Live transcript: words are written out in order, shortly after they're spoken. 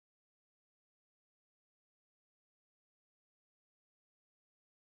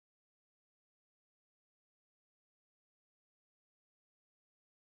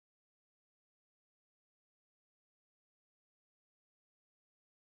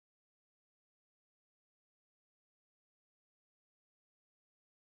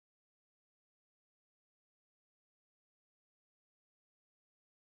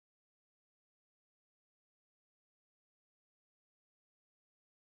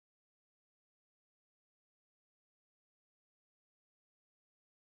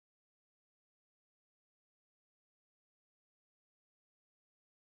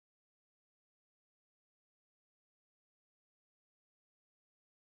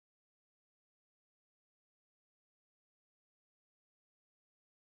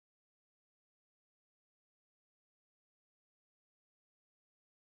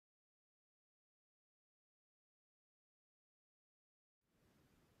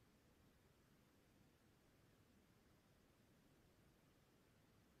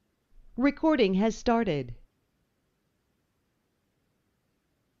Recording has started.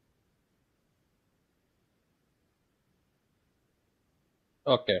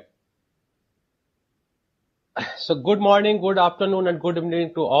 Okay. So good morning, good afternoon, and good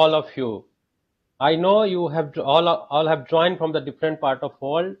evening to all of you. I know you have all have joined from the different part of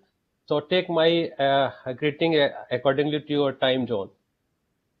world. So take my greeting accordingly to your time zone.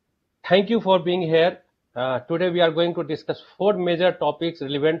 Thank you for being here. Today we are going to discuss four major topics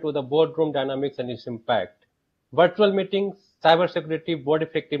relevant to the boardroom dynamics and its impact: virtual meetings, cybersecurity, board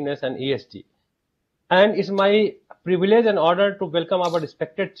effectiveness, and ESG. And it's my privilege and honor to welcome our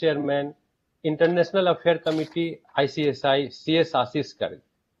respected chairman, International Affairs Committee, ICSI, CS Ashish Garg.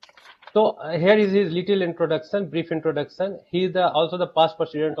 So here is his little introduction, brief introduction. He is also the past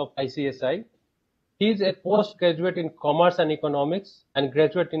president of ICSI. He is a postgraduate in Commerce and Economics and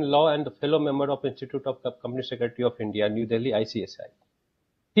graduate in Law and a fellow member of Institute of Company Secretary of India, New Delhi, ICSI.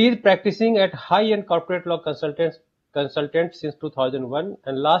 He is practicing at high-end corporate law consultant since 2001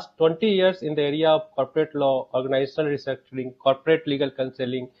 and last 20 years in the area of corporate law, organizational restructuring, corporate legal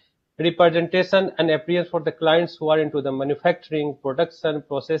counseling, representation and appearance for the clients who are into the manufacturing, production,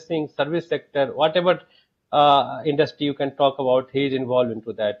 processing, service sector, whatever industry you can talk about, he is involved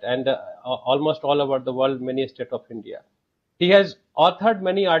into that, and almost all over the world, many states of India. He has authored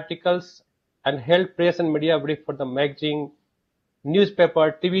many articles and held press and media brief for the magazine,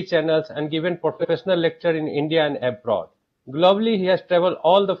 newspaper, TV channels, and given professional lecture in India and abroad. Globally, he has traveled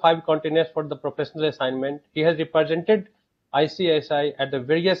all the five continents for the professional assignment. He has represented ICSI at the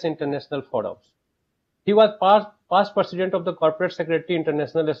various international forums. He was past president of the Corporate Secretary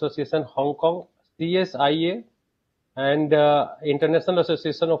International Association Hong Kong, CSIA, and International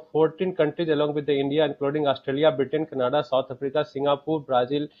Association of 14 countries along with the India, including Australia, Britain, Canada, South Africa, Singapore,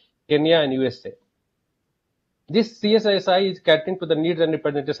 Brazil, Kenya, and USA. This CSSI is catering to the needs and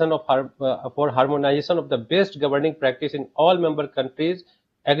representation of for harmonization of the best governing practice in all member countries,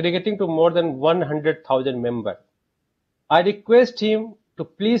 aggregating to more than 100,000 members. I request him to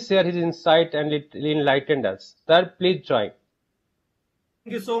please share his insight and enlighten us. Sir, please join.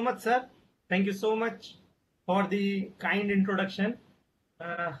 Thank you so much, sir. Thank you so much for the kind introduction.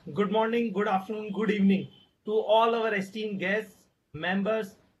 Good morning, good afternoon, good evening to all our esteemed guests,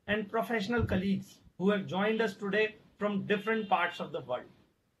 members, and professional colleagues who have joined us today from different parts of the world.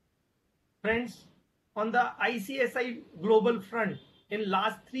 Friends, on the ICSI global front, in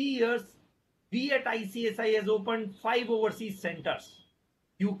last 3 years, we at ICSI has opened 5 overseas centers: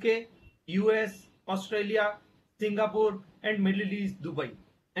 UK, US, Australia, Singapore, and Middle East, Dubai.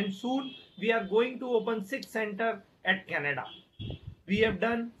 And soon we are going to open 6 centers at Canada. We have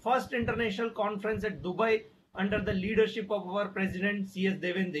done first international conference at Dubai under the leadership of our president CS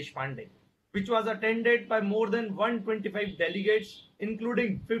Deven Deshpande, which was attended by more than 125 delegates,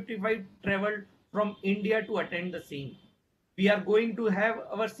 including 55 traveled from India to attend the same. We are going to have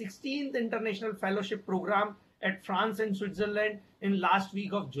our 16th international fellowship program at France and Switzerland in last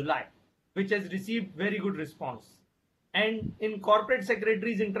week of July, which has received very good response. And in Corporate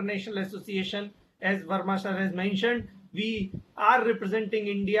Secretaries International Association, as Verma sir has mentioned, we are representing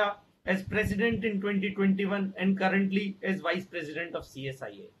India as president in 2021 and currently as vice president of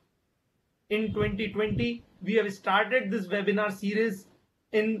CSIA. In 2020, we have started this webinar series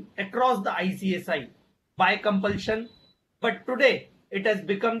across the ICSI by compulsion, but today it has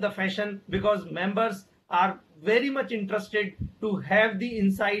become the fashion because members are very much interested to have the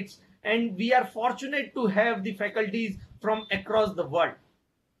insights, and we are fortunate to have the faculties from across the world.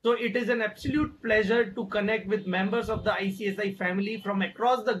 So it is an absolute pleasure to connect with members of the ICSI family from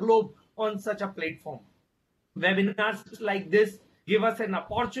across the globe on such a platform. Webinars like this give us an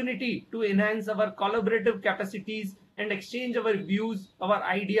opportunity to enhance our collaborative capacities and exchange our views, our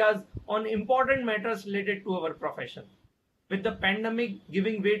ideas on important matters related to our profession. With the pandemic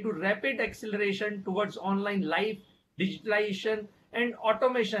giving way to rapid acceleration towards online life, digitalization and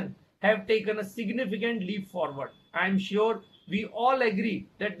automation have taken a significant leap forward. I am sure we all agree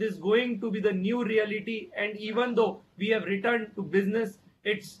that this is going to be the new reality, and even though we have returned to business,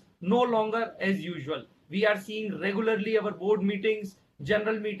 it's no longer as usual. We are seeing regularly our board meetings,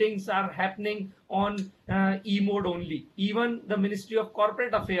 general meetings are happening on e-mode only. Even the Ministry of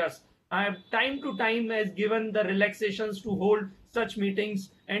Corporate Affairs time to time has given the relaxations to hold such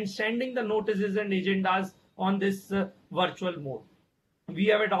meetings and sending the notices and agendas on this virtual mode. We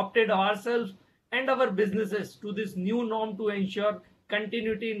have adopted ourselves and our businesses to this new norm to ensure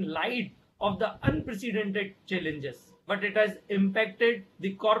continuity in light of the unprecedented challenges. But it has impacted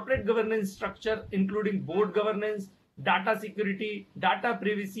the corporate governance structure, including board governance, data security, data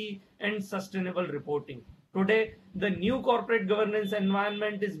privacy, and sustainable reporting. Today, the new corporate governance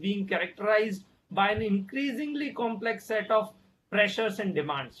environment is being characterized by an increasingly complex set of pressures and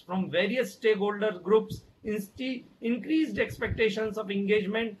demands from various stakeholder groups, increased expectations of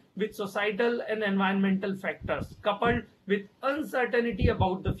engagement with societal and environmental factors, coupled with uncertainty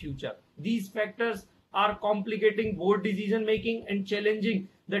about the future. These factors are complicating board decision making and challenging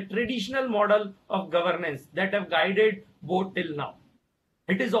the traditional model of governance that have guided board till now.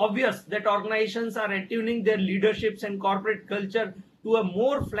 It is obvious that organizations are attuning their leaderships and corporate culture to a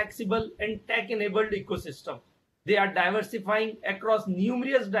more flexible and tech-enabled ecosystem. They are diversifying across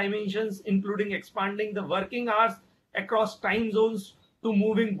numerous dimensions, including expanding the working hours across time zones to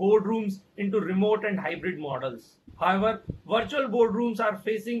moving boardrooms into remote and hybrid models. However, virtual boardrooms are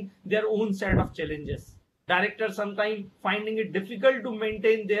facing their own set of challenges. Directors sometimes finding it difficult to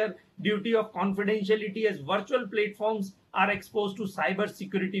maintain their duty of confidentiality as virtual platforms are exposed to cyber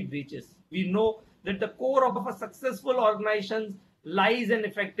security breaches. We know that the core of a successful organization lies an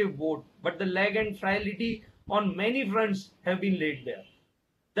effective board, but the lag and frailty on many fronts have been laid bare.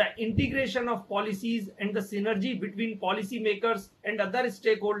 The integration of policies and the synergy between policymakers and other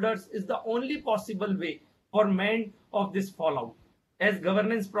stakeholders is the only possible way for mend of this fallout. As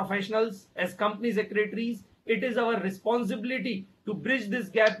governance professionals, as company secretaries, it is our responsibility to bridge this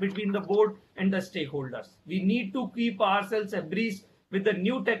gap between the board and the stakeholders. We need to keep ourselves abreast with the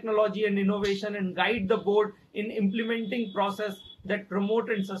new technology and innovation and guide the board in implementing process that promote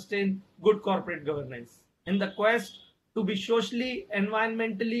and sustain good corporate governance. In the quest to be socially,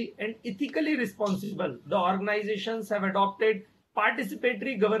 environmentally, and ethically responsible, the organizations have adopted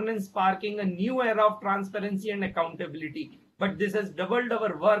participatory governance, sparking a new era of transparency and accountability. But this has doubled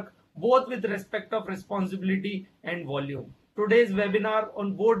our work both with respect of responsibility and volume. Today's webinar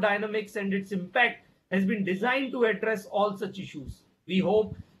on board dynamics and its impact has been designed to address all such issues. We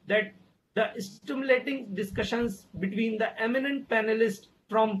hope that the stimulating discussions between the eminent panelists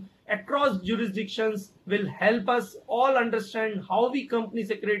from across jurisdictions will help us all understand how we company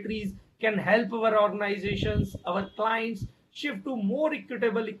secretaries can help our organizations, our clients, shift to more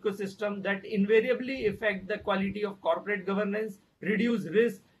equitable ecosystem that invariably affect the quality of corporate governance, reduce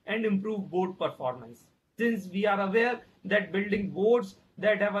risk, and improve board performance. Since we are aware that building boards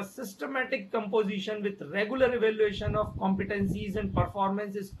that have a systematic composition with regular evaluation of competencies and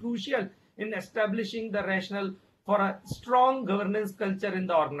performance is crucial in establishing the rationale for a strong governance culture in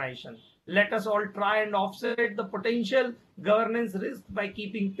the organization. Let us all try and offset the potential governance risk by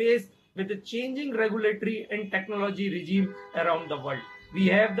keeping pace with the changing regulatory and technology regime around the world. We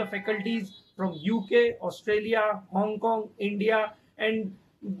have the faculties from UK, Australia, Hong Kong, India, and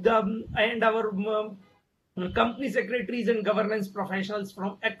our company secretaries and governance professionals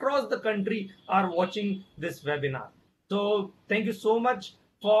from across the country are watching this webinar. So thank you so much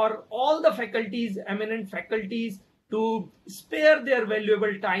for all the faculties, eminent faculties, to spare their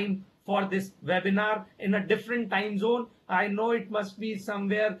valuable time for this webinar in a different time zone. I know it must be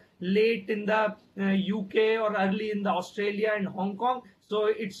somewhere late in the UK or early in the Australia and Hong Kong. So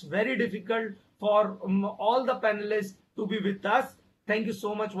it's very difficult for all the panelists to be with us. Thank you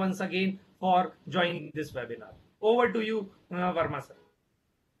so much once again for joining this webinar. Over to you, Verma sir.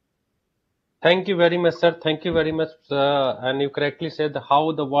 Thank you very much, sir. Thank you very much. And you correctly said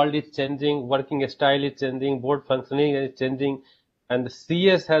how the world is changing, working style is changing, board functioning is changing, and the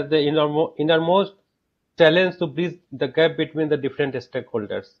CS has the innermost challenge to bridge the gap between the different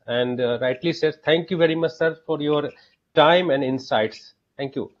stakeholders. And rightly said, thank you very much, sir, for your time and insights.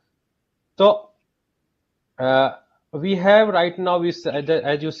 Thank you. So, we have right now,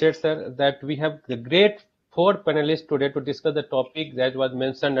 as you said, sir, that we have the great 4 panelists today to discuss the topic that was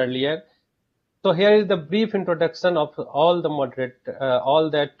mentioned earlier. So here is the brief introduction of all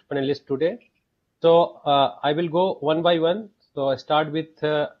that panelists today. So I will go one by one. So I start with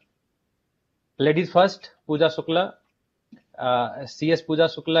ladies first. Pooja Shukla. CS Pooja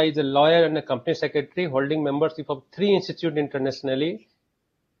Shukla is a lawyer and a company secretary holding membership of 3 institutes internationally: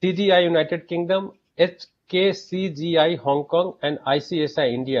 CGI United Kingdom, HKCGI Hong Kong, and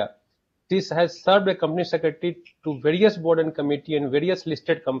ICSI India. This has served as company secretary to various board and committee and various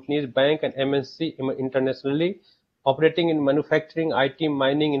listed companies, bank and MNC internationally, operating in manufacturing, IT,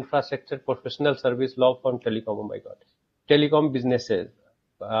 mining, infrastructure, professional service, law firm, telecom. Oh my God, telecom businesses.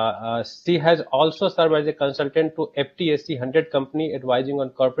 She has also served as a consultant to FTSE 100 company, advising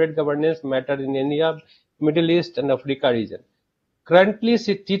on corporate governance matters in India, Middle East, and Africa region. Currently,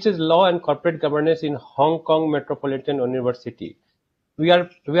 she teaches law and corporate governance in Hong Kong Metropolitan University. We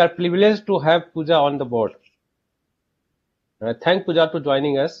are privileged to have Pooja on the board. Thank Pooja to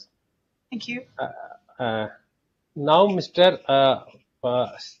joining us. Thank you. Now, Mr.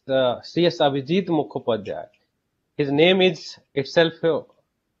 C.S. Abhijit Mukhopadhyay. His name is itself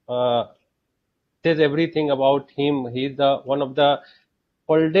uh, says everything about him. He is one of the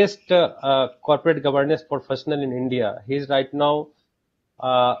oldest corporate governance professional in India. He is right now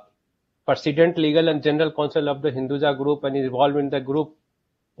uh, President, Legal and General Counsel of the Hinduja Group and is involved in the group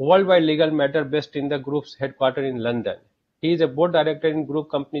worldwide legal matter based in the group's headquarters in London. He is a board director in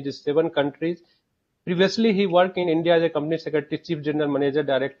group companies in 7 countries. Previously, he worked in India as a company secretary, chief general manager,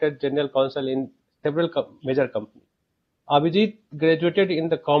 director, general counsel in several major companies. Abhijit graduated in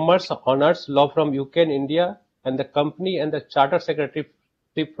the Commerce Honours Law from UK and India and the company and the Charter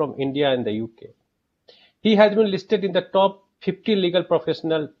Secretaryship from India and the UK. He has been listed in the top 50 legal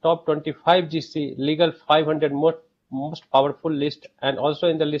professional, top 25 GC, legal 500 most powerful list, and also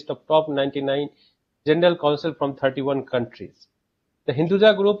in the list of top 99 general counsel from 31 countries. The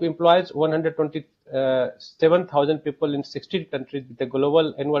Hinduja Group employs 127,000 people in 60 countries with a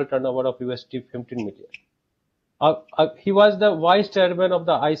global annual turnover of USD 15 million. He was the vice chairman of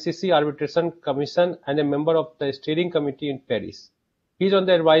the ICC Arbitration Commission and a member of the steering committee in Paris. He is on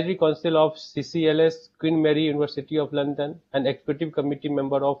the advisory council of CCLS, Queen Mary University of London, and executive committee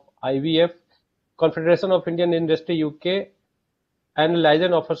member of IVF, Confederation of Indian Industry UK, and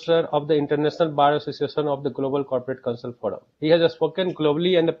liaison officer of the International Bar Association of the Global Corporate Council Forum. He has spoken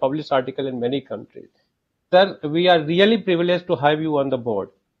globally and published articles in many countries. Sir, we are really privileged to have you on the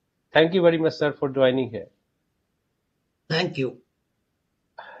board. Thank you very much, sir, for joining here. Thank you.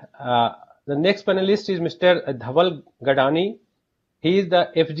 The next panelist is Mr. Dhaval Gadani. He is the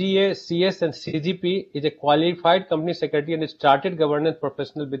FGA, CS and CGP, is a qualified company secretary and a chartered governance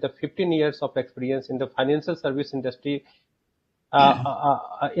professional with 15 years of experience in the financial service industry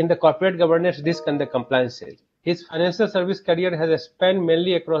in the corporate governance, risk and the compliances. His financial service career has spanned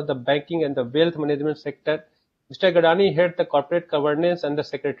mainly across the banking and the wealth management sector. Mr. Gadani head the corporate governance and the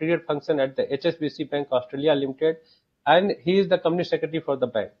secretariat function at the HSBC Bank Australia Limited, and he is the company secretary for the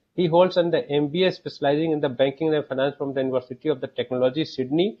bank. He holds an MBA specializing in the banking and finance from the University of the Technology,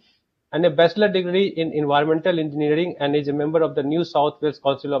 Sydney, and a bachelor degree in environmental engineering, and is a member of the New South Wales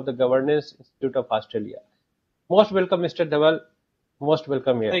Council of the Governance Institute of Australia. Most welcome, Mr. Dhaval. Most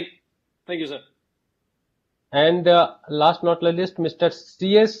welcome here. Thank you, sir. And last not least, Mr.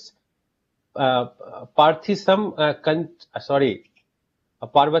 C.S. Parthisam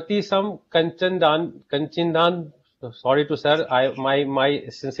Parvatisam Kanchindan. Sorry to sir, my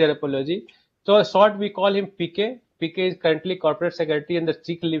sincere apology. So short we call him PK. PK is currently corporate secretary and the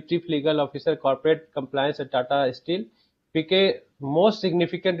chief legal officer corporate compliance at Tata Steel. PK most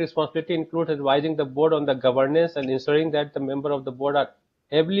significant responsibility includes advising the board on the governance and ensuring that the member of the board are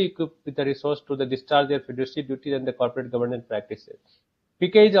ably equipped with the resource to discharge their fiduciary duties and the corporate governance practices.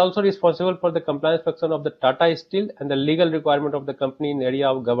 PK is also responsible for the compliance function of the Tata Steel and the legal requirement of the company in area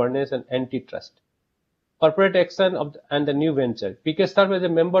of governance and antitrust, corporate action and the new venture. PK serves as a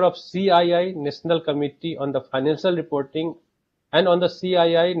member of CII National Committee on the Financial Reporting and on the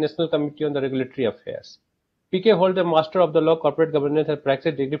CII National Committee on the Regulatory Affairs. PK holds a Master of the Law Corporate Governance and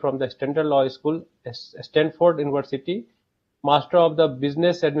Practice degree from the Standard Law School, Stanford University, Master of the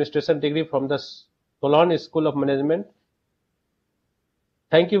Business Administration degree from the Solon School of Management.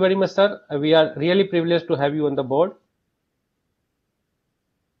 Thank you very much, sir. We are really privileged to have you on the board.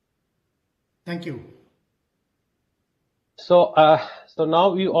 Thank you. So now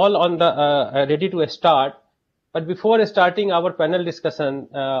we all on the ready to start. But before starting our panel discussion,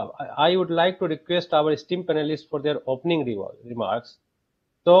 I would like to request our esteemed panelists for their opening remarks.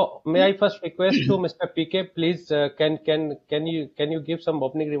 So may I first request to Mr. PK, please, can you give some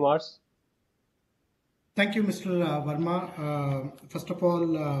opening remarks? Thank you, Mr. Verma. First of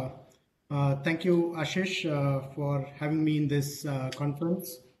all, thank you, Ashish, for having me in this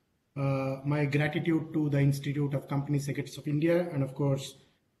conference. My gratitude to the Institute of Company Secretaries of India and, of course,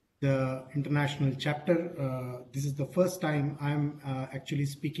 the international chapter. This is the first time I'm actually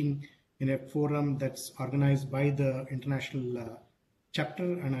speaking in a forum that's organized by the international chapter,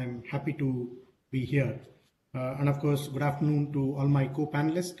 and I'm happy to be here. And of course, good afternoon to all my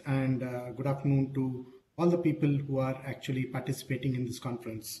co-panelists, and good afternoon to all the people who are actually participating in this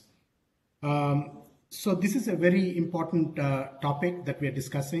conference. So this is a very important topic that we are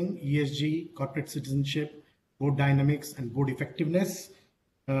discussing: ESG, corporate citizenship, board dynamics, and board effectiveness.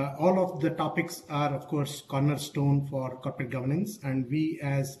 All of the topics are, of course, cornerstone for corporate governance, and we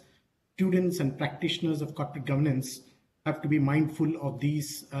as students and practitioners of corporate governance have to be mindful of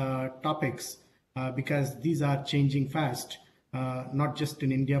these topics because these are changing fast, not just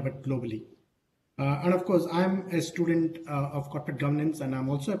in India, but globally. And of course, I'm a student of corporate governance, and I'm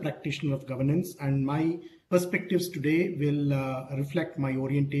also a practitioner of governance, and my perspectives today will reflect my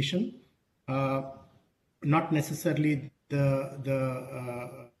orientation, not necessarily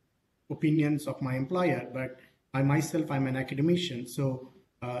the opinions of my employer, but I myself, I'm an academician. So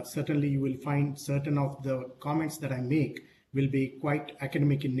certainly you will find certain of the comments that I make will be quite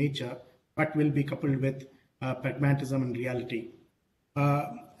academic in nature, but will be coupled with pragmatism and reality.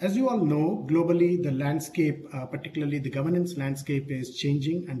 As you all know, globally, the landscape, particularly the governance landscape, is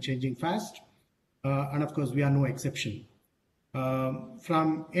changing and changing fast. And of course, we are no exception.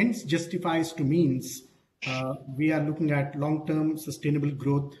 From ends justifies to means, we are looking at long-term sustainable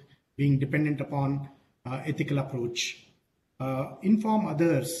growth being dependent upon ethical approach. Inform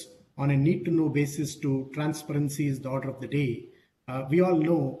others on a need-to-know basis to transparency is the order of the day. We all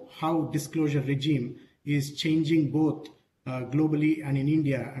know how disclosure regime is changing both globally and in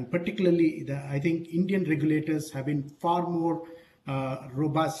India, and particularly I think Indian regulators have been far more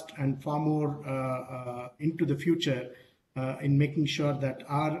robust and far more into the future in making sure that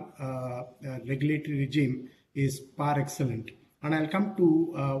our regulatory regime is par excellent. And I'll come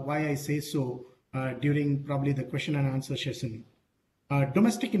to why I say so during probably the question and answer session.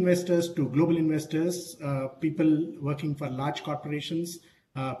 Domestic investors to global investors, people working for large corporations,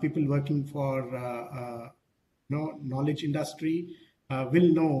 people working for knowledge industry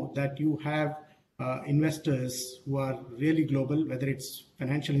will know that you have investors who are really global, whether it's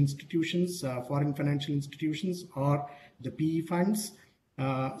financial institutions, foreign financial institutions, or the PE funds.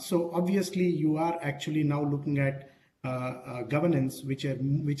 So obviously you are actually now looking at governance which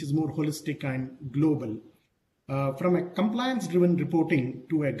is more holistic and global. From a compliance-driven reporting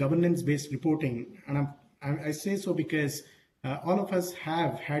to a governance-based reporting, and I say so because all of us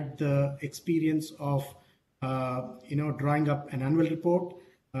have had the experience of drawing up an annual report.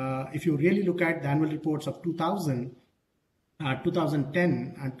 If you really look at the annual reports of 2000,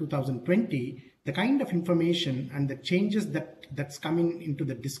 2010 and 2020, the kind of information and the changes that's coming into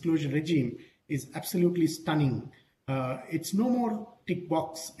the disclosure regime is absolutely stunning. It's no more tick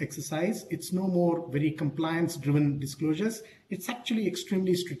box exercise. It's no more very compliance driven disclosures. It's actually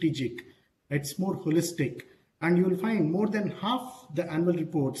extremely strategic. It's more holistic. And you will find more than half the annual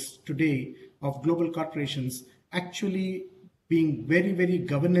reports today of global corporations actually being very, very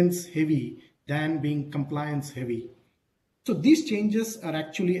governance heavy than being compliance heavy. So these changes are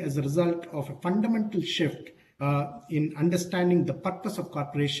actually as a result of a fundamental shift in understanding the purpose of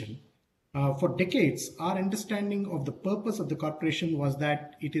corporation. For decades, our understanding of the purpose of the corporation was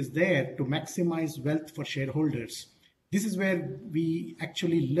that it is there to maximize wealth for shareholders. This is where we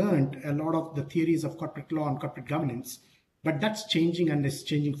actually learned a lot of the theories of corporate law and corporate governance, but that's changing and it's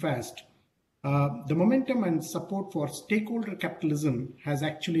changing fast. The momentum and support for stakeholder capitalism has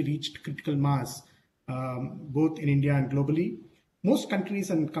actually reached critical mass, both in India and globally. Most countries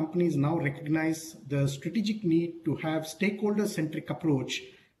and companies now recognize the strategic need to have stakeholder-centric approach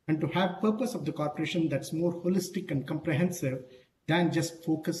and to have purpose of the corporation that's more holistic and comprehensive than just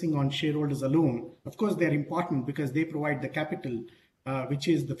focusing on shareholders alone. Of course, they're important because they provide the capital, which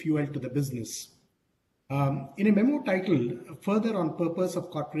is the fuel to the business. In a memo titled Further on Purpose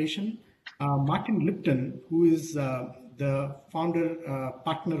of Corporation, Martin Lipton, who is the founder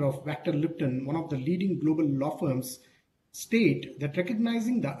partner of Wachter Lipton, one of the leading global law firms, state that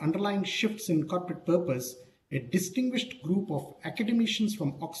recognizing the underlying shifts in corporate purpose, a distinguished group of academicians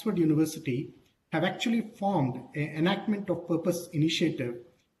from Oxford University have actually formed an enactment of purpose initiative.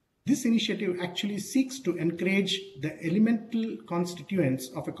 This initiative actually seeks to encourage the elemental constituents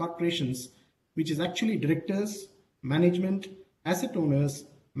of a corporations, which is actually directors, management, asset owners,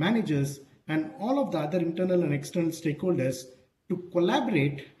 managers, and all of the other internal and external stakeholders to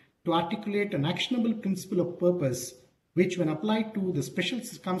collaborate to articulate an actionable principle of purpose, which when applied to the special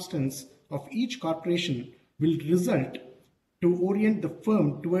circumstance of each corporation will result to orient the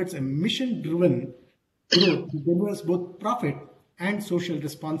firm towards a mission-driven growth that delivers both profit and social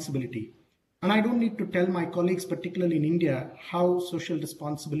responsibility. And I don't need to tell my colleagues, particularly in India, how social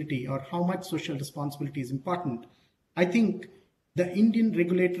responsibility or how much social responsibility is important. I think the Indian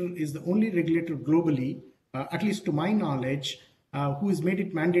regulator is the only regulator globally, at least to my knowledge, who has made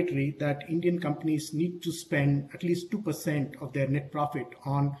it mandatory that Indian companies need to spend at least 2% of their net profit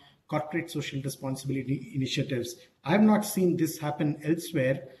on corporate social responsibility initiatives. I have not seen this happen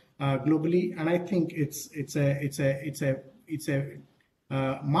elsewhere globally, and I think it's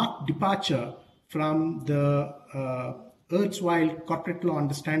a marked departure from the erstwhile corporate law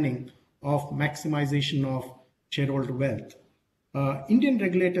understanding of maximization of shareholder wealth. Indian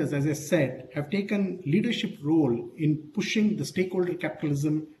regulators, as I said, have taken leadership role in pushing the stakeholder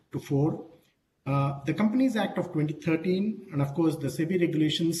capitalism to fore. The Companies Act of 2013 and of course the SEBI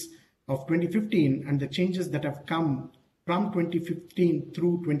regulations of 2015 and the changes that have come from 2015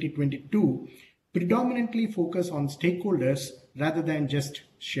 through 2022 predominantly focus on stakeholders rather than just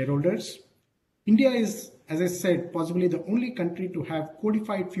shareholders. India is, as I said, possibly the only country to have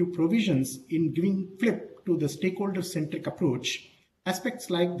codified few provisions in giving flip to the stakeholder-centric approach. Aspects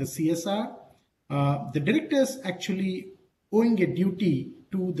like the CSR, the directors actually owing a duty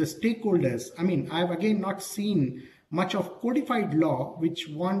to the stakeholders. I mean, I've again not seen much of codified law which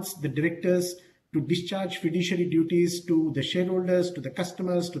wants the directors to discharge fiduciary duties to the shareholders, to the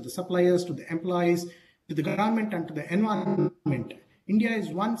customers, to the suppliers, to the employees, to the government, and to the environment. India is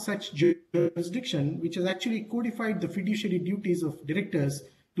one such jurisdiction which has actually codified the fiduciary duties of directors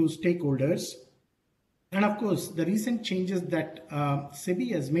to stakeholders. And of course, the recent changes that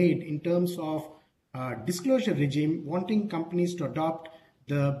SEBI has made in terms of disclosure regime, wanting companies to adopt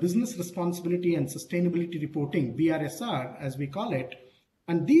the business responsibility and sustainability reporting, BRSR as we call it.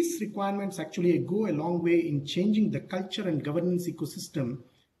 And these requirements actually go a long way in changing the culture and governance ecosystem.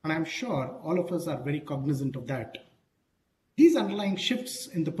 And I'm sure all of us are very cognizant of that. These underlying shifts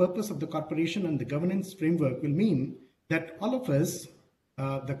in the purpose of the corporation and the governance framework will mean that all of us,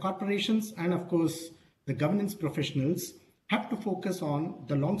 the corporations and of course the governance professionals, have to focus on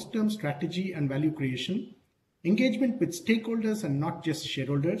the long-term strategy and value creation, engagement with stakeholders and not just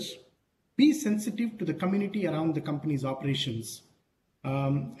shareholders, be sensitive to the community around the company's operations.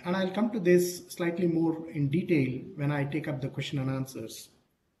 And I'll come to this slightly more in detail when I take up the question and answers.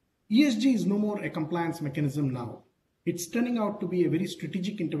 ESG is no more a compliance mechanism now. It's turning out to be a very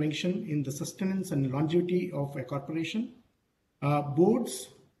strategic intervention in the sustenance and longevity of a corporation. Boards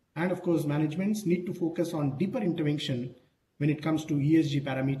and of course managements need to focus on deeper intervention when it comes to ESG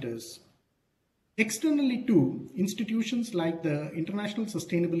parameters. Externally too, institutions like the International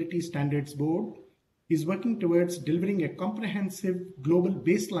Sustainability Standards Board is working towards delivering a comprehensive global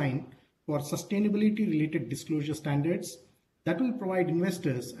baseline for sustainability related disclosure standards that will provide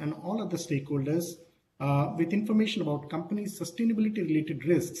investors and all other stakeholders with information about companies' sustainability related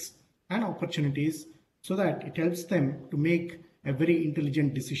risks and opportunities so that it helps them to make a very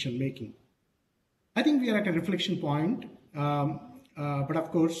intelligent decision making. I think we are at a reflection point, but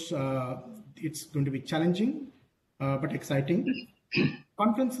of course it's going to be challenging but exciting.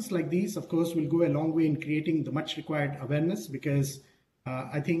 Conferences like these, of course, will go a long way in creating the much required awareness because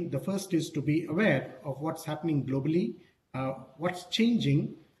I think the first is to be aware of what's happening globally, what's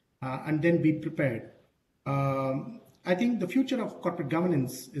changing, and then be prepared. I think the future of corporate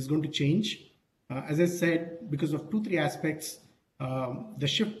governance is going to change, as I said, because of 2-3 aspects. The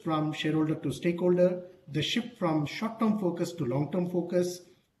shift from shareholder to stakeholder, the shift from short-term focus to long-term focus,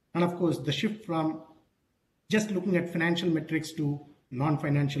 and of course, the shift from just looking at financial metrics to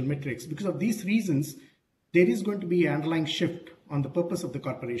non-financial metrics. Because of these reasons, there is going to be an underlying shift on the purpose of the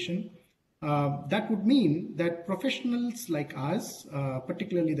corporation. That would mean that professionals like us,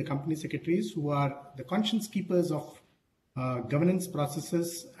 particularly the company secretaries who are the conscience keepers of governance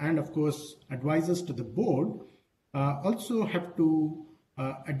processes and of course advisors to the board, also have to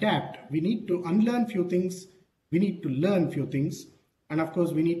adapt. We need to unlearn few things, we need to learn few things, and of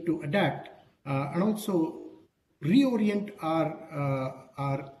course we need to adapt and also reorient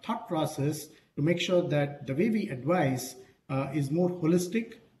our thought process to make sure that the way we advise is more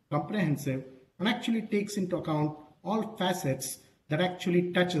holistic, comprehensive, and actually takes into account all facets that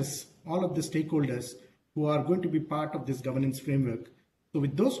actually touches all of the stakeholders who are going to be part of this governance framework. So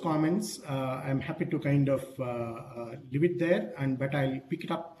with those comments, I'm happy to kind of leave it there, but I'll pick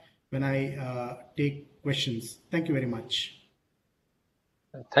it up when I take questions. Thank you very much.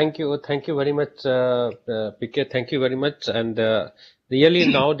 Thank you very much, PK. Thank you very much. And really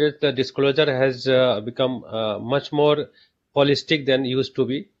nowadays the disclosure has become much more holistic than used to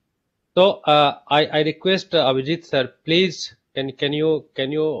be. So I request Abhijit sir, please can you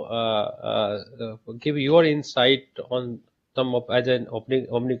give your insight on some of as an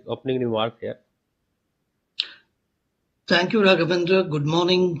opening remark here. Thank you, Raghavendra. Good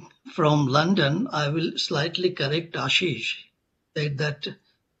morning from London. I will slightly correct Ashish. Said that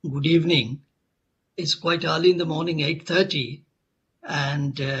good evening. It's quite early in the morning, 8:30,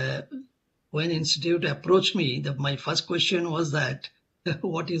 and when Institute approached me, my first question was that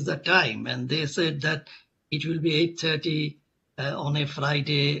what is the time? And they said that it will be 8:30 on a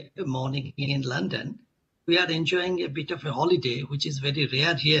Friday morning in London. We are enjoying a bit of a holiday, which is very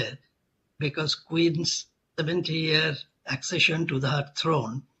rare here, because Queen's 70-year accession to the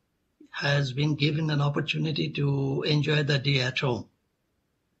throne has been given an opportunity to enjoy the day at home.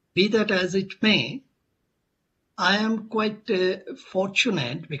 Be that as it may, I am quite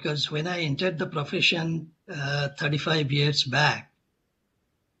fortunate because when I entered the profession 35 years back,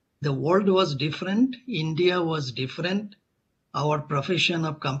 The world was different. India was different. Our profession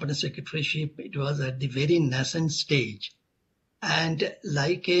of company secretaryship, it was at the very nascent stage. And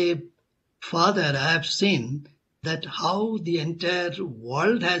like a father, I have seen that how the entire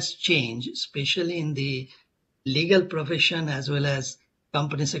world has changed, especially in the legal profession as well as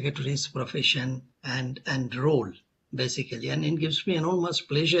company secretary's profession and role, basically. And it gives me enormous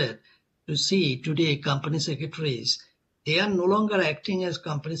pleasure to see today company secretaries, they are no longer acting as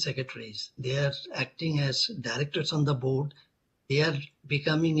company secretaries. They are acting as directors on the board. They are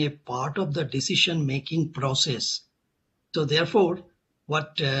becoming a part of the decision-making process. So therefore,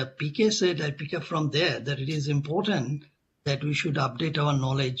 what PK said, I pick up from there, that it is important that we should update our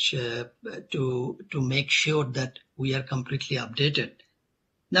knowledge to make sure that we are completely updated.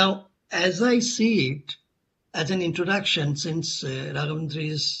 Now, as I see it, as an introduction, since Raghavendra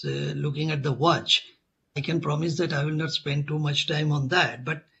is looking at the watch, I can promise that I will not spend too much time on that.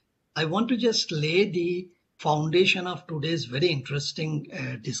 But I want to just lay the foundation of today's very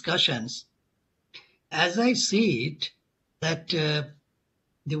interesting discussions. As I see it, that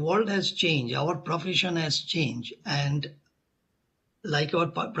the world has changed, our profession has changed, and like our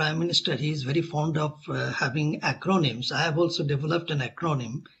Prime Minister, he is very fond of having acronyms. I have also developed an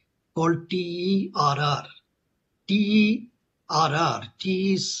acronym called TERR. TERR.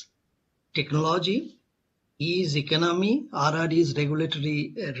 T is technology, E is economy, RR is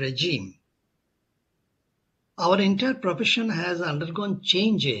regulatory regime. Our entire profession has undergone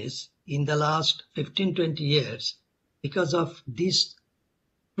changes in the last 15-20 years because of these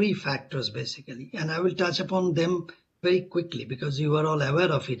three factors, basically. And I will touch upon them very quickly because you are all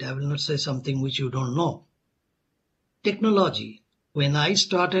aware of it. I will not say something which you don't know. Technology. When I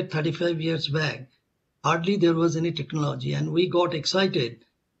started 35 years back, hardly there was any technology, and we got excited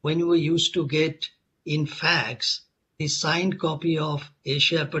when we used to get in fax the signed copy of a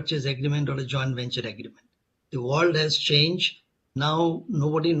share purchase agreement or a joint venture agreement. The world has changed. Now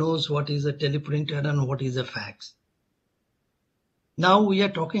nobody knows what is a teleprinter and what is a fax. Now we are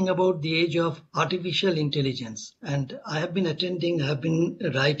talking about the age of artificial intelligence, and I have been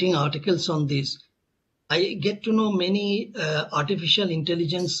writing articles on this. I get to know many artificial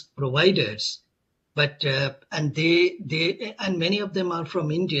intelligence providers, but and many of them are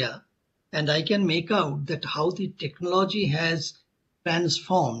from India, and I can make out that how the technology has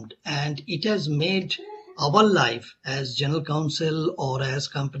transformed, and it has made our life as general counsel or as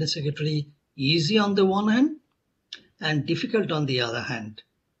company secretary easy on the one hand and difficult on the other hand.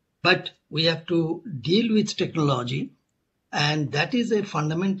 But we have to deal with technology, and that is a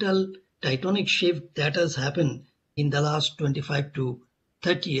fundamental tectonic shift that has happened in the last 25 to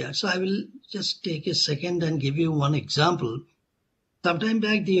 30 years. So I will just take a second and give you one example. Sometime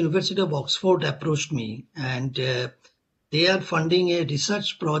back, the University of Oxford approached me, and they are funding a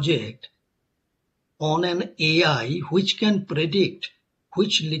research project on an AI which can predict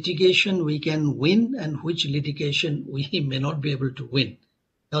which litigation we can win and which litigation we may not be able to win.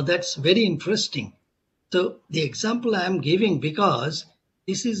 Now that's very interesting. So the example I am giving because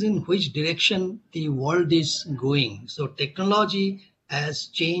this is in which direction the world is going. So technology has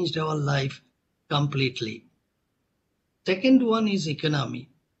changed our life completely. Second one is economy.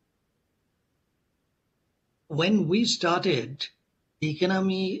 When we started, the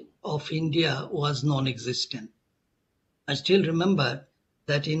economy of India was non-existent. I still remember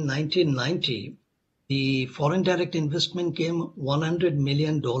that in 1990, the foreign direct investment came $100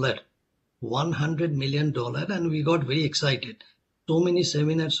 million, $100 million, and we got very excited. So many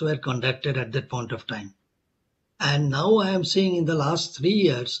seminars were conducted at that point of time. And now I am saying in the last 3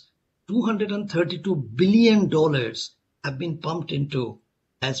 years, $232 billion have been pumped into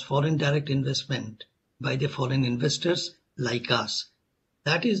as foreign direct investment by the foreign investors like us.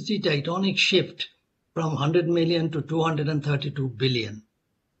 That is the tectonic shift from 100 million to 232 billion.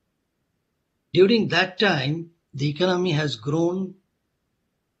 During that time, the economy has grown.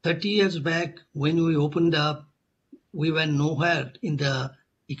 30 years back, when we opened up, we were nowhere in the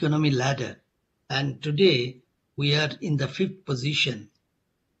economy ladder. And today, we are in the 5th position.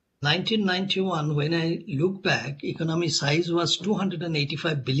 1991, when I look back, economy size was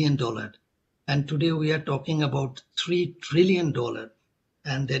 $285 billion. And today we are talking about $3 trillion.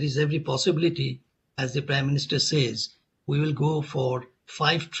 And there is every possibility, as the Prime Minister says, we will go for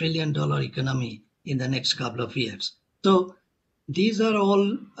 $5 trillion economy in the next couple of years. So these are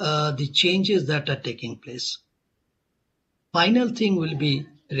all the changes that are taking place. Final thing will be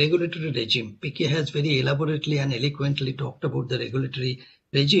regulatory regime. PK has very elaborately and eloquently talked about the regulatory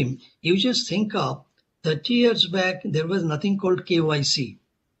regime. You just think of 30 years back, there was nothing called KYC.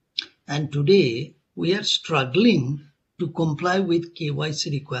 And today we are struggling to comply with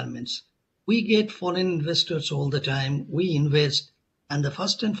KYC requirements. We get foreign investors all the time. We invest, and the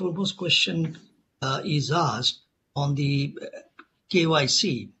first and foremost question is asked on the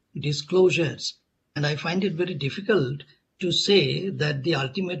KYC disclosures. And I find it very difficult to say that the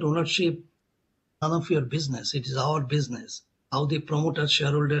ultimate ownership, none of your business, it is our business. How the promoters,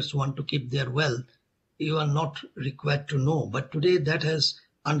 shareholders want to keep their wealth, you are not required to know. But today that has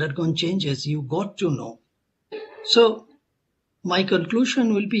undergone changes. You got to know. So my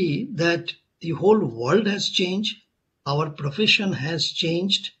conclusion will be that the whole world has changed. Our profession has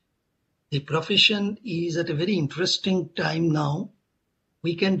changed. The profession is at a very interesting time now.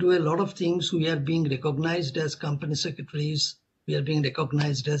 We can do a lot of things. We are being recognized as company secretaries. We are being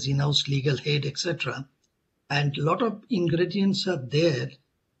recognized as in-house legal head, etc. And a lot of ingredients are there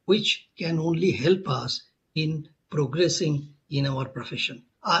which can only help us in progressing in our profession.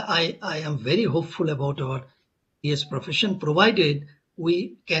 I am very hopeful about our profession, provided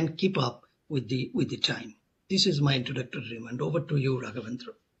we can keep up with the time. This is my introductory remark. Over to you,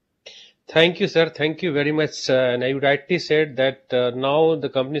 Raghavendra. Thank you, sir. Thank you very much. And you rightly said that now the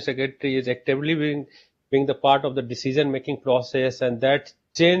company secretary is actively being the part of the decision-making process, and that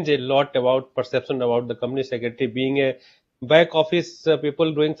changed a lot about perception about the company secretary being a back office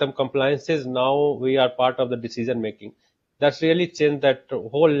people doing some compliances. Now we are part of the decision-making. That's really changed that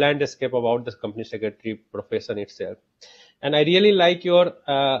whole landscape about the company secretary profession itself. And I really like your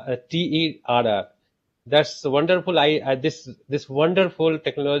TERR. That's wonderful. This wonderful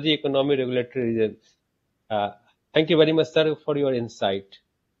technology, economy, regulatory region. Thank you very much, sir, for your insight.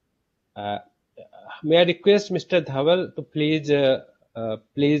 May I request Mr. Dhaval to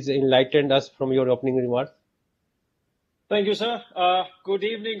please enlighten us from your opening remarks. Thank you, sir. Good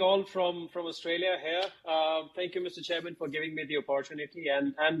evening, all from Australia here. Thank you, Mr. Chairman, for giving me the opportunity,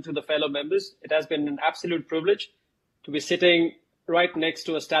 and to the fellow members. It has been an absolute privilege to be sitting right next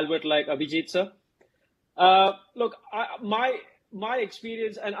to a stalwart like Abhijit, sir. Look, my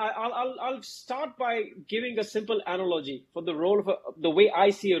experience, and I'll start by giving a simple analogy for the role of the way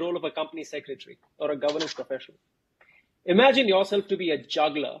I see a role of a company secretary or a governance professional. Imagine yourself to be a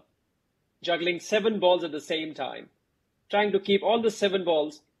juggler, juggling 7 balls at the same time, trying to keep all the 7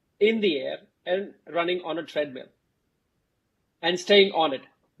 balls in the air and running on a treadmill and staying on it.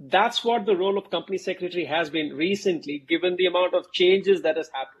 That's what the role of company secretary has been recently, given the amount of changes that has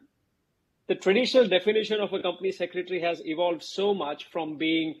happened. The traditional definition of a company secretary has evolved so much from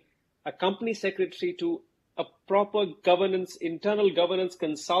being a company secretary to a proper governance, internal governance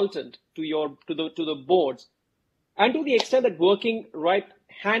consultant to the boards, and to the extent that working right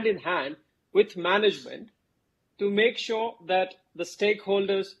hand in hand with management to make sure that the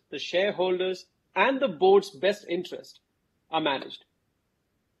stakeholders, the shareholders, and the board's best interest are managed.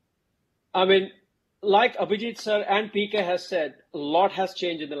 I mean, like Abhijit sir and PK has said, a lot has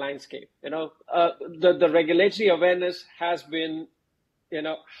changed in the landscape. The regulatory awareness has been,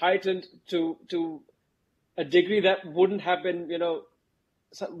 heightened to a degree that wouldn't have been,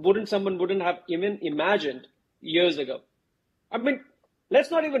 someone wouldn't have even imagined years ago. I mean,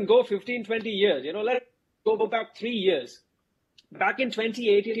 let's not even go 15, 20 years. Let's go back 3 years. Back in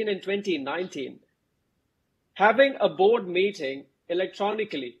 2018 and 2019, having a board meeting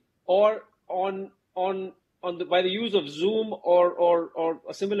electronically or by the use of Zoom or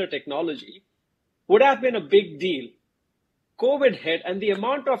a similar technology would have been a big deal. COVID hit, and the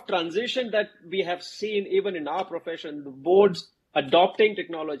amount of transition that we have seen even in our profession, the boards adopting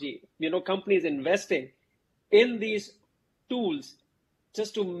technology, companies investing in these tools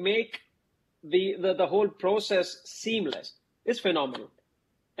just to make the whole process seamless is phenomenal.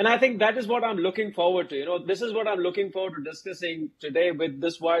 And I think that is what I'm looking forward to. This is what I'm looking forward to discussing today with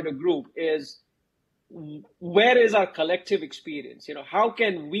this wider group is where is our collective experience? How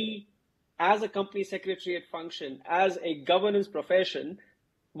can we, as a company secretariat function, as a governance profession,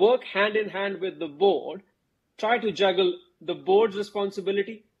 work hand in hand with the board, try to juggle the board's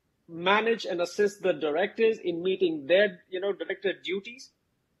responsibility, manage and assist the directors in meeting their, director duties,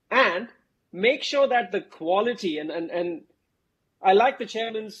 and make sure that the quality and I like the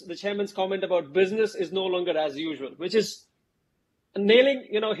chairman's comment about business is no longer as usual, which is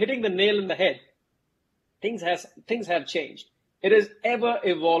hitting the nail in the head. Things have changed. It is ever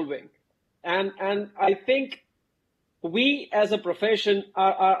evolving. And I think we as a profession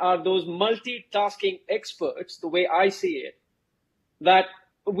are those multitasking experts, the way I see it, that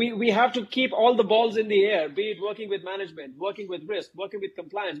we have to keep all the balls in the air, be it working with management, working with risk, working with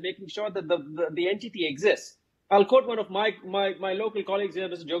compliance, making sure that the entity exists. I'll quote one of my local colleagues here,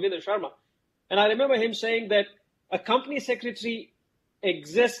 Mr. Jogendra Sharma. And I remember him saying that a company secretary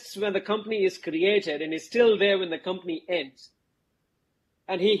exists when the company is created and is still there when the company ends.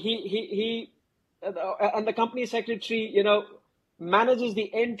 And and the company secretary, manages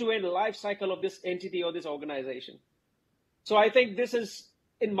the end-to-end life cycle of this entity or this organization. So I think this is,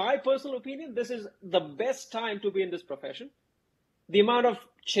 in my personal opinion, this is the best time to be in this profession. The amount of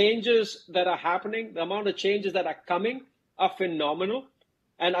changes that are happening, the amount of changes that are coming are phenomenal.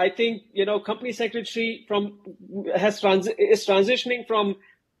 And I think, company secretary is transitioning from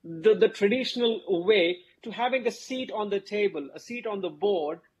the traditional way to having a seat on the table, a seat on the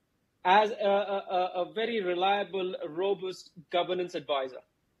board as a very reliable, robust governance advisor.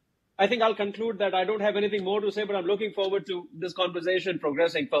 I think I'll conclude that I don't have anything more to say, but I'm looking forward to this conversation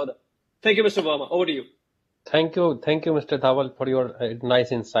progressing further. Thank you, Mr. Verma. Over to you. Thank you, Mr. Dhawal, for your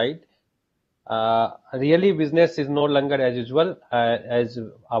nice insight. Really, business is no longer as usual, as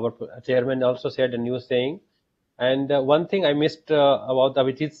our chairman also said a new saying. And one thing I missed about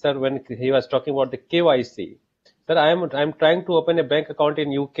Abhijit sir when he was talking about the KYC. Sir, I'm trying to open a bank account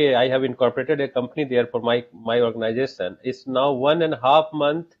in UK. I have incorporated a company there for my organization. It's now 1.5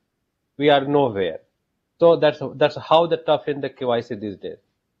 months. We are nowhere. So that's how the tough in the KYC these days.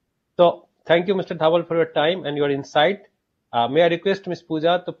 So thank you, Mr. Dhawal, for your time and your insight. May I request Ms.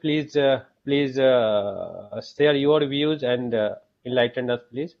 Pooja to please share your views and enlighten us,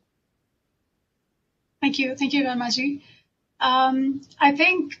 please. Thank you, Vermaji. I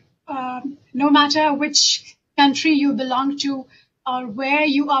think no matter which country you belong to or where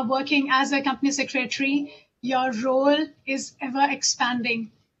you are working as a company secretary, your role is ever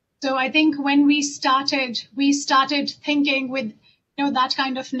expanding. So I think when we started thinking with that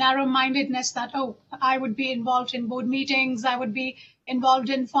kind of narrow-mindedness that, I would be involved in board meetings, I would be involved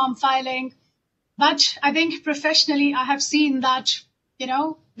in form filing. But I think professionally, I have seen that,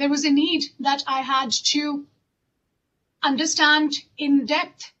 there was a need that I had to understand in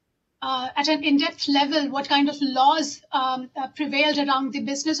depth, at an in-depth level, what kind of laws prevailed around the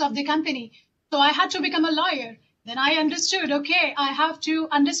business of the company. So I had to become a lawyer. Then I understood, I have to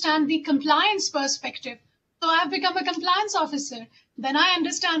understand the compliance perspective. So I have become a compliance officer. Then I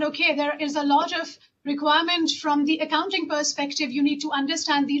understand, there is a lot of requirement from the accounting perspective. You need to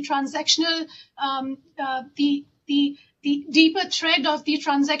understand the transactional, the deeper thread of the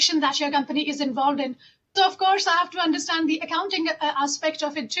transaction that your company is involved in. So of course, I have to understand the accounting aspect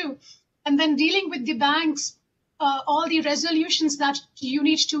of it too. And then dealing with the banks, all the resolutions that you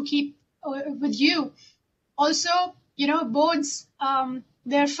need to keep with you. Also, boards,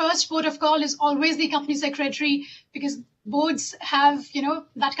 their first port of call is always the company secretary, because boards have,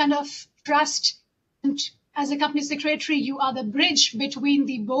 that kind of trust. And as a company secretary, you are the bridge between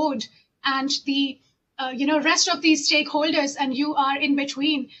the board and the, rest of the stakeholders, and you are in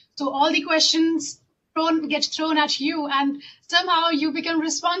between. So all the questions get thrown at you, and somehow you become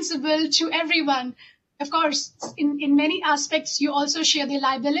responsible to everyone. Of course, in many aspects, you also share the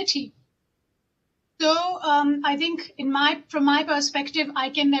liability. So I think from my perspective,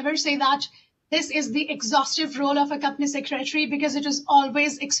 I can never say that this is the exhaustive role of a company secretary, because it is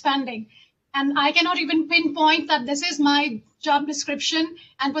always expanding. And I cannot even pinpoint that this is my job description,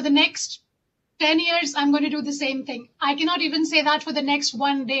 and for the next 10 years, I'm going to do the same thing. I cannot even say that for the next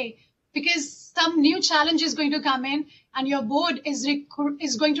one day, because some new challenge is going to come in, and your board is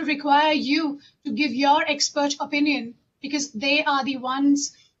going to require you to give your expert opinion, because they are the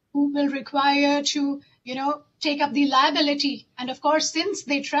ones who will require to, take up the liability. And of course, since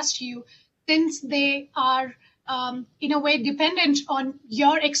they trust you, since they are in a way dependent on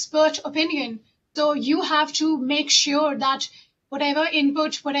your expert opinion, so you have to make sure that whatever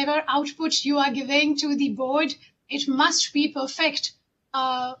input, whatever output you are giving to the board, it must be perfect.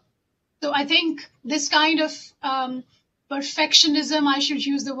 So I think this kind of perfectionism, I should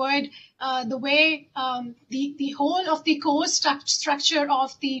use the word, the way the whole of the core structure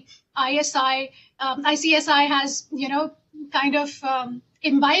of the ICSI has, kind of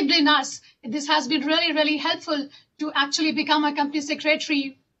imbibed in us. This has been really, really helpful to actually become a company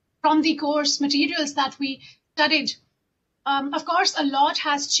secretary from the course materials that we studied. Of course, a lot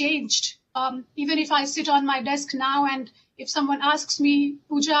has changed. Even if I sit on my desk now and if someone asks me,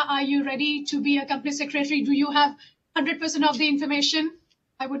 Pooja, are you ready to be a company secretary? Do you have 100% of the information?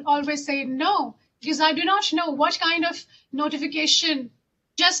 I would always say no, because I do not know what kind of notification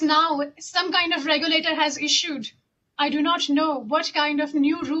just now some kind of regulator has issued. I do not know what kind of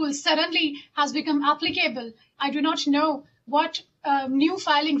new rules suddenly has become applicable. I do not know what new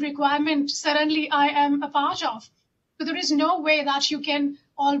filing requirement suddenly I am a part of. So there is no way that you can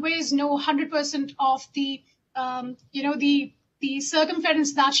always know 100% of the, the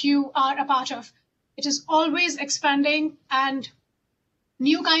circumference that you are a part of. It is always expanding, and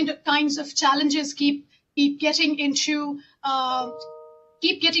new kinds of challenges keep getting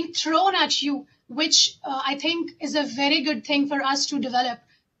thrown at you, which I think is a very good thing for us to develop.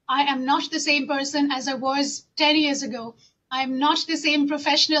 I am not the same person as I was 10 years ago. I am not the same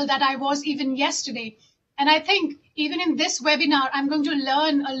professional that I was even yesterday. And I think even in this webinar, I'm going to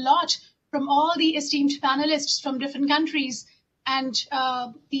learn a lot from all the esteemed panelists from different countries, and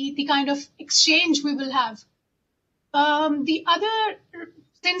the kind of exchange we will have.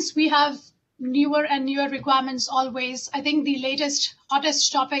 Since we have newer and newer requirements always, I think the latest,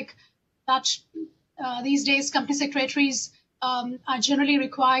 hottest topic that these days company secretaries are generally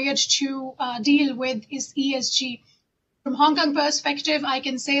required to deal with is ESG. From Hong Kong perspective, I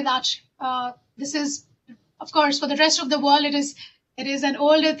can say that this is, of course, for the rest of the world, it is an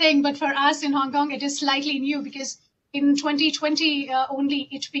older thing, but for us in Hong Kong, it is slightly new because in 2020 only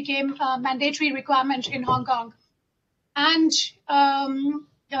it became a mandatory requirement in Hong Kong. And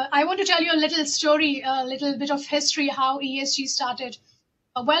I want to tell you a little story, a little bit of history, how ESG started.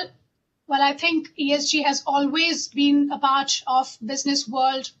 Well, I think ESG has always been a part of business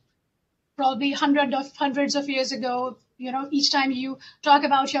world, probably hundreds of years ago. You know, each time you talk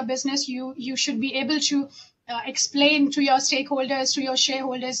about your business, you should be able to explain to your stakeholders, to your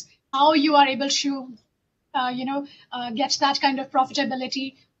shareholders, how you are able to, get that kind of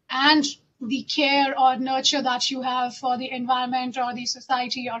profitability and the care or nurture that you have for the environment or the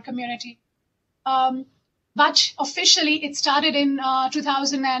society or community. But officially, it started in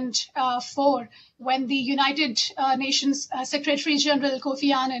 2004 when the United Nations Secretary General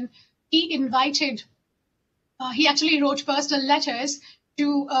Kofi Annan, he actually wrote personal letters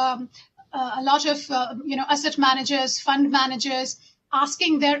to a lot of asset managers, fund managers,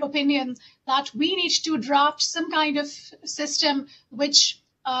 asking their opinion that we need to draft some kind of system which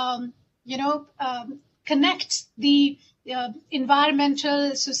connects the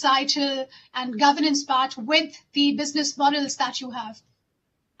environmental, societal, and governance part with the business models that you have.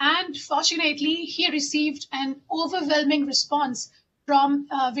 And fortunately, he received an overwhelming response from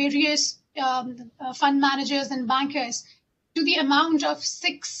various fund managers and bankers to the amount of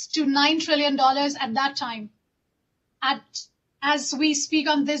 $6 to $9 trillion at that time. As we speak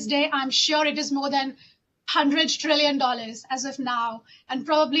on this day, I'm sure it is more than $100 trillion as of now, and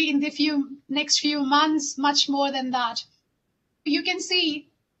probably in the next few months, much more than that. You can see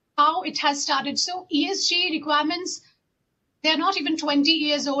how it has started. So ESG requirements, they're not even 20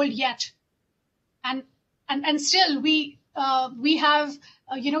 years old yet. And still we have,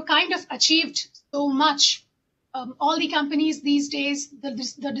 kind of achieved so much. All the companies these days,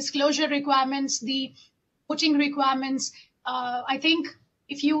 the disclosure requirements, the voting requirements, I think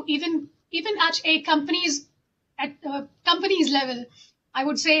if you even at companies level, I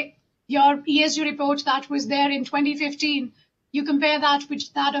would say your ESG report that was there in 2015, you compare that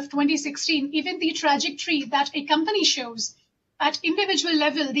with that of 2016, even the trajectory that a company shows at individual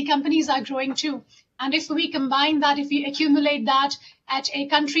level, the companies are growing too. And if we combine that, if we accumulate that at a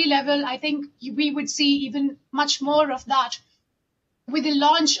country level, I think we would see even much more of that. With the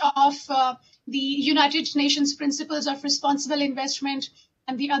launch of the United Nations Principles of Responsible Investment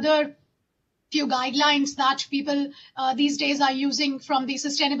and the other few guidelines that people these days are using from the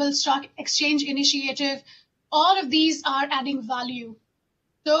Sustainable Stock Exchange Initiative, all of these are adding value.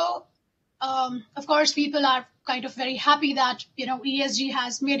 So, of course, people are kind of very happy that, ESG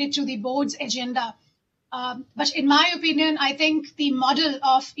has made it to the board's agenda. But in my opinion, I think the model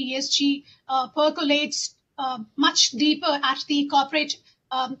of ESG percolates much deeper at the corporate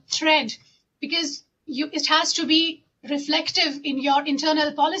thread, because it has to be reflective in your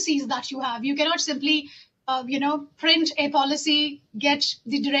internal policies that you have. You cannot simply, print a policy, get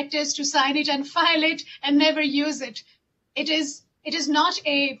the directors to sign it and file it and never use it. It is not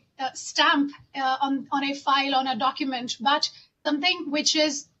a stamp on a file, on a document, but something which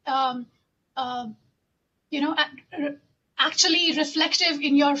is, actually reflective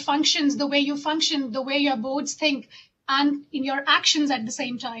in your functions, the way you function, the way your boards think, and in your actions at the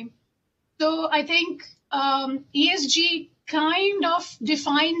same time. So I think ESG kind of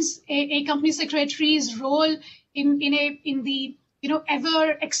defines a company secretary's role in the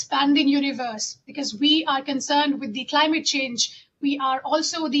ever expanding universe, because we are concerned with the climate change. We are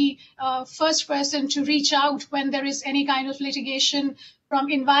also the first person to reach out when there is any kind of litigation from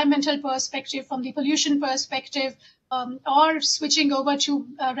environmental perspective, from the pollution perspective, or switching over to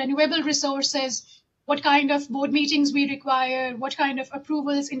renewable resources, what kind of board meetings we require, what kind of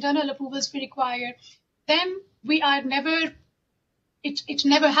approvals, internal approvals we require. Then we are never, it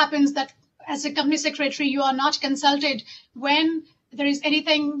never happens that as a company secretary, you are not consulted when there is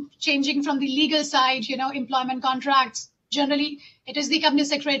anything changing from the legal side, employment contracts, generally it is the company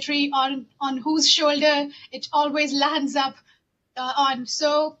secretary on whose shoulder it always lands up on.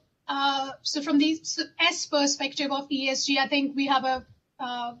 So from the S perspective of ESG, I think we have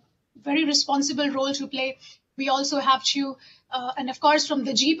a very responsible role to play. We also have to, and of course, from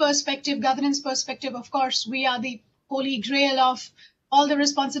the G perspective, governance perspective, of course, we are the holy grail of all the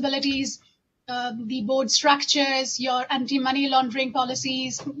responsibilities, the board structures, your anti-money laundering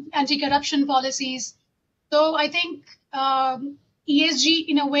policies, anti-corruption policies. So I think ESG,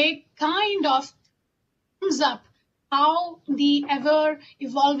 in a way, kind of sums up how the ever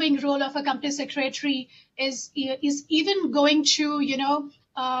evolving role of a company secretary is even going to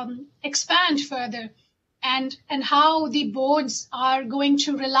expand further, and how the boards are going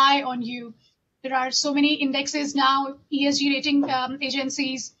to rely on you. There are so many indexes now, ESG rating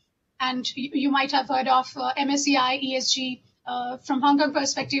agencies, and you might have heard of MSCI ESG. From Hong Kong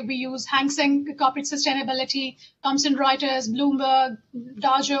perspective, we use Hang Seng Corporate Sustainability, Thomson Reuters, Bloomberg,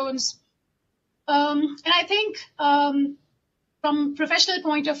 Dow Jones. And I think from professional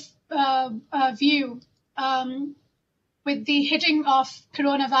point of view, with the hitting of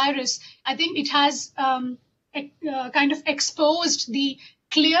coronavirus, I think it has kind of exposed the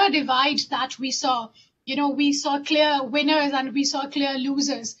clear divide that we saw. We saw clear winners and we saw clear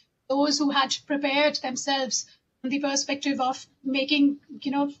losers. Those who had prepared themselves from the perspective of making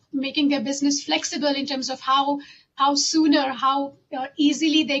their business flexible in terms of how sooner, how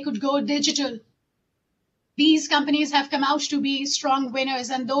easily they could go digital. These companies have come out to be strong winners,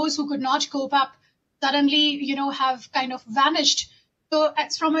 and those who could not cope up suddenly, have kind of vanished. So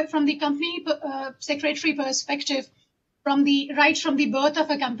from the company secretary perspective, from the birth of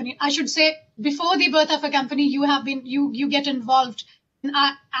a company, I should say, before the birth of a company, you get involved. And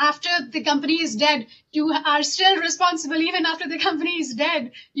after the company is dead, you are still responsible. Even after the company is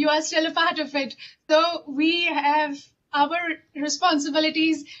dead, you are still a part of it. So we have our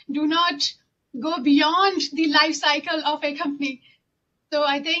responsibilities do not go beyond the life cycle of a company. So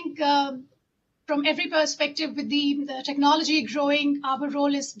I think from every perspective, with the technology growing, our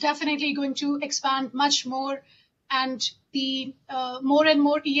role is definitely going to expand much more, and the more and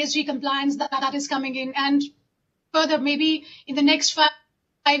more ESG compliance that is coming in. And further, maybe in the next 5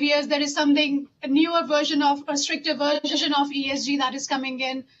 years, there is a newer version of, a stricter version of ESG that is coming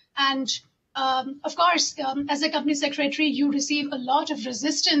in. And of course, as a company secretary, you receive a lot of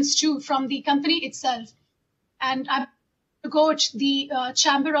resistance too from the company itself. And I quote the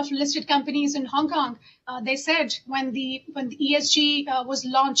Chamber of Listed Companies in Hong Kong. They said when the ESG was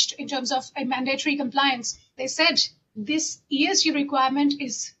launched in terms of a mandatory compliance, they said this ESG requirement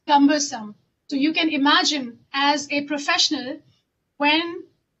is cumbersome. So you can imagine, as a professional, when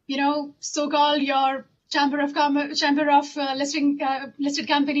so-called your Chamber of listed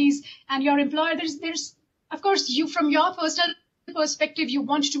companies and your employer, there's of course, you, from your personal perspective, you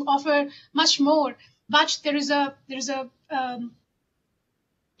want to offer much more, but there is a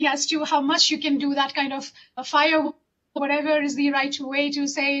as to how much you can do, that kind of fire, whatever is the right way to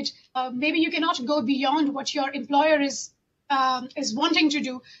say it. Maybe you cannot go beyond what your employer is wanting to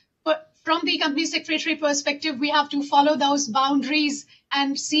do. But from the company secretary perspective, we have to follow those boundaries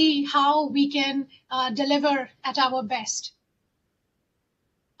and see how we can deliver at our best.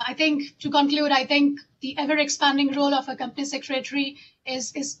 I think, to conclude, I think the ever-expanding role of a company secretary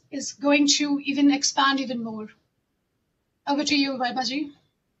is going to even expand even more. Over to you, Varmaji.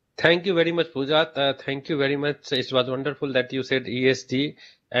 Thank you very much, Pooja. Thank you very much. It was wonderful that you said ESG.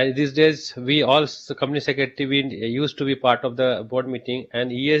 And these days, we all, company secretary, we used to be part of the board meeting,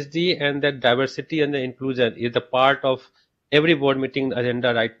 and ESG and the diversity and the inclusion is the part of every board meeting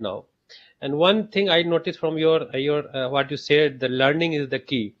agenda right now. And one thing I noticed from your what you said, the learning is the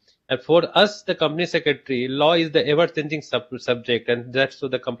key. And for us, the company secretary, law is the ever-changing subject, and that's so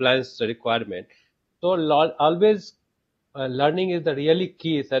the compliance requirement. So always learning is the really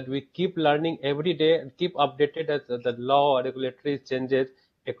key, is that we keep learning every day and keep updated as the law or regulatory changes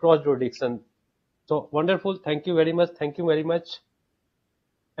across jurisdiction. So wonderful. Thank you very much. Thank you very much.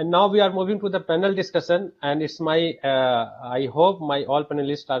 And now we are moving to the panel discussion, and it's my I hope my all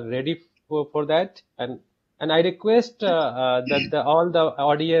panelists are ready for that, and I request that all the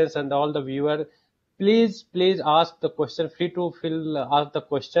audience and all the viewer, please ask the question, free to ask the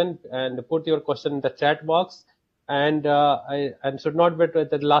question and put your question in the chat box, and should not wait at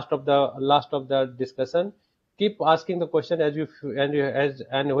the last of the discussion. Keep asking the question as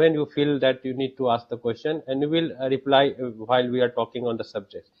when you feel that you need to ask the question, and we will reply while we are talking on the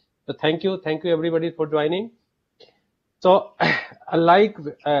subject. So thank you everybody for joining. So like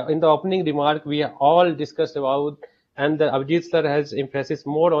in the opening remark, we all discussed about and the Abhijit sir has emphasis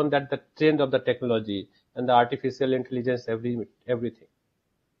more on that, the trend of the technology and the artificial intelligence, everything.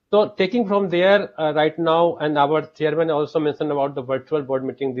 So taking from there, right now, and our chairman also mentioned about the virtual board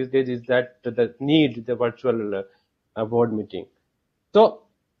meeting these days, is that the need the virtual board meeting. So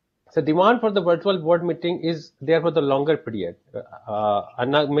the demand for the virtual board meeting is there for the longer period.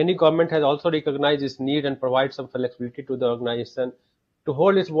 And now many government has also recognized its need and provide some flexibility to the organization to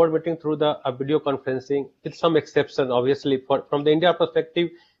hold its board meeting through the video conferencing, with some exception. Obviously, from the India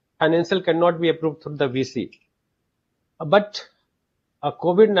perspective, financial cannot be approved through the VC. But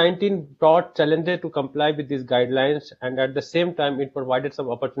COVID-19 brought challenges to comply with these guidelines, and at the same time, it provided some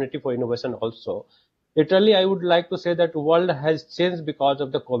opportunity for innovation also. Literally, I would like to say that the world has changed because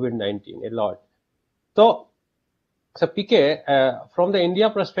of the COVID-19 a lot. So PK, from the India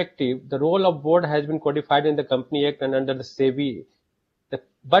perspective, the role of board has been codified in the Company Act and under the SEBI.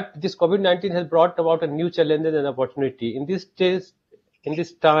 But this COVID-19 has brought about a new challenge and opportunity. In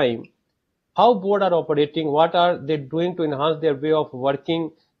this time, how board are operating, what are they doing to enhance their way of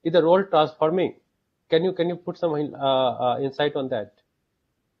working, is the role transforming? Can you put some insight on that?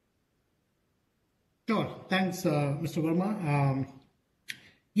 Sure. Thanks, Mr. Verma.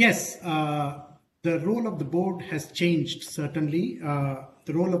 Yes, the role of the board has changed, certainly.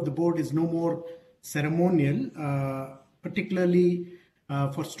 The role of the board is no more ceremonial, particularly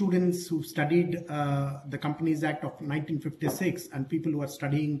for students who studied the Companies Act of 1956 and people who are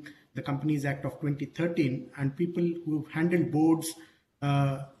studying the Companies Act of 2013, and people who handled boards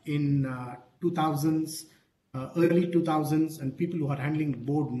in 2000s, early 2000s, and people who are handling the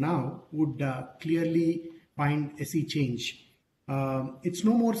board now would clearly find a sea change. It's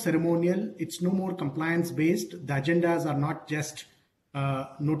no more ceremonial, it's no more compliance based. The agendas are not just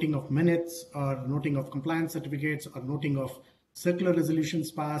noting of minutes or noting of compliance certificates or noting of circular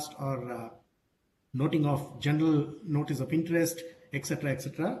resolutions passed or noting of general notice of interest, etc.,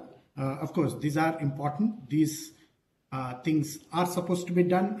 etc. Of course, these are important. These things are supposed to be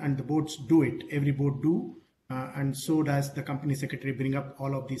done, and the boards do it. Every board do, and so does the company secretary bring up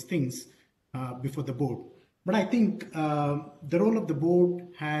all of these things before the board. But I think the role of the board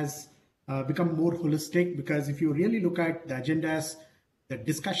has become more holistic, because if you really look at the agendas, the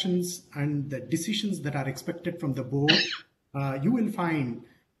discussions and the decisions that are expected from the board, you will find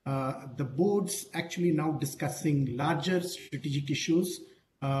the boards actually now discussing larger strategic issues,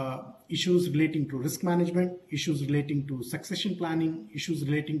 issues relating to risk management, issues relating to succession planning, issues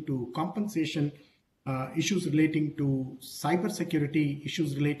relating to compensation, issues relating to cyber security,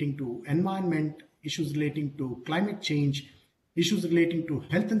 issues relating to environment, issues relating to climate change, issues relating to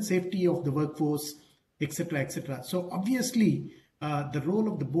health and safety of the workforce, etc., etc. So obviously, the role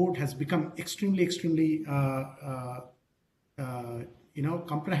of the board has become extremely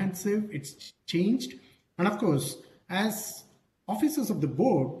comprehensive. It's changed, and of course, as officers of the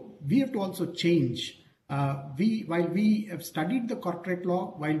board, we have to also change. While we have studied the corporate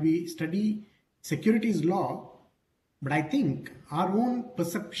law, while we study securities law, but I think our own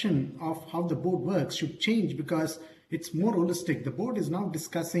perception of how the board works should change, because it's more holistic. The board is now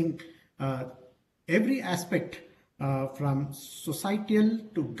discussing every aspect, from societal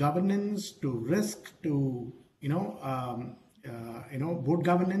to governance to risk to board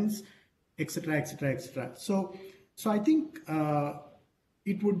governance, etc., etc., etc. So I think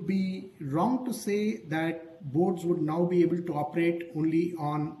it would be wrong to say that boards would now be able to operate only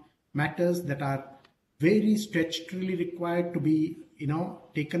on matters that are very statutorily required to be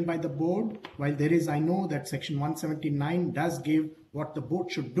taken by the board. While there is, I know that section 179 does give what the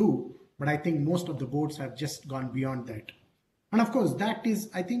board should do, but I think most of the boards have just gone beyond that. And of course, that is,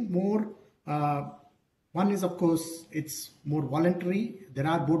 I think, more one is, of course, it's more voluntary. There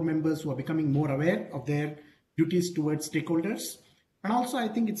are board members who are becoming more aware of their duties towards stakeholders. And also, I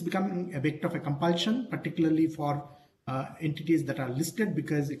think it's becoming a bit of a compulsion, particularly for entities that are listed,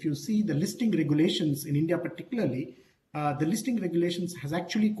 because if you see the listing regulations in India particularly, the listing regulations has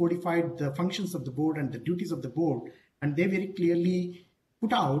actually codified the functions of the board and the duties of the board, and they very clearly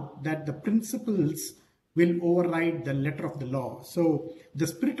put out that the principles will override the letter of the law. So the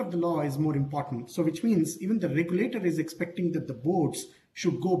spirit of the law is more important. So which means even the regulator is expecting that the boards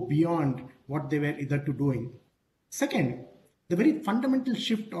should go beyond what they were hitherto doing. Second, the very fundamental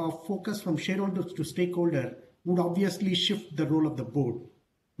shift of focus from shareholders to stakeholder would obviously shift the role of the board.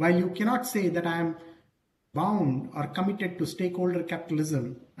 While you cannot say that I am bound or committed to stakeholder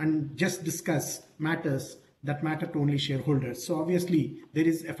capitalism and just discuss matters that matter to only shareholders. So obviously there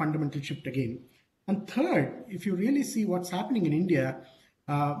is a fundamental shift again. And third, if you really see what's happening in India,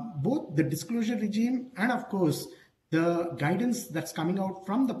 both the disclosure regime and of course the guidance that's coming out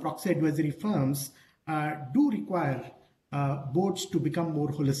from the proxy advisory firms do require boards to become more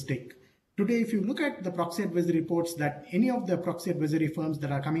holistic. Today, if you look at the proxy advisory reports that any of the proxy advisory firms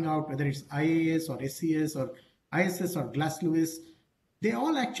that are coming out, whether it's IAS or SCS or ISS or Glass Lewis, they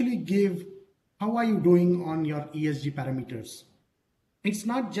all actually give how are you doing on your ESG parameters. It's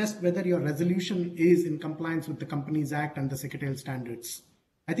not just whether your resolution is in compliance with the Companies Act and the secretarial standards.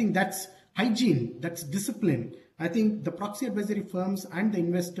 I think that's hygiene, that's discipline. I think the proxy advisory firms and the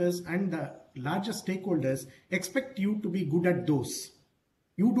investors and the larger stakeholders expect you to be good at those.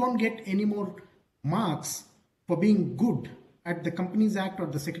 You don't get any more marks for being good at the Companies Act or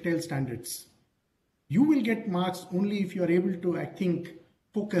the secretarial standards. You will get marks only if you are able to, I think,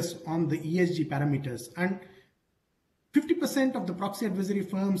 focus on the ESG parameters. And 50% of the proxy advisory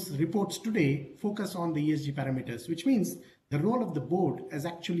firms reports today focus on the ESG parameters, which means the role of the board has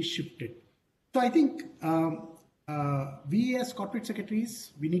actually shifted. So I think we as corporate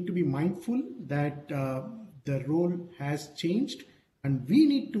secretaries, we need to be mindful that the role has changed, and we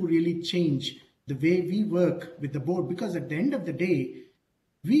need to really change the way we work with the board, because at the end of the day,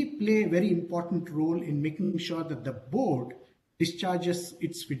 we play a very important role in making sure that the board discharges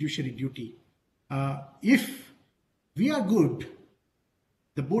its fiduciary duty. If we are good,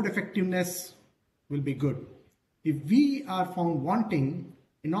 the board effectiveness will be good. If we are found wanting,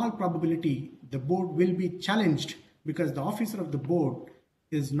 in all probability, the board will be challenged because the officer of the board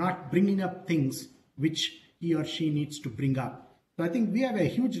is not bringing up things which he or she needs to bring up. So I think we have a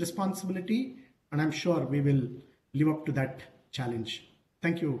huge responsibility, and I'm sure we will live up to that challenge.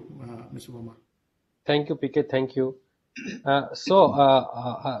 Thank you, Mr. Verma. Thank you, PK. Thank you.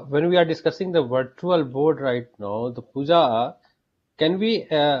 When we are discussing the virtual board right now, the Pooja, can we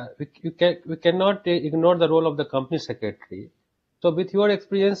cannot ignore the role of the company secretary. So with your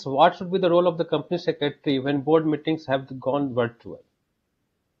experience, what should be the role of the company secretary when board meetings have gone virtual?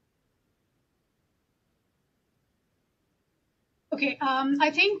 Okay,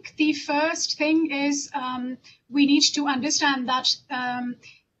 I think the first thing is we need to understand that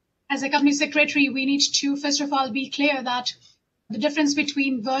as a company secretary, we need to first of all be clear that the difference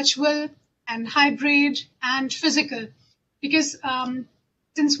between virtual and hybrid and physical, because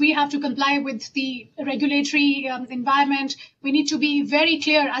since we have to comply with the regulatory environment, we need to be very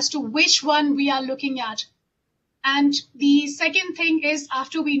clear as to which one we are looking at. And the second thing is,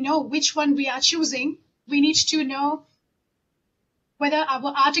 after we know which one we are choosing, we need to know whether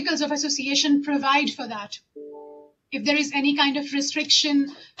our articles of association provide for that. If there is any kind of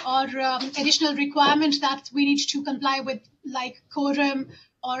restriction or additional requirement that we need to comply with, like quorum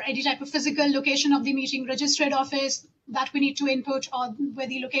or any type of physical location of the meeting, registered office that we need to input, or where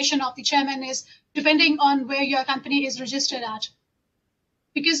the location of the chairman is, depending on where your company is registered at.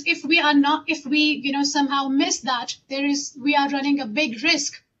 Because if we somehow miss that, we are running a big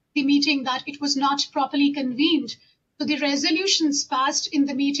risk, the meeting, that it was not properly convened. So the resolutions passed in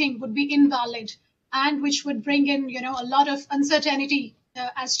the meeting would be invalid, and which would bring in, a lot of uncertainty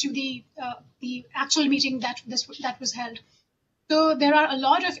as to the actual meeting that was held. So there are a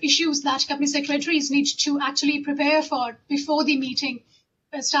lot of issues that company secretaries need to actually prepare for before the meeting,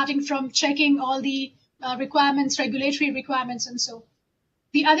 starting from checking all the requirements, regulatory requirements, and so.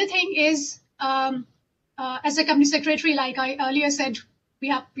 The other thing is, as a company secretary, like I earlier said,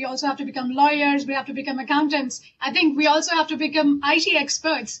 we also have to become lawyers, we have to become accountants. I think we also have to become IT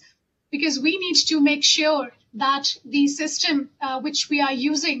experts, because we need to make sure that the system which we are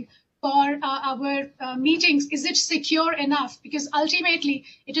using for our meetings, is it secure enough? Because ultimately,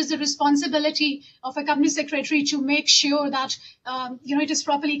 it is the responsibility of a company secretary to make sure that it is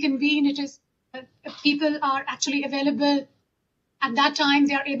properly convened, it is people are actually available at that time,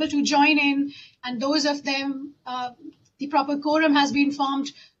 they are able to join in, and those of them, the proper quorum has been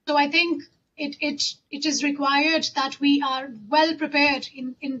formed. So I think it is required that we are well prepared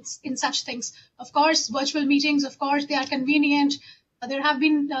in such things. Of course, virtual meetings, of course, they are convenient. There have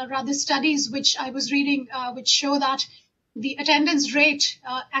been rather studies which I was reading which show that the attendance rate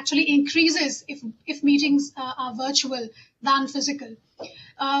actually increases if meetings are virtual than physical.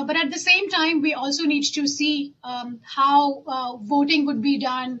 But at the same time, we also need to see how voting would be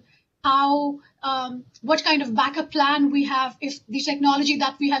done, what kind of backup plan we have if the technology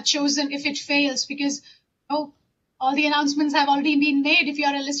that we have chosen, if it fails, because all the announcements have already been made if you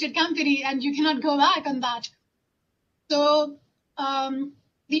are a listed company and you cannot go back on that. So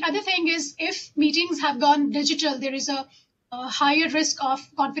the other thing is, if meetings have gone digital, there is a higher risk of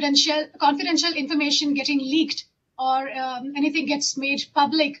confidential information getting leaked, or anything gets made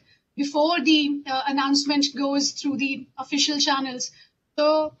public before the announcement goes through the official channels.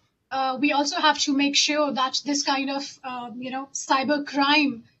 So we also have to make sure that this kind of cyber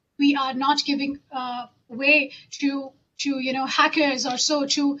crime we are not giving way to hackers or so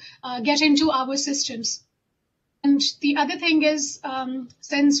to get into our systems. And the other thing is,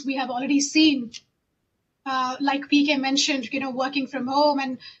 since we have already seen, like PK mentioned, working from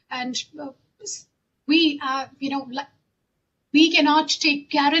home, and we, we cannot take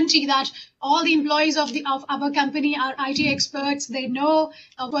guarantee that all the employees of our company are IT experts. They know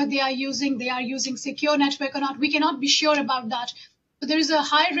what they are using. They are using secure network or not. We cannot be sure about that. So there is a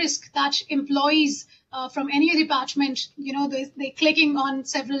high risk that employees from any department, they clicking on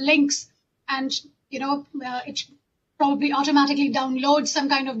several links, and it probably automatically downloads some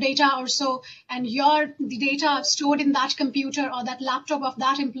kind of data or so, and the data stored in that computer or that laptop of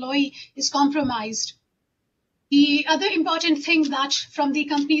that employee is compromised. The other important thing that from the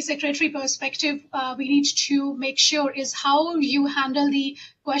company secretary perspective, we need to make sure is how you handle the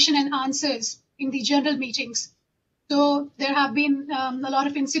question and answers in the general meetings. So there have been a lot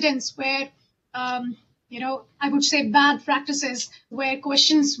of incidents where, I would say bad practices, where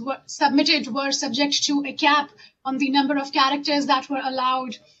questions were subject to a cap on the number of characters that were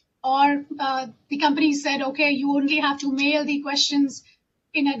allowed, or the company said, okay, you only have to mail the questions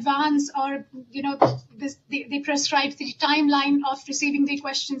in advance, or they prescribed the timeline of receiving the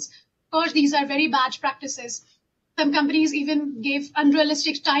questions. Of course, these are very bad practices. Some companies even gave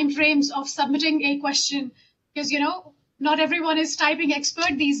unrealistic time frames of submitting a question, because not everyone is typing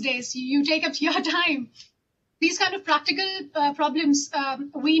expert these days. You take up your time. These kind of practical problems,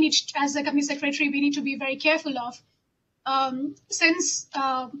 we need, as a company secretary, we need to be very careful of. Since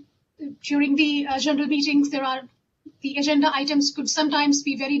during the general meetings, the agenda items could sometimes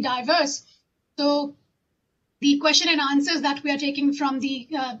be very diverse. So the question and answers that we are taking from the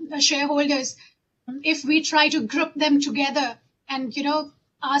shareholders, if we try to group them together and,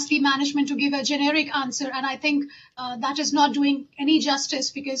 ask the management to give a generic answer, and I think that is not doing any justice,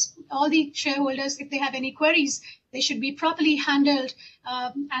 because all the shareholders, if they have any queries, they should be properly handled,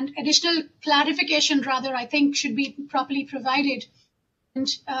 and additional clarification, rather, I think, should be properly provided. And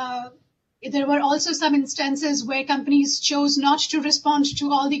there were also some instances where companies chose not to respond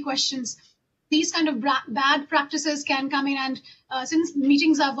to all the questions. These kind of bad practices can come in, and since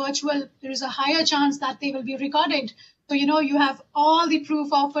meetings are virtual, there is a higher chance that they will be recorded. So, you have all the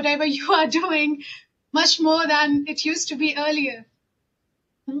proof of whatever you are doing, much more than it used to be earlier.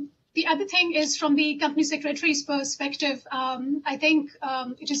 The other thing is, from the company secretary's perspective, I think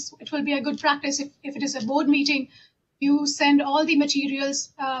it will be a good practice if it is a board meeting, you send all the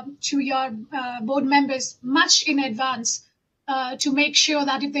materials to your board members much in advance, to make sure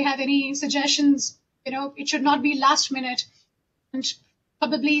that if they have any suggestions, it should not be last minute. And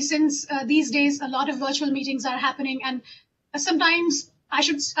probably, since these days a lot of virtual meetings are happening, and sometimes I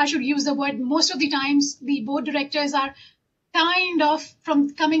should use the word, most of the times the board directors are kind of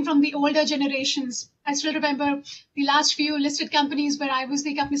coming from the older generations. I still remember the last few listed companies where I was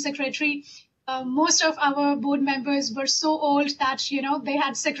the company secretary. Most of our board members were so old that, they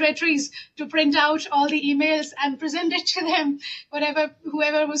had secretaries to print out all the emails and present it to them,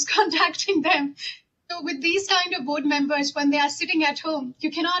 whoever was contacting them. So with these kind of board members, when they are sitting at home,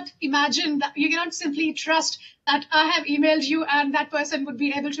 you cannot imagine that, you cannot simply trust that I have emailed you and that person would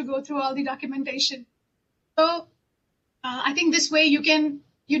be able to go through all the documentation. So I think this way you can,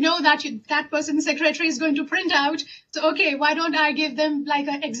 that person's secretary is going to print out. So, okay, why don't I give them like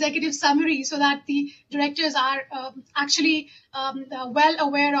an executive summary, so that the directors are actually well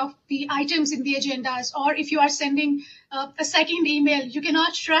aware of the items in the agendas. Or if you are sending a second email, you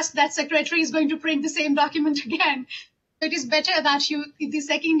cannot trust that secretary is going to print the same document again. So it is better that the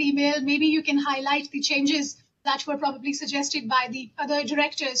second email, maybe you can highlight the changes that were probably suggested by the other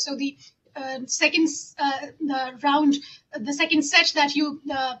directors. So the second round, the second set that you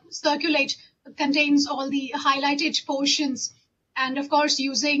circulate contains all the highlighted portions, and of course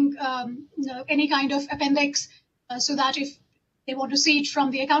using any kind of appendix, so that if they want to see it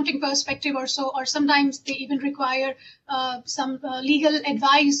from the accounting perspective or so, or sometimes they even require some legal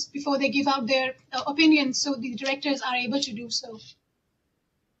advice before they give out their opinions, so the directors are able to do so.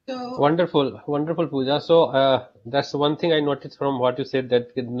 Wonderful, Pooja. So that's one thing I noticed from what you said,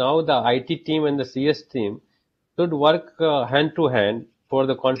 that now the IT team and the CS team should work hand to hand for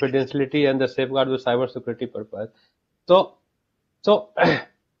the confidentiality and the safeguard of cyber security purpose. So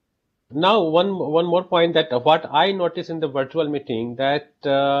now one more point, that what I noticed in the virtual meeting, that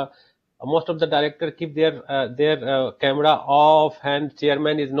most of the directors keep their camera off, and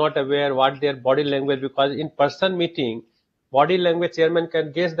chairman is not aware what their body language, because in person meeting, body language, chairman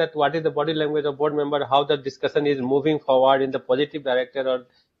can guess that what is the body language of board member, how the discussion is moving forward in the positive direction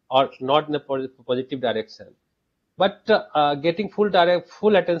or not in the positive direction. But getting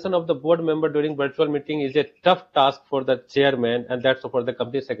full attention of the board member during virtual meeting is a tough task for the chairman, and that's for the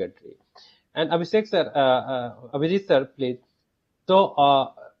company secretary. And Abhishek sir, Abhijit sir, please.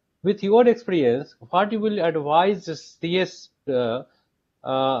 So, with your experience, what you will advise the CS?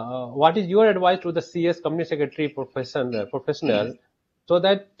 What is your advice to the CS company secretary professional, so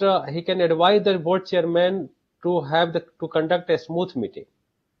that he can advise the board chairman to conduct a smooth meeting?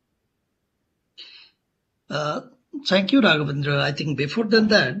 Thank you, Raghavendra. I think before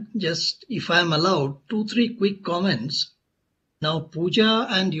that, just if I am allowed, 2-3 quick comments. Now, Pooja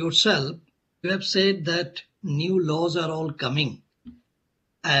and yourself, you have said that new laws are all coming,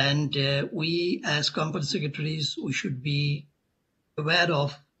 and we as company secretaries, we should be aware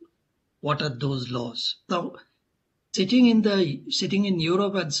of what are those laws. Now, sitting in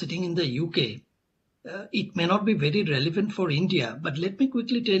Europe and sitting in the UK, it may not be very relevant for India, but let me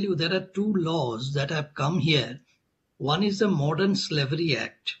quickly tell you there are 2 laws that have come here. One is the Modern Slavery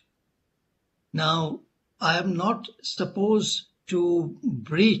Act. Now, I am not supposed to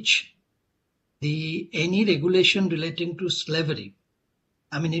breach any regulation relating to slavery.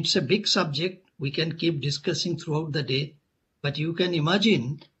 I mean, it's a big subject. We can keep discussing throughout the day, but you can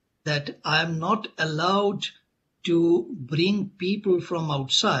imagine that I am not allowed to bring people from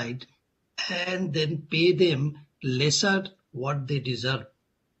outside and then pay them lesser what they deserve.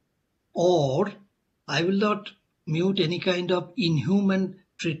 Or I will not mute any kind of inhuman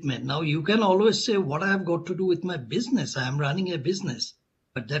treatment. Now, you can always say, what I have got to do with my business? I am running a business,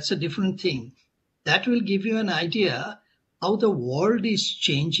 but that's a different thing. That will give you an idea how the world is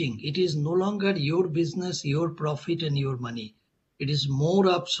changing. It is no longer your business, your profit and your money. It is more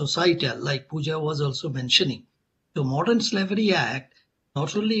of societal, like Pooja was also mentioning. So Modern Slavery Act,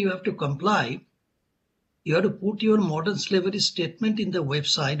 not only you have to comply, you have to put your modern slavery statement in the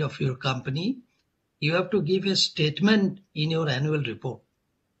website of your company. You have to give a statement in your annual report.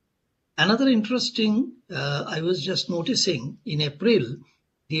 Another interesting, I was just noticing in April,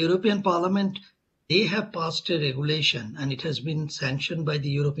 the European Parliament, they have passed a regulation and it has been sanctioned by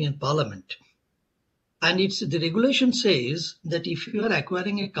the European Parliament. And the regulation says that if you are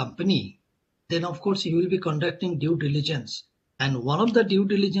acquiring a company, then of course you will be conducting due diligence. And one of the due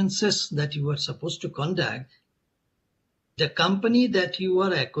diligences that you are supposed to conduct, the company that you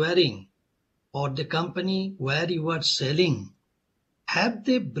are acquiring or the company where you are selling, have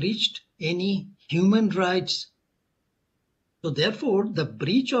they breached any human rights? So therefore, the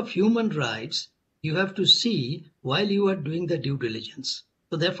breach of human rights, you have to see while you are doing the due diligence.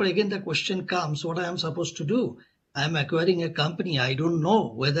 So therefore, again, the question comes, what I am supposed to do? I am acquiring a company. I don't know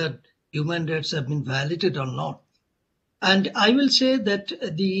whether human rights have been violated or not. And I will say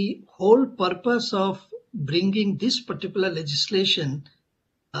that the whole purpose of bringing this particular legislation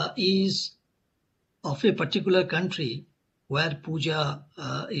is of a particular country where Pooja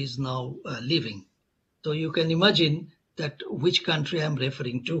is now living. So you can imagine that which country I'm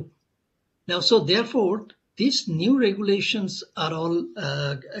referring to. Now, so therefore, these new regulations are all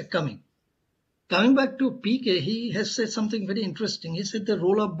coming. Coming back to PK, he has said something very interesting. He said the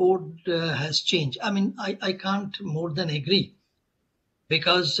role of board has changed. I mean, I can't more than agree,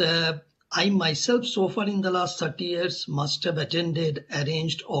 because I myself so far in the last 30 years must have attended,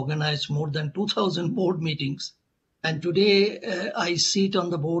 arranged, organized more than 2,000 board meetings. And today I sit on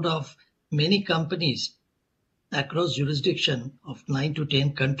the board of many companies across jurisdiction of 9 to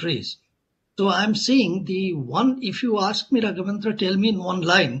 10 countries. So I'm seeing if you ask me, Raghavendra, tell me in one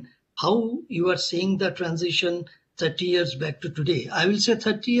line, how you are seeing the transition 30 years back to today. I will say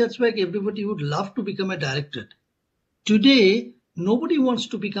 30 years back, everybody would love to become a director. Today, nobody wants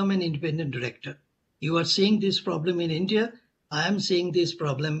to become an independent director. You are seeing this problem in India. I am seeing this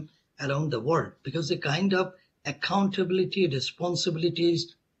problem around the world, because the kind of accountability,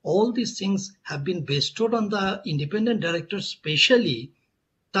 responsibilities, all these things have been bestowed on the independent directors, especially.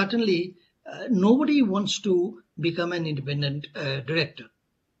 Certainly, nobody wants to become an independent director.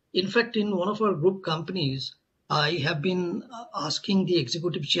 In fact, in one of our group companies, I have been asking the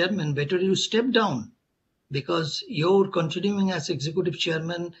executive chairman, better you step down, because your continuing as executive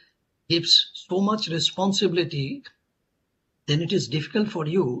chairman gives so much responsibility. Then it is difficult for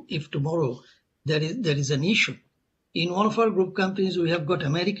you if tomorrow there is an issue. In one of our group companies, we have got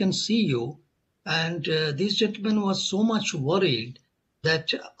American CEO, and this gentleman was so much worried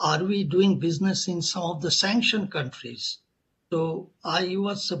that are we doing business in some of the sanctioned countries? So I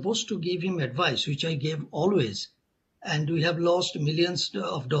was supposed to give him advice, which I gave always. And we have lost millions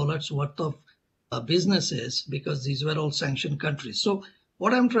of dollars worth of businesses because these were all sanctioned countries. So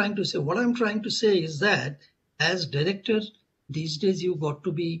what I'm trying to say is that as directors, these days you got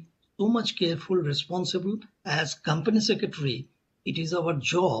to be so much careful, responsible. As company secretary, it is our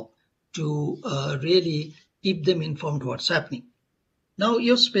job to really keep them informed what's happening. Now,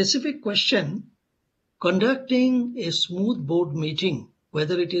 your specific question, conducting a smooth board meeting,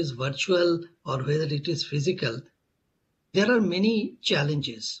 whether it is virtual or whether it is physical, there are many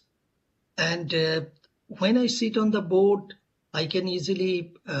challenges. And when I sit on the board, I can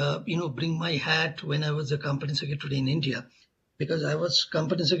easily, bring my hat when I was a company secretary in India, because I was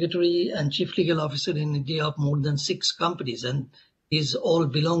company secretary and chief legal officer in India of more than 6 companies, and these all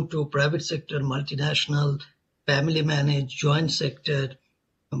belong to private sector, multinational, family managed, joint sector.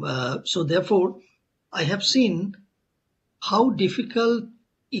 So therefore, I have seen how difficult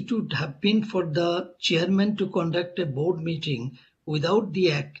it would have been for the chairman to conduct a board meeting without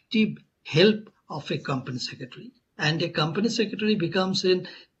the active help of a company secretary. And a company secretary becomes a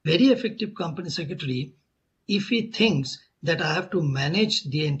very effective company secretary if he thinks that I have to manage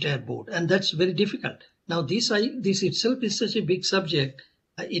the entire board, and that's very difficult. Now, this itself is such a big subject,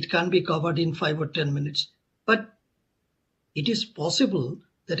 it can't be covered in 5 or 10 minutes. But it is possible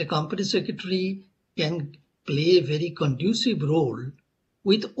that a company secretary can play a very conducive role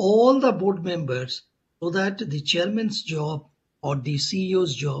with all the board members, so that the chairman's job or the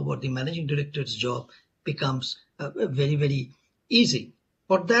CEO's job or the managing director's job becomes very, very easy.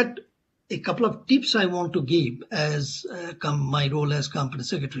 For that, a couple of tips I want to give as my role as company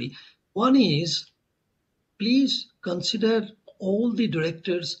secretary. One is, please consider all the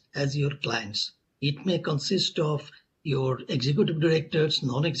directors as your clients. It may consist of your executive directors,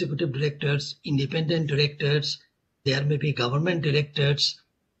 non-executive directors, independent directors. There may be government directors.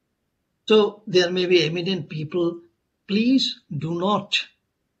 So there may be eminent people. Please do not,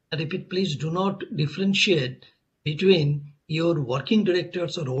 I repeat, please do not differentiate between your working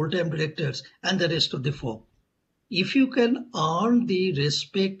directors or old-time directors and the rest of the folk. If you can earn the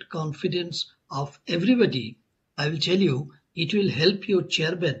respect, confidence of everybody, I will tell you, it will help your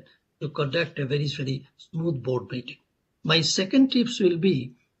chairman to conduct a very, very smooth board meeting. My second tips will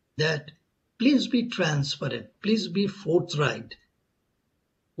be that please be transparent, please be forthright.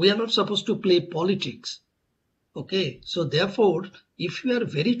 We are not supposed to play politics. Okay, so therefore, if you are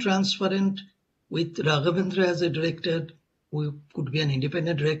very transparent with Raghavendra as a director, who could be an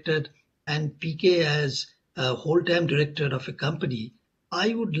independent director, and PK as a whole-time director of a company,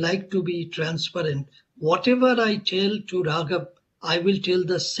 I would like to be transparent. Whatever I tell to Raghav, I will tell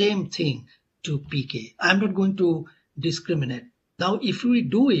the same thing to PK. I'm not going to discriminate. Now, if we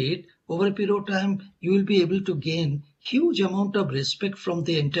do it over a period of time, you will be able to gain huge amount of respect from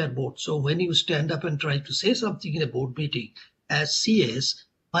the entire board. So when you stand up and try to say something in a board meeting as CS,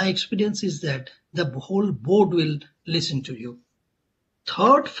 my experience is that the whole board will listen to you.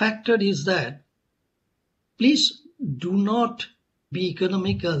 Third factor is that please do not be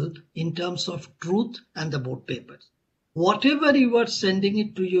economical in terms of truth and the board papers. Whatever you are sending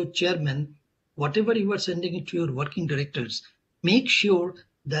it to your chairman, whatever you are sending it to your working directors, make sure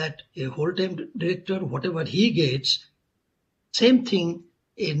that a whole-time director, whatever he gets, same thing,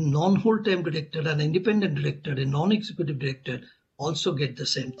 a non-whole-time director, an independent director, a non-executive director also get the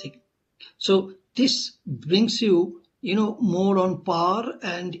same thing. So this brings you, more on par,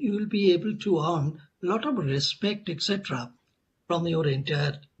 and you will be able to earn a lot of respect, etc., from your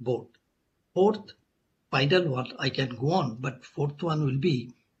entire board. Fourth, final one, I can go on, but fourth one will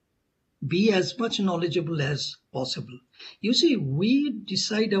be as much knowledgeable as possible. You see, we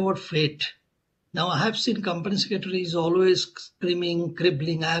decide our fate. Now, I have seen company secretaries always screaming,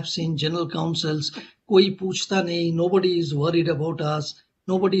 cribbling. I have seen general counsels, koi puchta nahi, nobody is worried about us,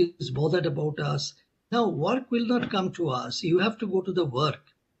 nobody is bothered about us. Now, work will not come to us. You have to go to the work.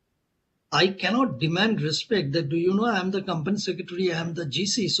 I cannot demand respect that, do you know, I am the company secretary, I am the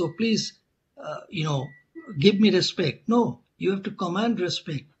GC, so please, give me respect. No, you have to command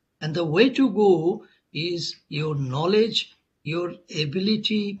respect. And the way to go is your knowledge, your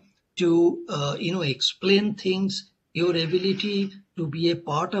ability to, explain things, your ability to be a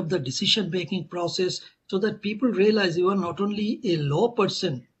part of the decision-making process, so that people realize you are not only a law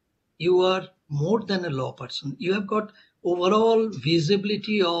person, you are more than a law person. You have got overall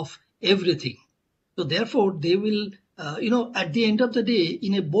visibility of everything. So therefore, they will, at the end of the day,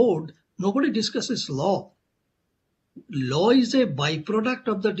 in a board, nobody discusses law. Law is a byproduct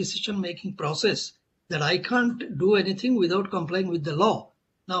of the decision-making process, that I can't do anything without complying with the law.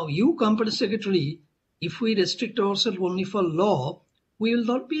 Now, you company secretary, if we restrict ourselves only for law, we will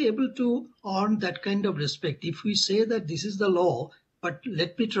not be able to earn that kind of respect. If we say that this is the law, but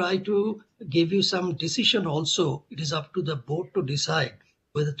let me try to give you some decision also, it is up to the board to decide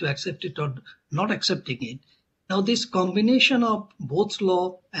whether to accept it or not accepting it. Now, this combination of both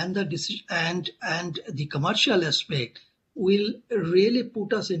law and the decision and the commercial aspect will really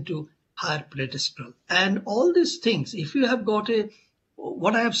put us into higher pedestal. And all these things, if you have got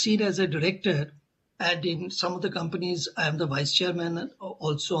what I have seen as a director, and in some of the companies, I am the vice chairman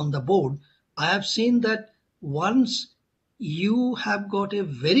also on the board. I have seen that once you have got a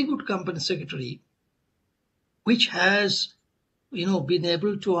very good company secretary, which has been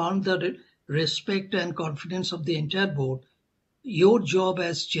able to earn the respect and confidence of the entire board, your job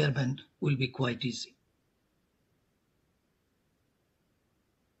as chairman will be quite easy.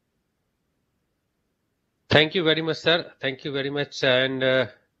 Thank you very much, sir. Thank you very much. And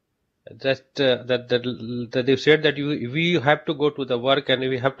that you said that we have to go to the work and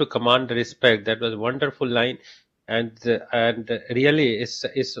we have to command the respect. That was a wonderful line, and really is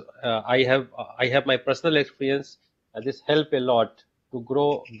I have my personal experience. This help a lot to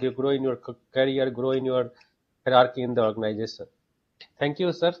grow in your career, grow in your hierarchy in the organization. Thank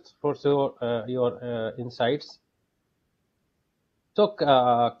you, sir, for your insights.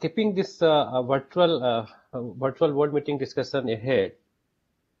 So, keeping this virtual board meeting discussion ahead,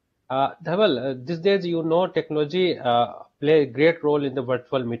 Dhaval, these days, technology play a great role in the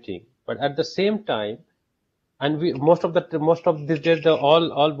virtual meeting, but at the same time, and we most of these days,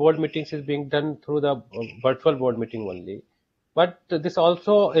 all board meetings is being done through the virtual board meeting only. But this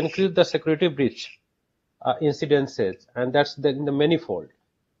also increase the security breach incidences, and that's in the manifold.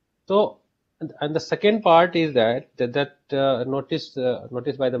 So, and the second part is that noticed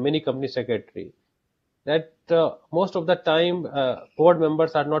by the many company secretary that most of the time board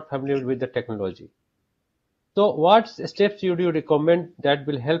members are not familiar with the technology. So, what steps would you recommend that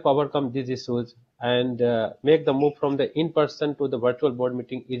will help overcome these issues and make the move from the in-person to the virtual board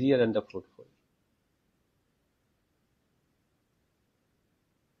meeting easier and fruitful?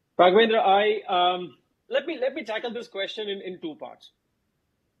 Raghavendra, let me tackle this question in two parts.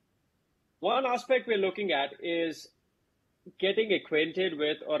 One aspect we're looking at is getting acquainted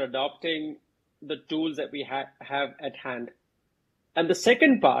with or adopting the tools that we have at hand. And the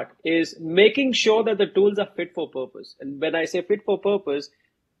second part is making sure that the tools are fit for purpose. And when I say fit for purpose,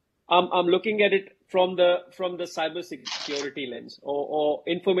 I'm looking at it from the cyber security lens or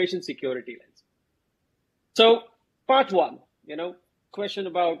information security lens. So part one, question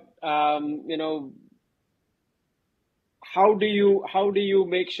about, how do you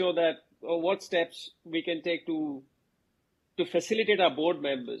make sure that, or what steps we can take to facilitate our board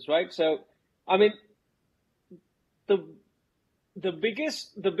members, right? So, I mean, the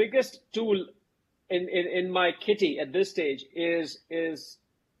biggest tool in my kitty at this stage is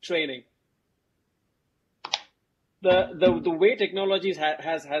training. The way technologies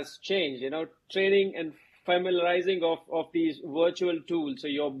has changed, training and familiarizing of these virtual tools, so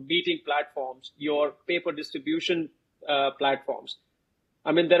your meeting platforms, your paper distribution platforms.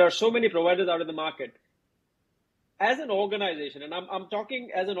 I mean, there are so many providers out in the market. As an organization, and I'm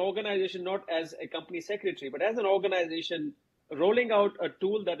talking as an organization, not as a company secretary, but as an organization, rolling out a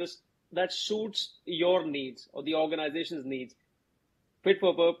tool that suits your needs or the organization's needs,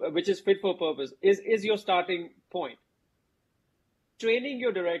 which is fit for purpose, is your starting point. Training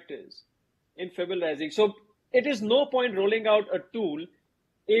your directors in familiarizing. So it is no point rolling out a tool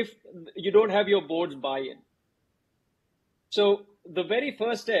if you don't have your board's buy-in. So the very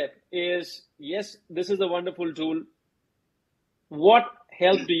first step is, yes, this is a wonderful tool. What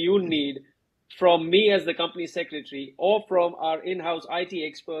help do you need from me as the company secretary or from our in-house IT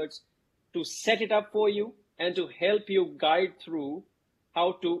experts to set it up for you and to help you guide through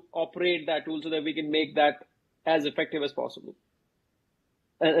how to operate that tool so that we can make that as effective as possible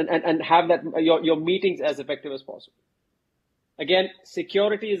and have that your meetings as effective as possible. Again,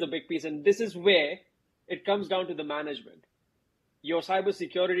 security is a big piece, and this is where it comes down to the management. Your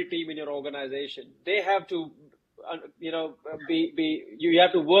cybersecurity team in your organization, they have to, you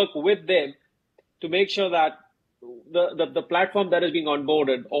have to work with them to make sure that the platform that is being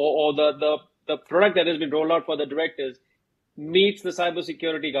onboarded or the product that has been rolled out for the directors meets the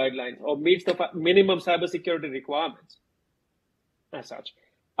cybersecurity guidelines or meets the minimum cybersecurity requirements as such.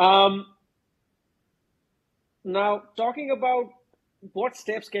 Now, talking about what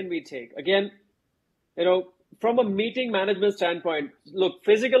steps can we take? Again, from a meeting management standpoint, look,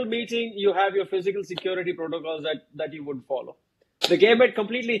 physical meeting, you have your physical security protocols that you would follow. The game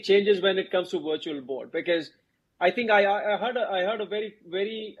completely changes when it comes to virtual board, because I think I heard a very,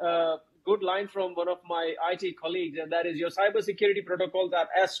 very good line from one of my IT colleagues, and that is your cybersecurity protocols are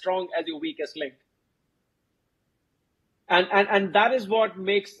as strong as your weakest link. And that is what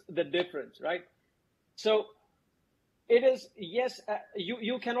makes the difference, right? So it is, yes,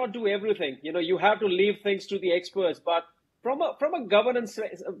 you cannot do everything. You have to leave things to the experts. But from a governance,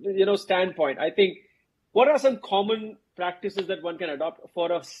 standpoint, I think what are some common practices that one can adopt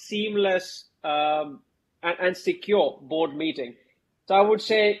for a seamless and secure board meeting? So I would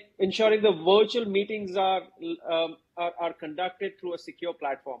say ensuring the virtual meetings are conducted through a secure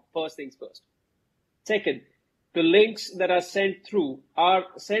platform. First things first. Second, the links that are sent through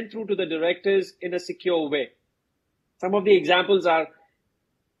to the directors in a secure way. Some of the examples are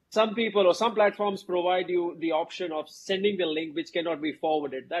some people or some platforms provide you the option of sending the link which cannot be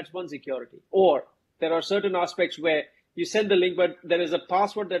forwarded. That's one security. Or there are certain aspects where you send the link, but there is a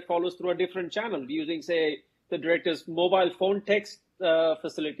password that follows through a different channel using, say, the director's mobile phone text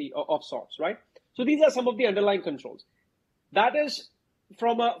facility of sorts, right? So these are some of the underlying controls. That is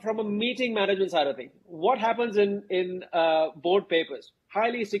from a meeting management side of things. What happens in board papers?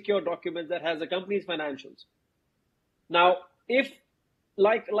 Highly secure documents that has the company's financials. Now, if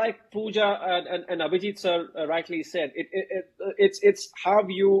like Pooja and Abhijit sir rightly said, it's how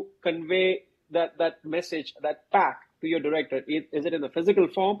you convey that message, that pack to your director. Is it in a physical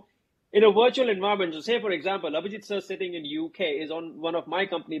form? In a virtual environment, so say for example, Abhijit sir sitting in UK is on one of my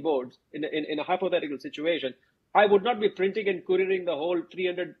company boards in a hypothetical situation. I would not be printing and couriering the whole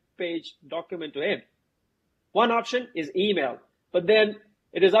 300-page document to him. One option is email, but then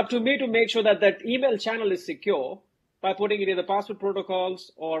it is up to me to make sure that email channel is secure by putting it in the password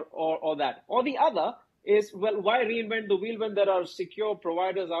protocols or that. Or the other is, well, why reinvent the wheel when there are secure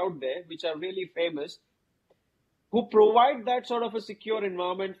providers out there, which are really famous, who provide that sort of a secure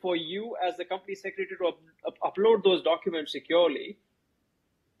environment for you as the company secretary to upload those documents securely,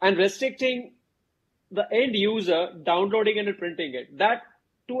 and restricting the end user downloading and printing it. That,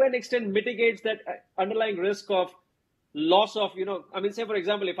 to an extent, mitigates that underlying risk of loss of, say, for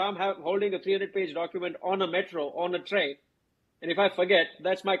example, if I'm holding a 300-page document on a metro, on a train, and if I forget,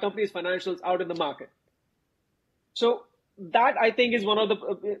 that's my company's financials out in the market. So that, I think, is one of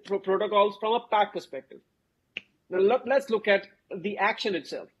the protocols from a pack perspective. Now, let's look at the action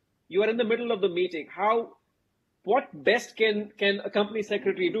itself. You are in the middle of the meeting. What best can a company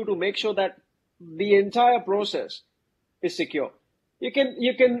secretary do to make sure that the entire process is secure? You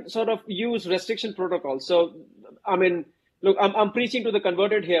can sort of use restriction protocols. So, look, I'm preaching to the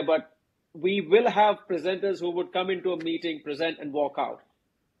converted here, but we will have presenters who would come into a meeting, present, and walk out.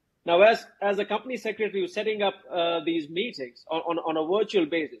 Now, as a company secretary who's setting up these meetings on a virtual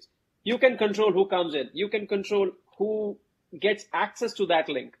basis, you can control who comes in. You can control who gets access to that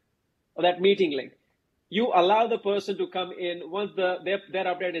link or that meeting link. You allow the person to come in. Once their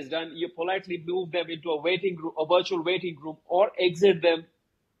update is done, you politely move them into a waiting room, a virtual waiting room, or exit them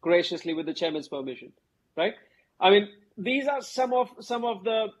graciously with the chairman's permission, right? These are some of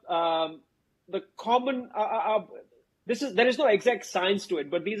the common. There is no exact science to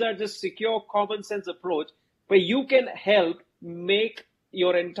it, but these are just secure, common sense approach where you can help make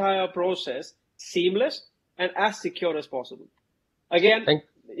your entire process seamless and as secure as possible. Again,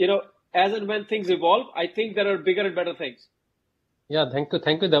 as and when things evolve, I think there are bigger and better things. Yeah, thank you,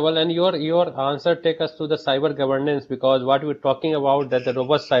 Dhaval. And your answer take us to the cyber governance, because what we're talking about, that the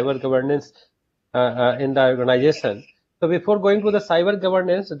robust cyber governance in the organization. So before going to the cyber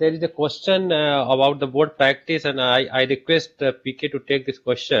governance, there is a question about the board practice, and I request PK to take this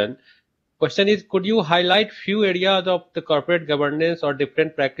question. Question is, could you highlight few areas of the corporate governance or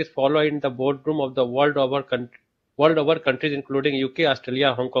different practice followed in the boardroom of the world over countries including UK,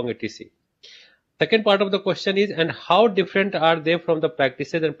 Australia, Hong Kong, etc. Second part of the question is, and how different are they from the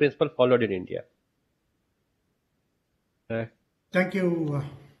practices and principles followed in India? Thank you.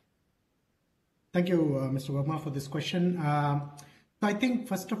 Thank you, Mr. Verma, for this question. So I think,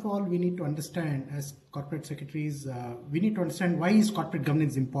 first of all, we need to understand, as corporate secretaries, we need to understand why is corporate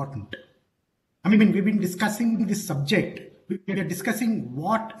governance important. We've been discussing this subject. We are discussing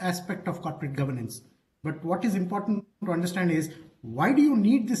what aspect of corporate governance. But what is important to understand is, why do you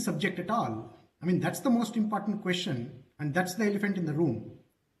need this subject at all? That's the most important question, and that's the elephant in the room.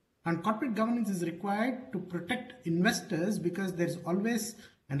 And corporate governance is required to protect investors, because there's always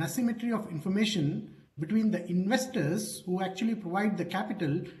an asymmetry of information between the investors who actually provide the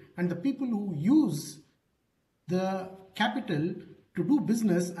capital and the people who use the capital to do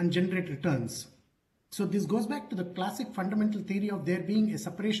business and generate returns. So this goes back to the classic fundamental theory of there being a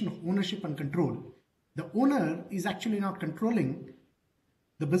separation of ownership and control. The owner is actually not controlling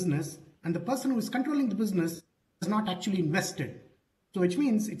the business, and the person who is controlling the business is not actually invested. So which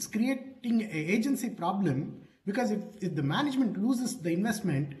means it's creating an agency problem, because if the management loses the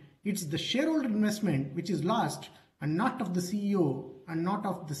investment, it's the shareholder investment which is lost, and not of the CEO and not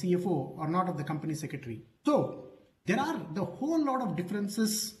of the CFO or not of the company secretary. So there are the whole lot of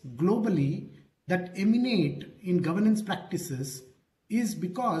differences globally that emanate in governance practices is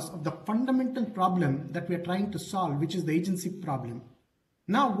because of the fundamental problem that we are trying to solve, which is the agency problem.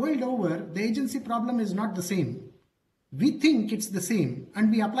 Now, world over, the agency problem is not the same. We think it's the same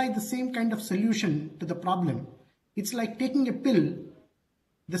and we apply the same kind of solution to the problem. It's like taking a pill,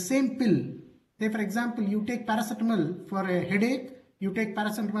 the same pill. Say, for example, you take paracetamol for a headache, you take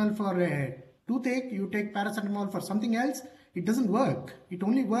paracetamol for a toothache, you take paracetamol for something else. It doesn't work. It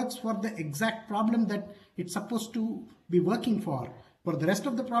only works for the exact problem that it's supposed to be working for. For the rest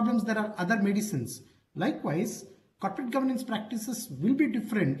of the problems, there are other medicines. Likewise, corporate governance practices will be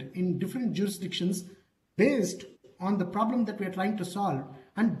different in different jurisdictions based on the problem that we are trying to solve.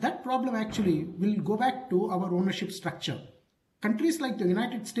 And that problem actually will go back to our ownership structure. Countries like the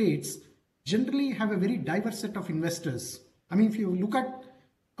United States generally have a very diverse set of investors. I mean, if you look at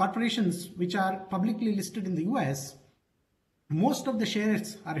corporations which are publicly listed in the US, most of the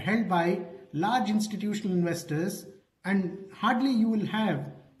shares are held by large institutional investors, and hardly you will have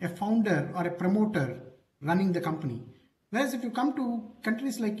a founder or a promoter running the company. Whereas if you come to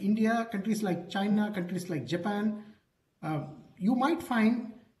countries like India, countries like China, countries like Japan, you might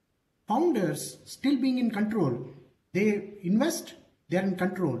find founders still being in control. They invest, they're in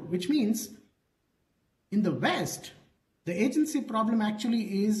control, which means in the West, the agency problem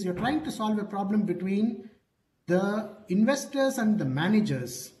actually is you're trying to solve a problem between the investors and the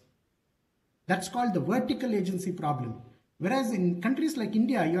managers. That's called the vertical agency problem. Whereas in countries like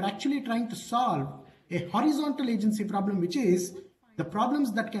India, you're actually trying to solve a horizontal agency problem, which is the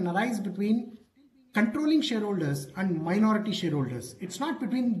problems that can arise between controlling shareholders and minority shareholders. It's not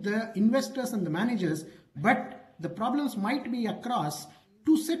between the investors and the managers, but the problems might be across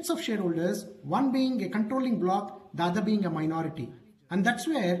two sets of shareholders, one being a controlling block, the other being a minority. And that's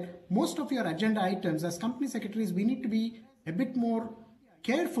where most of your agenda items as company secretaries, we need to be a bit more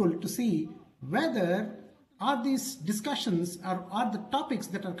careful to see whether are these discussions or are the topics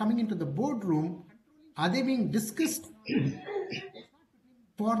that are coming into the boardroom, are they being discussed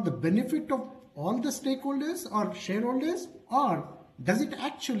for the benefit of all the stakeholders or shareholders, or does it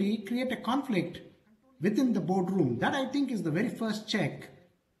actually create a conflict within the boardroom? That I think is the very first check.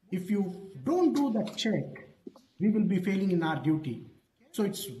 If you don't do that check, we will be failing in our duty. So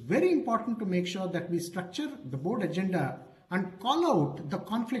it's very important to make sure that we structure the board agenda and call out the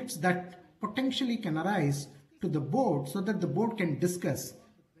conflicts that potentially can arise to the board so that the board can discuss.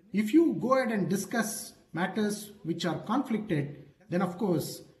 If you go ahead and discuss matters which are conflicted, then of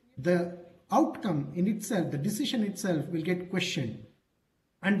course the outcome in itself, the decision itself will get questioned.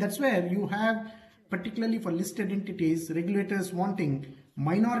 And that's where you have, particularly for listed entities, regulators wanting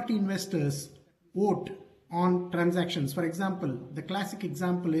minority investors vote on transactions. For example, the classic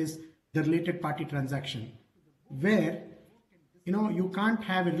example is the related party transaction, where you can't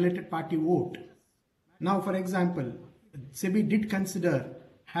have a related party vote. Now, for example, SEBI did consider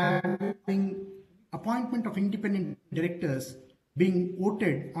having appointment of independent directors being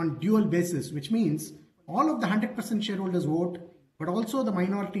voted on dual basis, which means all of the 100% shareholders vote, but also the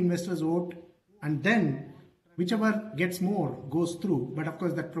minority investors vote, and then whichever gets more goes through. But of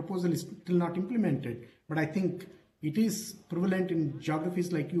course, that proposal is still not implemented. But I think it is prevalent in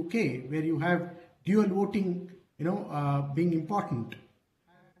geographies like UK, where you have dual voting, being important.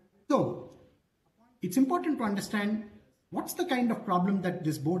 So it's important to understand what's the kind of problem that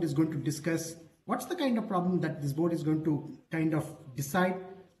this board is going to discuss, what's the kind of problem that this board is going to kind of decide,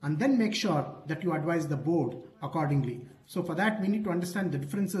 and then make sure that you advise the board accordingly. So for that, we need to understand the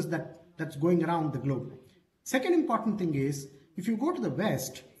differences that's going around the globe. Second important thing is, if you go to the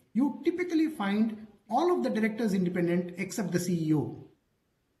West, you typically find all of the directors independent except the CEO.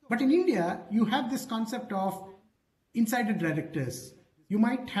 But in India, you have this concept of insider directors. You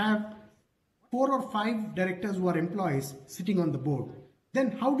might have 4 or 5 directors who are employees sitting on the board.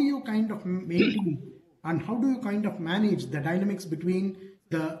 Then how do you kind of maintain and how do you kind of manage the dynamics between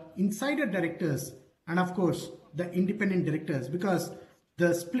the insider directors and of course the independent directors, because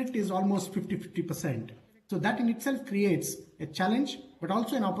the split is almost 50-50%. So that in itself creates a challenge, but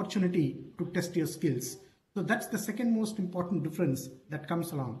also an opportunity to test your skills. So that's the second most important difference that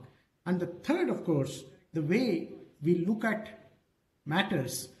comes along. And the third, of course, the way we look at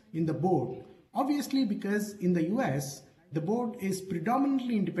matters in the board, obviously because in the US, the board is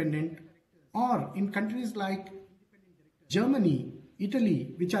predominantly independent, or in countries like Germany,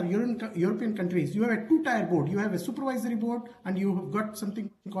 Italy, which are European countries, you have a 2-tier board. You have a supervisory board and you have got something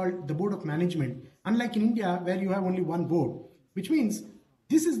called the board of management. Unlike in India, where you have only one board, which means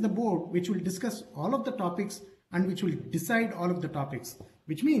this is the board which will discuss all of the topics and which will decide all of the topics,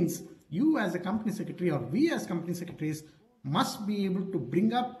 which means you as a company secretary or we as company secretaries must be able to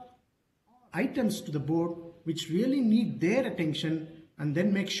bring up items to the board which really need their attention, and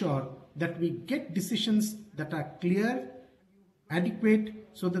then make sure that we get decisions that are clear, adequate,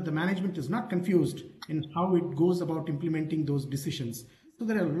 so that the management is not confused in how it goes about implementing those decisions. So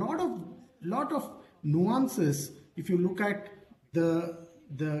there are a lot of nuances if you look at the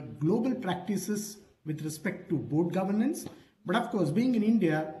global practices with respect to board governance. But of course, being in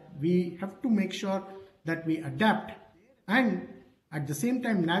India, we have to make sure that we adapt and at the same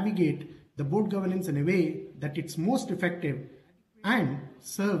time navigate the board governance in a way that it's most effective and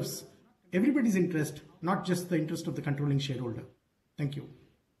serves everybody's interest, not just the interest of the controlling shareholder. Thank you.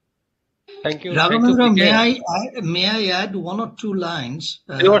 Thank you. Raghavendra, PK. may I add one or two lines?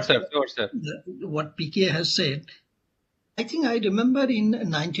 Sure, sir. What PK has said. I think I remember in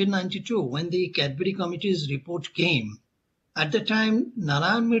 1992 when the Cadbury Committee's report came. At the time,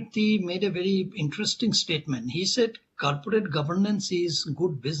 Narayan Murthy made a very interesting statement. He said corporate governance is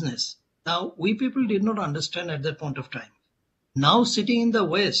good business. Now, we people did not understand at that point of time. Now, sitting in the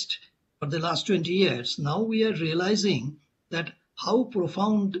West for the last 20 years, now we are realizing that how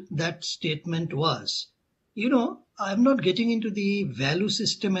profound that statement was. You know, I'm not getting into the value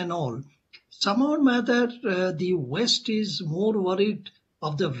system and all. Somehow or other, the West is more worried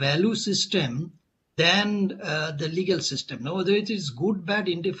of the value system than the legal system. Now, whether it is good, bad,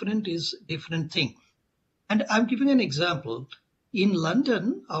 indifferent is a different thing. And I'm giving an example. In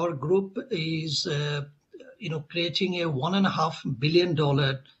London, our group is, creating a $1.5 billion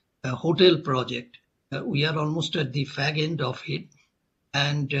hotel project. We are almost at the fag end of it,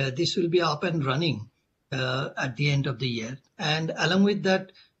 and this will be up and running at the end of the year. And along with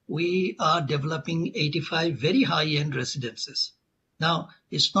that, we are developing 85 very high-end residences. Now,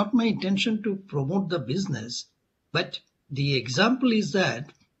 it's not my intention to promote the business, but the example is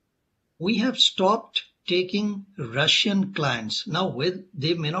that we have stopped taking Russian clients. Now,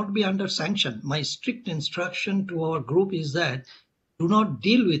 they may not be under sanction. My strict instruction to our group is that do not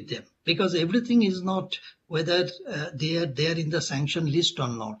deal with them, because everything is not whether they are there in the sanction list or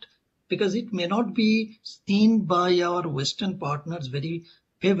not, because it may not be seen by our Western partners very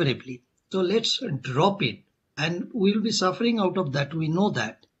favorably. So let's drop it, and we'll be suffering out of that. We know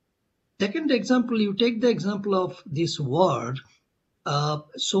that. Second example, you take the example of this war.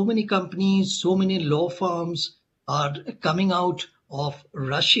 So many companies, so many law firms are coming out of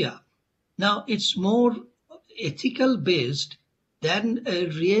Russia. Now, it's more ethical based than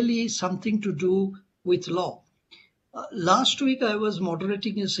really something to do with law. Last week, I was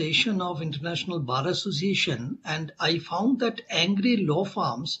moderating a session of International Bar Association, and I found that angry law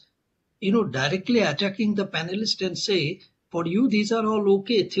firms, directly attacking the panelists and say, for you, these are all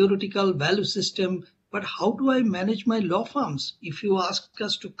okay, theoretical value system, but how do I manage my law firms? If you ask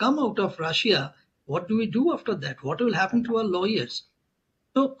us to come out of Russia, what do we do after that? What will happen to our lawyers?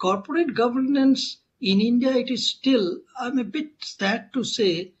 So corporate governance in India, it is still, I'm a bit sad to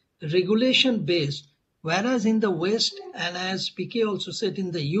say, regulation based, whereas in the West, and as PK also said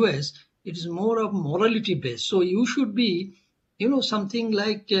in the US, it is more of morality based. So you should be, something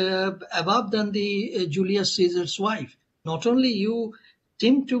like above than the Julius Caesar's wife. Not only you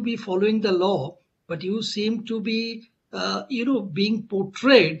seem to be following the law, but you seem to be, being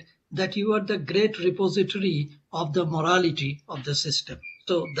portrayed that you are the great repository of the morality of the system.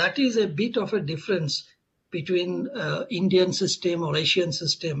 So that is a bit of a difference between Indian system or Asian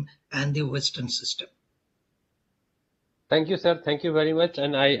system and the Western system. Thank you, sir. Thank you very much.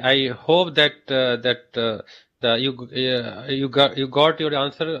 And I hope that you got your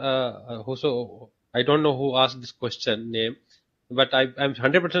answer. So I don't know who asked this question name, but I'm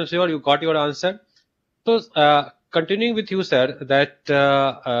 100% sure you got your answer. So continuing with you, sir,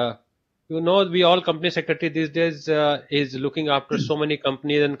 that we all company secretary these days is looking after so many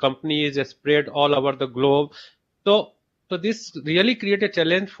companies, and companies are spread all over the globe. So this really create a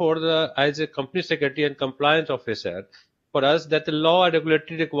challenge for as a company secretary and compliance officer for us, that the law and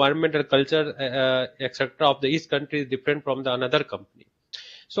regulatory requirement and culture, etc. of the each country is different from the another company.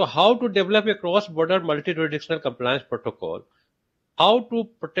 So how to develop a cross-border multi-jurisdictional compliance protocol? How to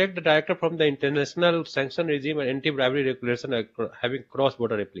protect the director from the international sanction regime and anti-bribery regulation having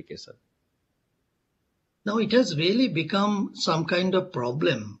cross-border application? Now, it has really become some kind of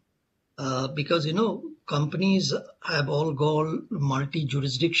problem because, companies have all gone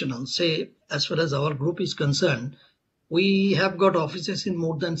multi-jurisdictional. Say, as far as our group is concerned, we have got offices in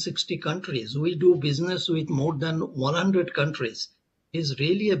more than 60 countries. We do business with more than 100 countries. It's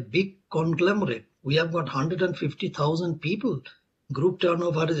really a big conglomerate. We have got 150,000 people. Group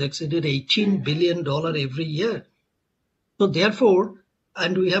turnover has exceeded $18 billion every year. So therefore,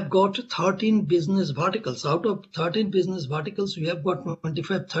 and we have got 13 business verticals. Out of 13 business verticals, we have got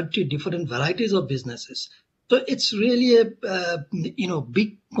 25, 30 different varieties of businesses. So it's really a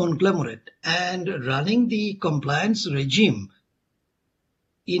big conglomerate, and running the compliance regime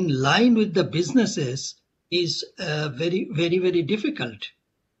in line with the businesses is very, very, very difficult,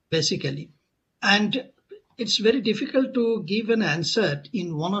 basically. And it's very difficult to give an answer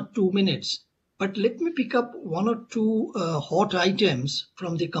in 1 or 2 minutes. But let me pick up 1 or 2 hot items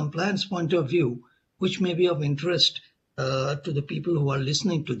from the compliance point of view, which may be of interest to the people who are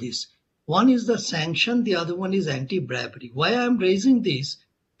listening to this. One is the sanction, the other one is anti-bribery. Why I am raising this?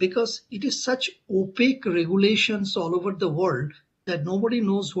 Because it is such opaque regulations all over the world that nobody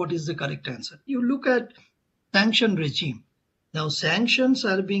knows what is the correct answer. You look at sanction regime. Now, sanctions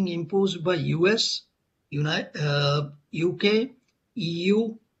are being imposed by US, UK,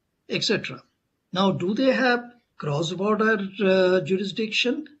 EU, etc. Now, do they have cross-border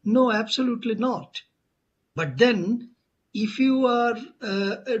jurisdiction? No, absolutely not. But then, if you are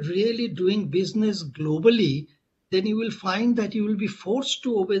really doing business globally, then you will find that you will be forced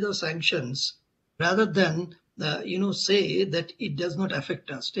to obey the sanctions rather than, say that it does not affect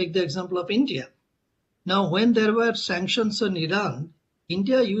us. Take the example of India. Now, when there were sanctions on Iran,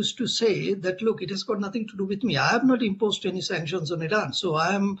 India used to say that, look, it has got nothing to do with me. I have not imposed any sanctions on Iran, so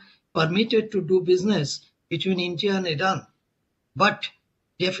I am permitted to do business between India and Iran. But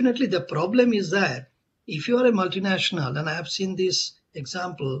definitely the problem is that if you are a multinational, and I have seen this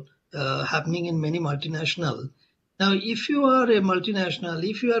example happening in many multinational. Now, if you are a multinational,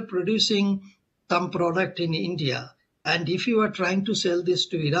 if you are producing some product in India, and if you are trying to sell this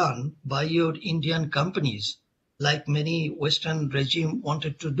to Iran by your Indian companies, like many Western regime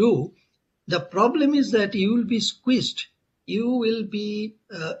wanted to do, the problem is that you will be squeezed. You will be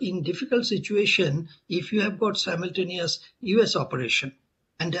in difficult situation if you have got simultaneous US operation.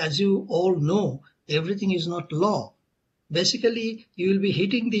 And as you all know, everything is not law. Basically, you will be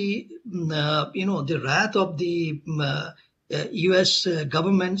hitting the wrath of the US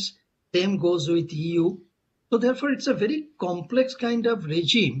governments. Same goes with EU. So therefore, it's a very complex kind of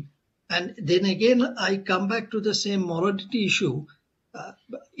regime. And then again, I come back to the same morality issue.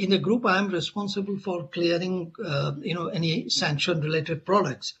 In the group, I am responsible for clearing, any sanction-related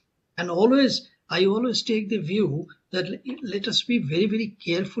products. And I always take the view that let us be very, very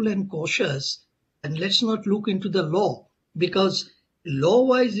careful and cautious, and let's not look into the law, because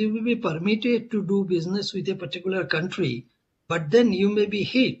law-wise you will be permitted to do business with a particular country, but then you may be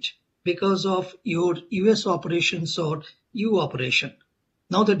hit because of your US operations or EU operation.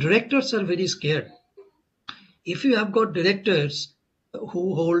 Now the directors are very scared. If you have got directors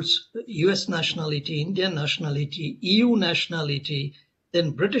who holds US nationality, Indian nationality, EU nationality,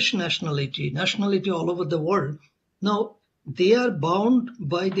 then British nationality all over the world, now they are bound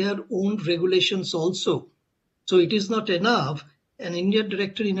by their own regulations also. So it is not enough an Indian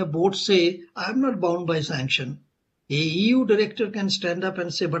director in a board say, I am not bound by sanction. A EU director can stand up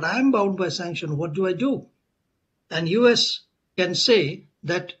and say, but I am bound by sanction. What do I do? And US can say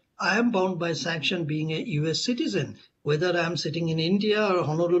that I am bound by sanction being a US citizen. Whether I am sitting in India or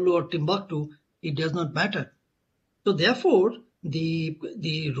Honolulu or Timbuktu, it does not matter. So therefore,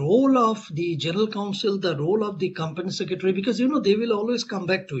 the role of the general counsel, the role of the company secretary, because they will always come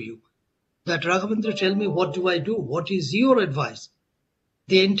back to you. That Raghavendra, tell me, what do I do? What is your advice?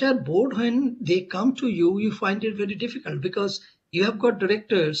 The entire board, when they come to you, you find it very difficult because you have got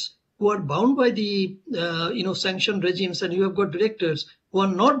directors who are bound by the sanction regimes, and you have got directors who are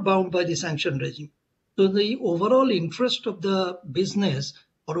not bound by the sanction regime. So the overall interest of the business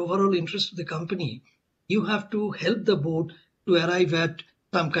or overall interest of the company, you have to help the board to arrive at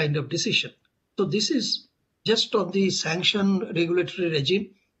some kind of decision. So this is just on the sanction regulatory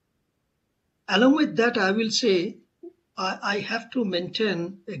regime. Along with that, I will say I have to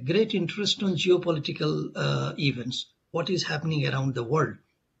maintain a great interest on geopolitical events, what is happening around the world,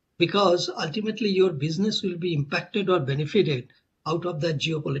 because ultimately your business will be impacted or benefited out of that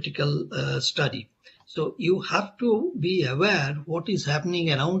geopolitical study. So you have to be aware what is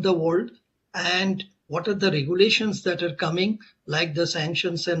happening around the world and what are the regulations that are coming, like the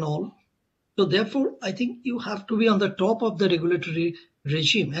sanctions and all. So therefore, I think you have to be on the top of the regulatory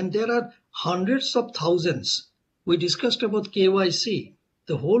regime. And there are hundreds of thousands. We discussed about KYC.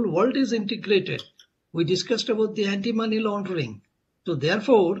 The whole world is integrated. We discussed about the anti-money laundering. So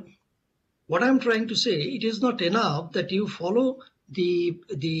therefore, what I'm trying to say, it is not enough that you follow the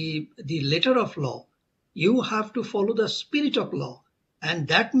letter of law. You have to follow the spirit of law. And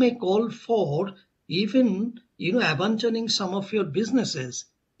that may call for even, abandoning some of your businesses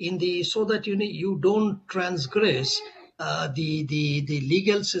so that, you don't transgress the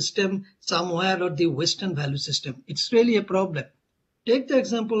legal system somewhere or the Western value system. It's really a problem. Take the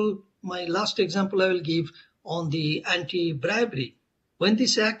example, my last example I will give on the anti-bribery. When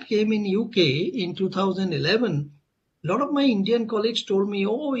this act came in UK in 2011, a lot of my Indian colleagues told me,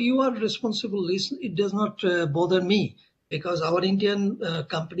 "Oh, you are responsible. It does not bother me because our Indian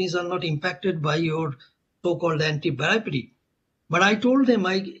companies are not impacted by your so-called anti-bribery." But I told them,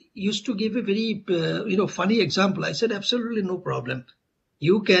 I used to give a very funny example. I said, absolutely no problem.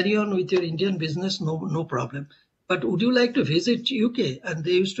 You carry on with your Indian business, no problem. But would you like to visit UK? And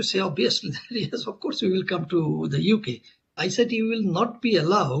they used to say, obviously, yes, of course we will come to the UK. I said, you will not be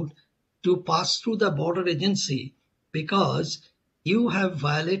allowed to pass through the border agency because you have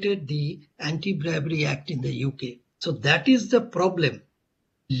violated the Anti-Bribery Act in the UK. So that is the problem.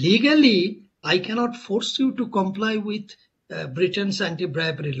 Legally, I cannot force you to comply with Britain's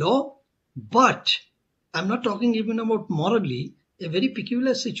anti-bribery law, but I'm not talking even about morally. A very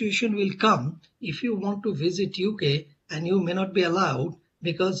peculiar situation will come if you want to visit UK and you may not be allowed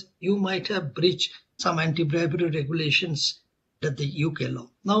because you might have breached some anti-bribery regulations that the UK law.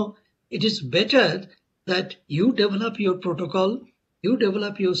 Now, it is better that you develop your protocol, you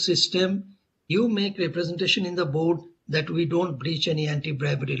develop your system, you make representation in the board that we don't breach any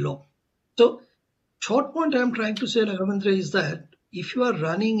anti-bribery law. So, short point I'm trying to say, Raghavendra, is that if you are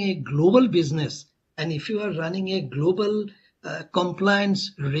running a global business and if you are running a global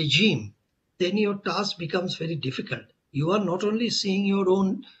compliance regime, then your task becomes very difficult. You are not only seeing your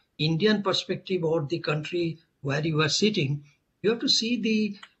own Indian perspective or the country where you are sitting, you have to see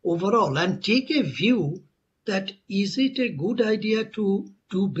the overall and take a view that is it a good idea to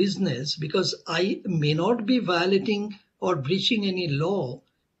do business because I may not be violating or breaching any law,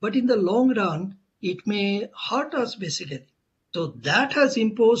 but in the long run, it may hurt us basically. So that has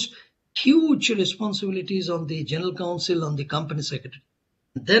imposed huge responsibilities on the general counsel, on the company secretary.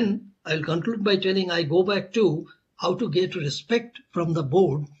 Then I'll conclude by telling I go back to how to get respect from the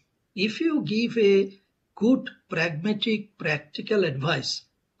board. If you give a good, pragmatic, practical advice,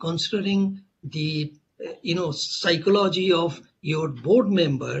 considering the psychology of your board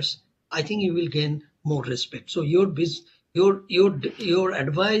members, I think you will gain more respect. So your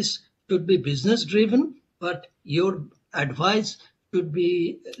advice should be business driven, but your advice should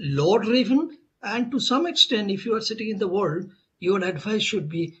be law driven, and to some extent, if you are sitting in the world, your advice should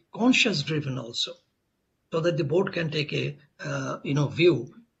be conscious driven also, so that the board can take a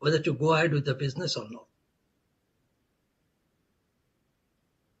view whether to go ahead with the business or not.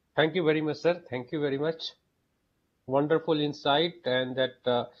 Thank you very much, sir. Thank you very much. Wonderful insight, and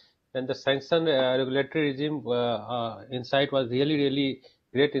that and the sanction regulatory regime insight was really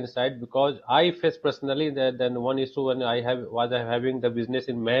great insight, because I faced personally that then one issue when I was having the business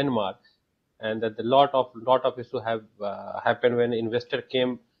in Myanmar, and that the lot of issue have happened when investor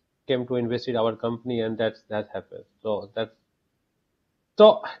came to invest in our company, and that happened. So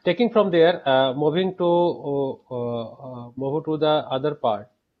taking from there, moving to the other part.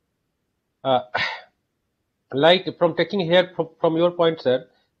 Like from taking here from your point, sir,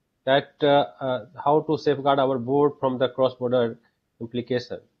 that how to safeguard our board from the cross-border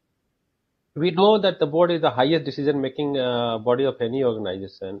implication. We know that the board is the highest decision-making body of any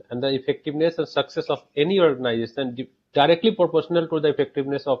organization, and the effectiveness and success of any organization directly proportional to the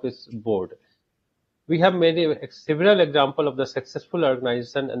effectiveness of its board. We have several examples of the successful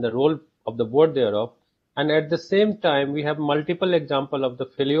organization and the role of the board thereof, and at the same time, we have multiple examples of the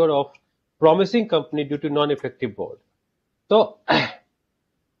failure of promising company due to non-effective board. So,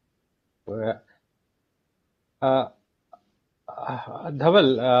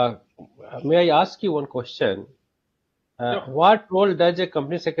 Dhaval, may I ask you one question? Sure. What role does a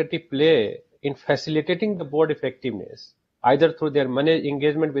company secretary play in facilitating the board effectiveness, either through their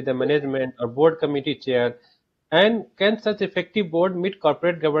engagement with the management or board committee chair? And can such effective board meet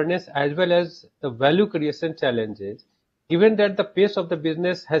corporate governance as well as the value creation challenges, given that the pace of the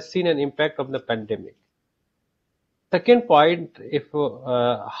business has seen an impact of the pandemic? Second point,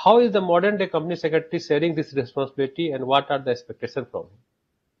 how is the modern day company secretary sharing this responsibility, and what are the expectations from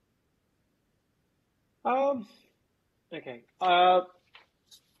him? Okay.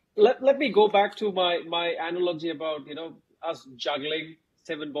 Let me go back to my analogy about us juggling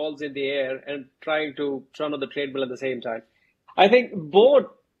 7 balls in the air and trying to turn on the treadmill at the same time. I think board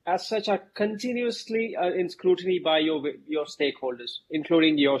as such are continuously in scrutiny by your stakeholders,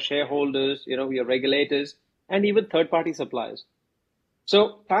 including your shareholders, your regulators, and even third-party suppliers.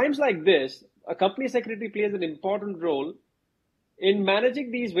 So times like this, a company secretary plays an important role in managing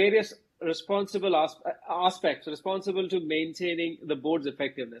these various responsible aspects responsible to maintaining the board's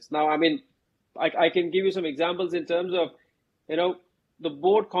effectiveness. Now, I mean, I can give you some examples in terms of, the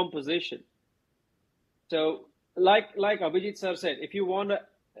board composition. So like Abhijit sir said, if you want to,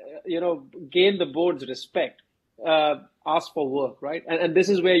 gain the board's respect, ask for work, right? And this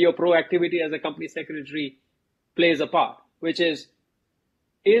is where your proactivity as a company secretary plays a part, which is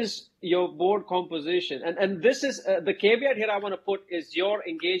your board composition. And this is the caveat here I want to put is your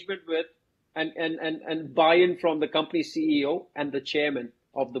engagement with and buy-in from the company CEO and the chairman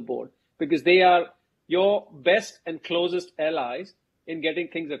of the board, because they are your best and closest allies in getting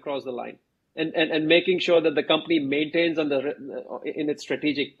things across the line and making sure that the company maintains in its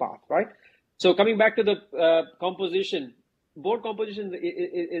strategic path, right? So coming back to the composition, board composition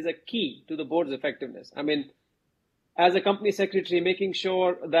is a key to the board's effectiveness. I mean, as a company secretary, making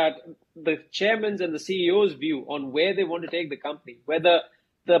sure that the chairman's and the CEO's view on where they want to take the company, whether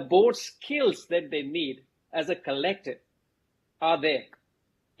the board skills that they need as a collective are there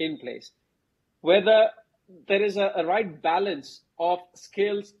in place, whether there is a right balance of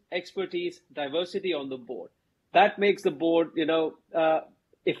skills, expertise, diversity on the board. That makes the board,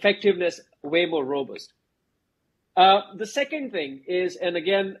 effectiveness way more robust. The second thing is, and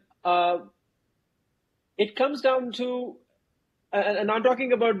again, it comes down to, and I'm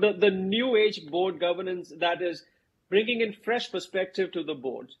talking about the new age board governance that is bringing in fresh perspective to the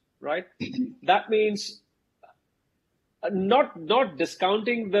board, right? That means not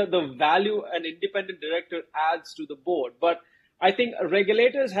discounting the value an independent director adds to the board, but I think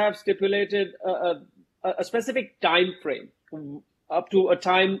regulators have stipulated a specific time frame up to a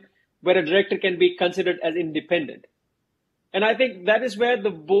time where a director can be considered as independent. And I think that is where the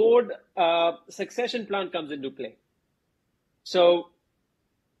board succession plan comes into play. So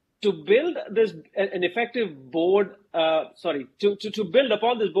to build an effective board, to build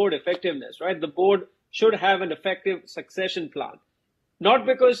upon this board effectiveness, right? The board should have an effective succession plan, not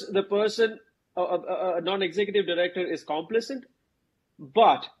because the person, a non-executive director, is complacent,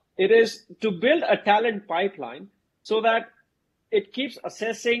 but it is to build a talent pipeline so that it keeps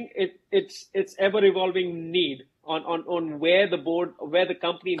assessing its ever evolving need on where the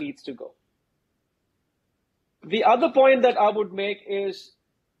company needs to go. The other point that I would make is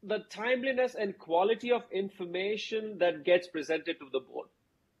the timeliness and quality of information that gets presented to the board.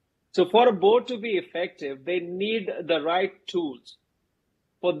 So for a board to be effective, they need the right tools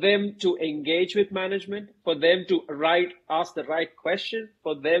for them to engage with management, for them to ask the right question,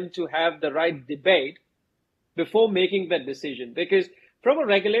 for them to have the right debate before making that decision. Because from a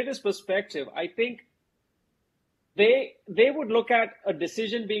regulator's perspective, I think they would look at a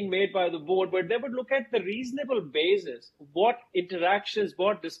decision being made by the board, but they would look at the reasonable basis, what interactions,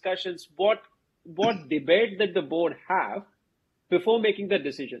 what discussions, what debate that the board have before making that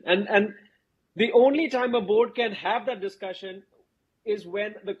decision. And the only time a board can have that discussion is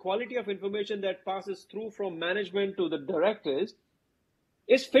when the quality of information that passes through from management to the directors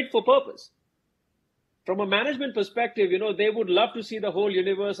is fit for purpose. From a management perspective, they would love to see the whole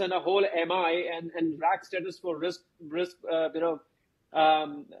universe and a whole MI and rack status for risk,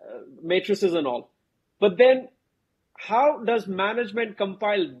 matrices and all. But then how does management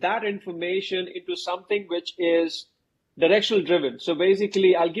compile that information into something which is directional driven? So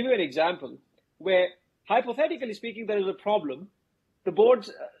basically, I'll give you an example where, hypothetically speaking, there is a problem. The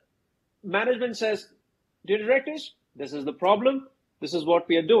board's management says, dear directors, this is the problem. This is what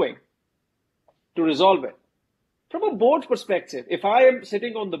we are doing to resolve it. From a board perspective, if I am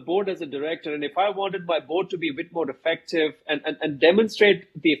sitting on the board as a director and if I wanted my board to be a bit more effective and demonstrate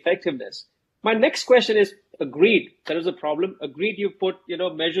the effectiveness, my next question is, agreed, there is a problem. Agreed, you put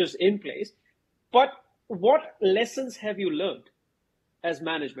measures in place. But what lessons have you learned as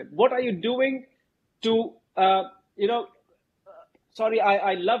management? What are you doing to, I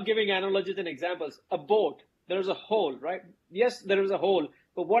love giving analogies and examples. A boat, there is a hole, right? Yes, there is a hole,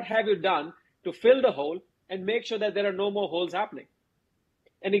 but what have you done to fill the hole and make sure that there are no more holes happening?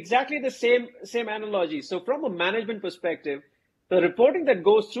 And exactly the same analogy. So from a management perspective, the reporting that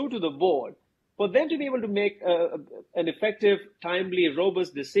goes through to the board, for them to be able to make an effective, timely,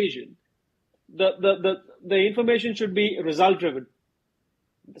 robust decision, the information should be result driven.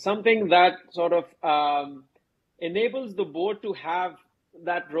 Something that sort of enables the board to have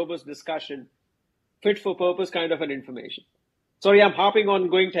that robust discussion, fit for purpose kind of an information. Sorry, I'm hopping on,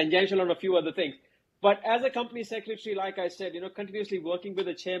 going tangential on a few other things. But as a company secretary, like I said, continuously working with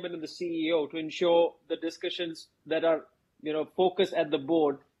the chairman and the CEO to ensure the discussions that are, focused at the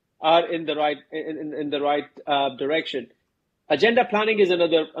board are in the right direction. Agenda planning is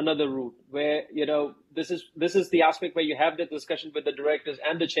another route where, this is the aspect where you have the discussion with the directors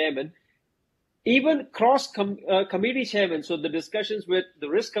and the chairman. even committee chairmen, so the discussions with the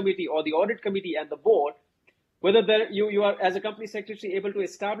risk committee or the audit committee and the board, whether you are as a company secretary able to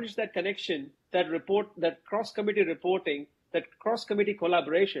establish that connection, that cross committee reporting, that cross committee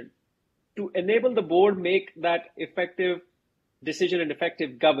collaboration to enable the board make that effective decision and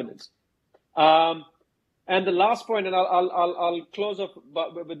effective governance. And the last point, and I'll close off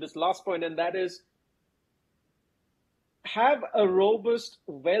with this last point, and that is have a robust,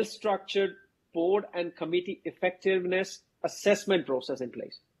 well-structured board and committee effectiveness assessment process in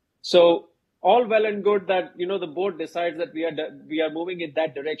place. So all well and good that the board decides that we are moving in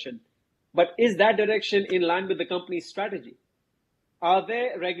that direction, but is that direction in line with the company's strategy? Are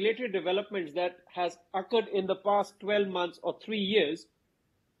there regulatory developments that has occurred in the past 12 months or 3 years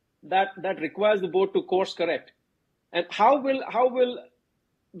that requires the board to course correct? And how will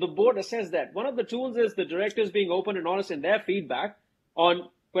the board assess that? One of the tools is the directors being open and honest in their feedback on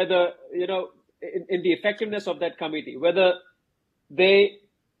whether, in the effectiveness of that committee, whether they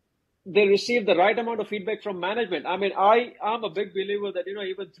receive the right amount of feedback from management. I mean, I'm a big believer that,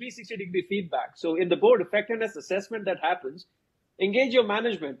 even 360-degree feedback. So in the board effectiveness assessment that happens, engage your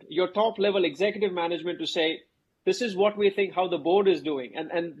management, your top level executive management to say, this is what we think how the board is doing.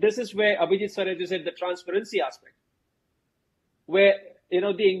 And this is where Abhijit sir, as you said, the transparency aspect, where,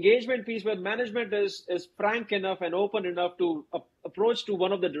 the engagement piece where management is frank enough and open enough to approach to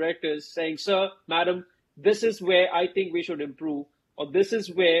one of the directors saying, sir, madam, this is where I think we should improve, or this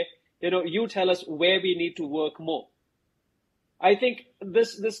is where, you tell us where we need to work more. I think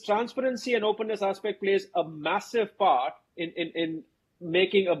this transparency and openness aspect plays a massive part in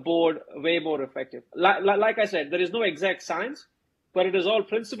making a board way more effective. Like I said, there is no exact science, but it is all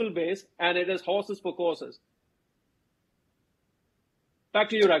principle based and it is horses for courses. Back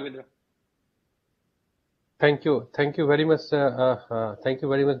to you, Raghavendra. Thank you very much. Thank you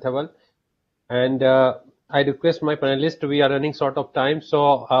very much, Dhaval. And I request my panelists. We are running short of time,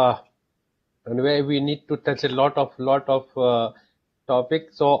 so anyway, we need to touch a lot of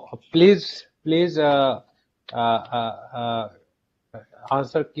topics. So please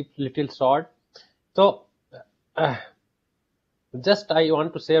answer keep little short. So just I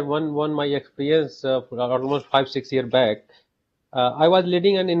want to share one my experience almost 5-6 years back. I was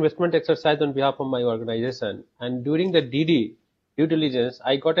leading an investment exercise on behalf of my organization, and during the DD due diligence,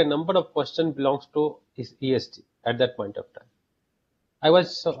 I got a number of questions belongs to ESG at that point of time. I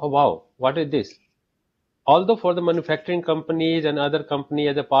was wow, what is this? Although for the manufacturing companies and other company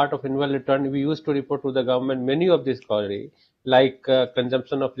as a part of annual return, we used to report to the government many of these queries like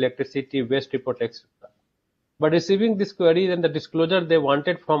consumption of electricity, waste report, etc. But receiving these queries and the disclosure they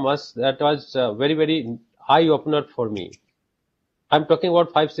wanted from us, that was very eye opener for me. I'm talking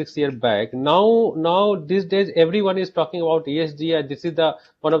about 5-6 years back. Now these days everyone is talking about ESG, and this is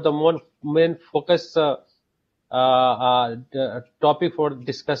one of the main focus topic for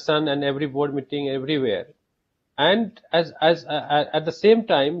discussion and every board meeting everywhere. And as at the same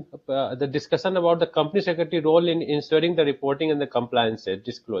time, the discussion about the company secretary role in ensuring the reporting and the compliance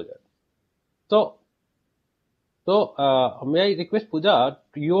disclosure. So may I request Pooja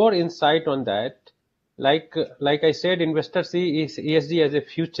your insight on that? Like I said, investors see ESG as a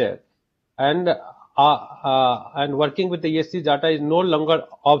future, and working with the ESG data is no longer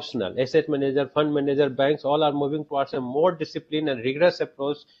optional. Asset manager, fund manager, banks all are moving towards a more disciplined and rigorous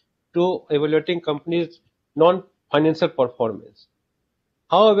approach to evaluating companies' non-financial performance.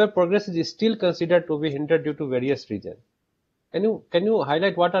 However, progress is still considered to be hindered due to various reasons. Can you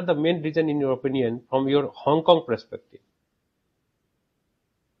highlight what are the main reasons in your opinion from your Hong Kong perspective?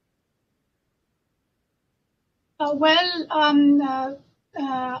 I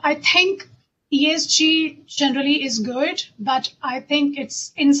think ESG generally is good, but I think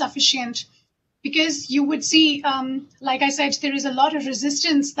it's insufficient because you would see, like I said, there is a lot of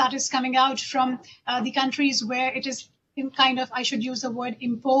resistance that is coming out from the countries where it is kind of, I should use the word,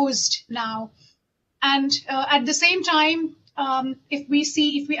 imposed now. And at the same time, if we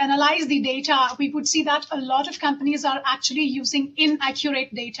analyze the data, we would see that a lot of companies are actually using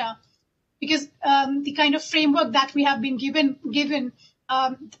inaccurate data. Because the kind of framework that we have been given,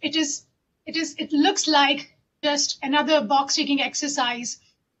 it looks like just another box-ticking exercise,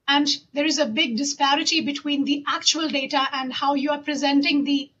 and there is a big disparity between the actual data and how you are presenting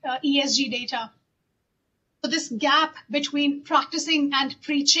the ESG data. So this gap between practicing and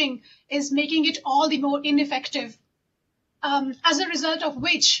preaching is making it all the more ineffective. As a result of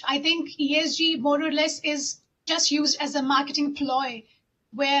which, I think ESG more or less is just used as a marketing ploy,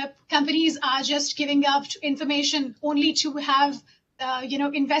 where companies are just giving up information only to have,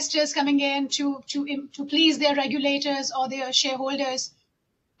 investors coming in to please their regulators or their shareholders.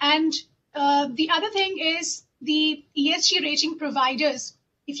 And The other thing is the ESG rating providers.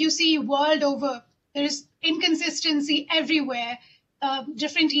 If you see world over, there is inconsistency everywhere.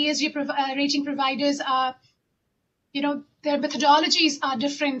 Different ESG rating providers are, their methodologies are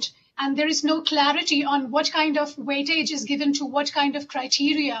different, and there is no clarity on what kind of weightage is given to what kind of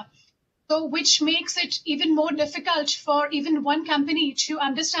criteria. So, which makes it even more difficult for even one company to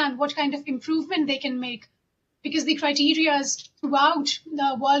understand what kind of improvement they can make, because the criteria throughout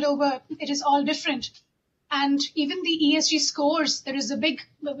the world over, it is all different. And even the ESG scores, there is a big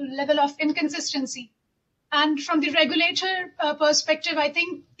level of inconsistency. And from the regulator perspective, I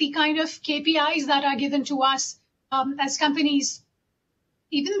think the kind of KPIs that are given to us as companies,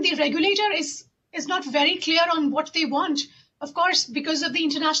 even the regulator is not very clear on what they want. Of course, because of the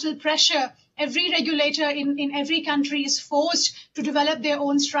international pressure, every regulator in every country is forced to develop their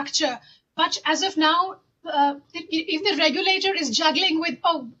own structure. But as of now, if the regulator is juggling with,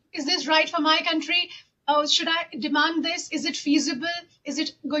 oh, is this right for my country? Oh, should I demand this? Is it feasible? Is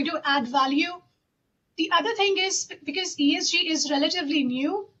it going to add value? The other thing is, because ESG is relatively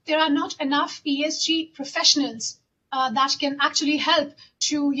new, there are not enough ESG professionals that can actually help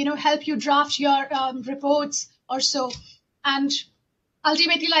to, help you draft your reports or so. And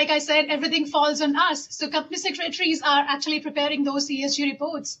ultimately, like I said, everything falls on us. So company secretaries are actually preparing those ESG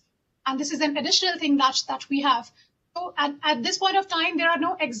reports. And this is an additional thing that we have. So at this point of time, there are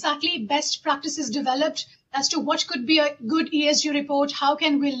no exactly best practices developed as to what could be a good ESG report. How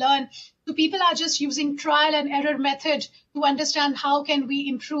can we learn? So people are just using trial and error method to understand how can we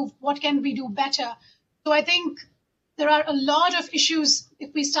improve, what can we do better. So I think there are a lot of issues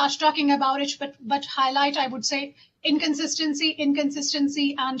if we start talking about it, but highlight, I would say,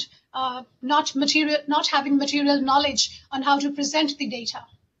 inconsistency, and not having material knowledge on how to present the data.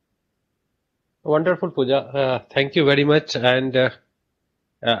 Wonderful, Pooja. Thank you very much. And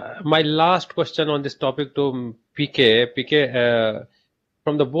my last question on this topic to PK. PK,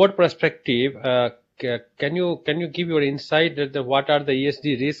 from the board perspective, can you give your insight that what are the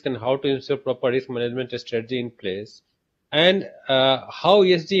ESG risks and how to ensure proper risk management strategy in place, and how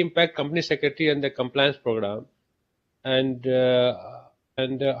ESG impact company secretary and the compliance program, and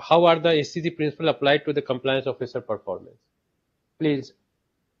how are the SCG principle applied to the compliance officer performance? Please.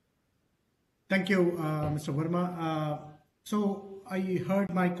 Thank you, Mr. Verma. So I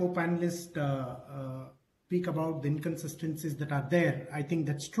heard my co-panelist speak about the inconsistencies that are there. I think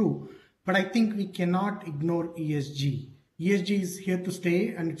that's true, but I think we cannot ignore ESG. ESG is here to stay,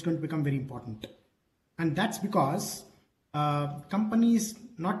 and it's going to become very important. And that's because companies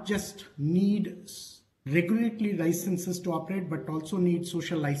not just need regulatory licenses to operate, but also need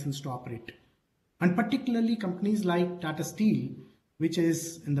social license to operate. And particularly companies like Tata Steel, which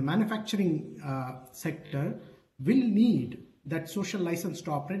is in the manufacturing sector, will need that social license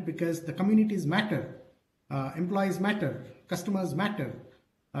to operate, because the communities matter, employees matter, customers matter,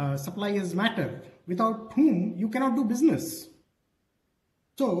 suppliers matter, without whom you cannot do business.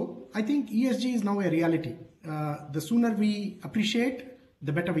 So I think ESG is now a reality. The sooner we appreciate,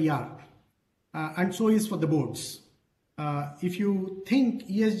 the better we are. And so is for the boards. If you think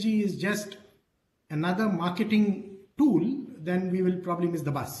ESG is just another marketing tool, then we will probably miss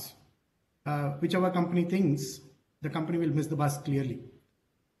the bus. Whichever company thinks, the company will miss the bus clearly.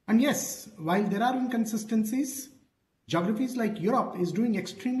 And yes, while there are inconsistencies, geographies like Europe is doing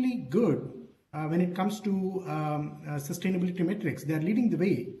extremely good when it comes to sustainability metrics. They are leading the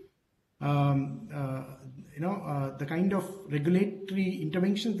way. The kind of regulatory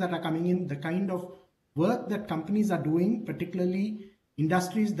interventions that are coming in, the kind of work that companies are doing, particularly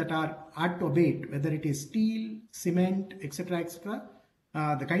industries that are hard to abate, whether it is steel, cement, etc.,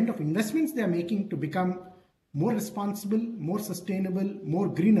 the kind of investments they are making to become more responsible, more sustainable, more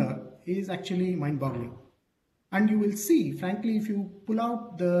greener is actually mind-boggling. And you will see, frankly, if you pull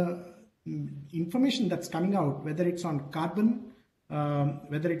out the information that's coming out, whether it's on carbon,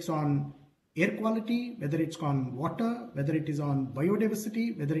 whether it's on air quality, whether it's on water, whether it is on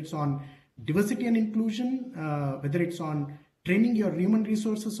biodiversity, whether it's on diversity and inclusion, whether it's on training your human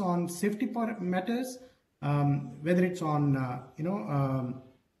resources on safety matters, whether it's on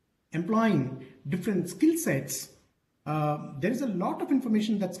employing different skill sets, there is a lot of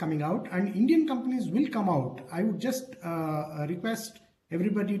information that's coming out, and Indian companies will come out. I would just request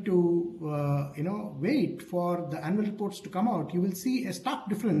everybody to wait for the annual reports to come out. You will see a stark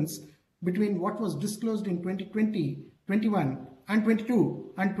difference between what was disclosed in 2020, 21, and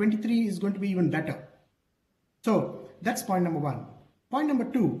 22, and 23 is going to be even better. So that's point number one. Point number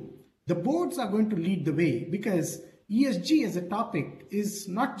two, the boards are going to lead the way, because ESG as a topic is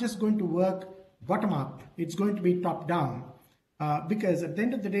not just going to work bottom up, it's going to be top down. because at the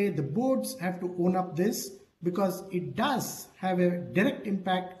end of the day, the boards have to own up this, because it does have a direct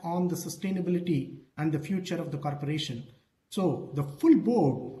impact on the sustainability and the future of the corporation. So the full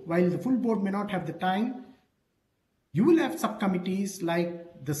board, while the full board may not have the time, you will have subcommittees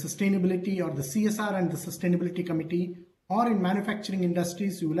like the sustainability or the CSR and the sustainability committee, or in manufacturing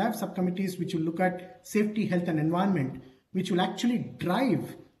industries, you will have subcommittees which will look at safety, health and environment, which will actually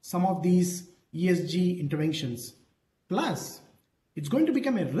drive some of these ESG interventions. Plus, it's going to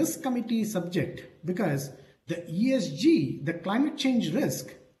become a risk committee subject, because the ESG, the climate change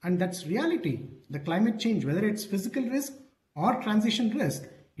risk, and that's reality. The climate change, whether it's physical risk or transition risk,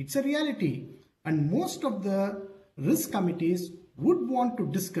 it's a reality. And most of the risk committees would want to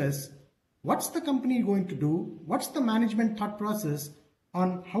discuss what's the company going to do, what's the management thought process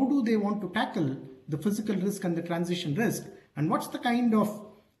on how do they want to tackle the physical risk and the transition risk, and what's the kind of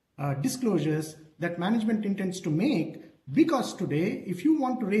disclosures that management intends to make. Because today, if you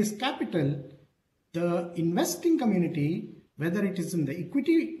want to raise capital, the investing community, whether it is in the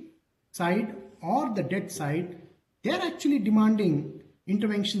equity side or the debt side, they are actually demanding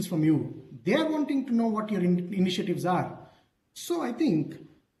interventions from you. They are wanting to know what your initiatives are. So I think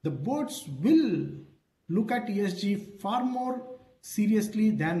the boards will look at ESG far more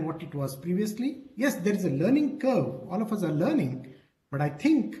seriously than what it was previously. Yes, there is a learning curve. All of us are learning, but I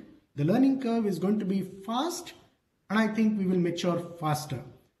think the learning curve is going to be fast, and I think we will mature faster.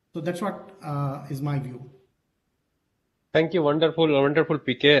 So that's what is my view. Thank you. Wonderful,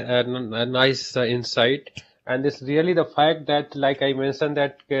 PK. A nice insight. And it's really the fact that, like I mentioned,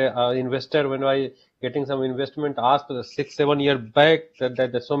 that investor, when I getting some investment asked 6-7 years back, that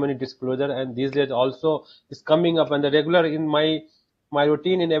there's so many disclosure, and these days also is coming up. And the regular in my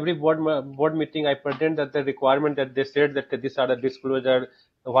routine in every board meeting, I present that the requirement that they said that these are the disclosure,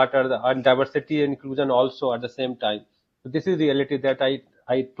 what are the, and diversity and inclusion also at the same time. So this is reality that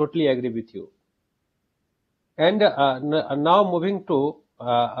I totally agree with you. And now moving to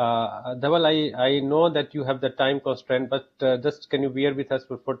Dhaval, I know that you have the time constraint, but just can you bear with us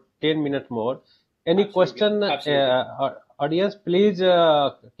for 10 minutes more? Any question, audience? Please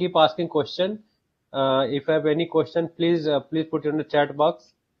keep asking question. If you have any question, please put it in the chat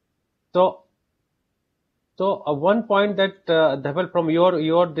box. So one point that Dhaval, from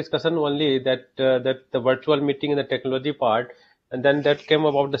your discussion only, that the virtual meeting and the technology part, and then that came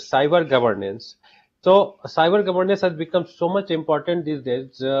about the cyber governance. So cyber governance has become so much important these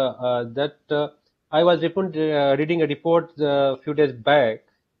days that I was reading a report a few days back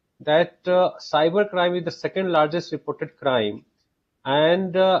that cyber crime is the second largest reported crime,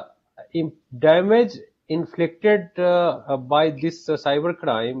 and damage inflicted by this cyber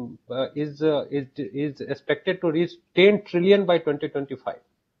crime is expected to reach 10 trillion by 2025.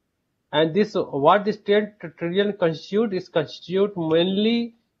 And this, what this 10 trillion constitute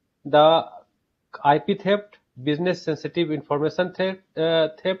mainly the IP theft, business sensitive information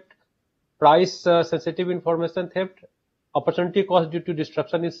theft, price sensitive information theft, opportunity cost due to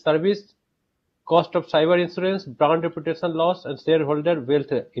disruption in service, cost of cyber insurance, brand reputation loss, and shareholder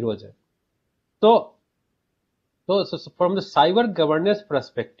wealth erosion. So from the cyber governance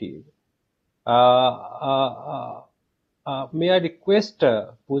perspective, may I request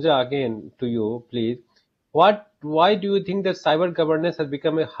Pooja again to you, please? Why do you think that cyber governance has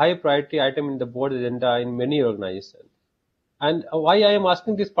become a high priority item in the board agenda in many organizations? And why I am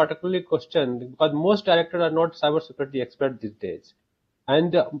asking this particular question, because most directors are not cybersecurity experts these days.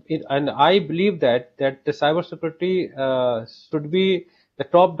 And I believe that the cybersecurity should be the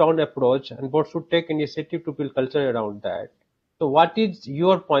top-down approach, and board should take initiative to build culture around that. So what is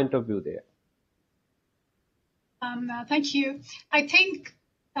your point of view there? Thank you. I think,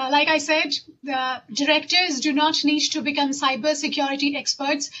 like I said, the directors do not need to become cybersecurity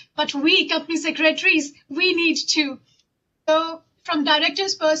experts, but we, company secretaries, we need to. So from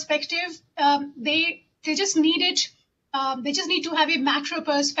directors' perspective, they just need it. They just need to have a macro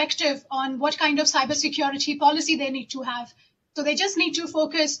perspective on what kind of cybersecurity policy they need to have. So they just need to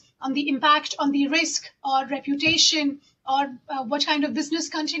focus on the impact on the risk or reputation or what kind of business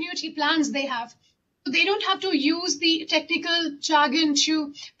continuity plans they have. So they don't have to use the technical jargon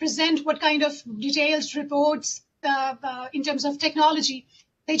to present what kind of detailed reports in terms of technology.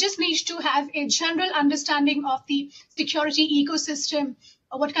 They just need to have a general understanding of the security ecosystem,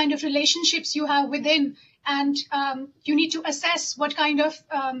 or what kind of relationships you have within, and you need to assess what kind of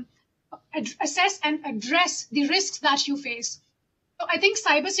assess and address the risks that you face. So I think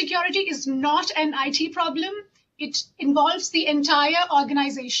cybersecurity is not an IT problem. It involves the entire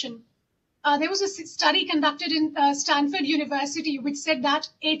organization. There was a study conducted in Stanford University which said that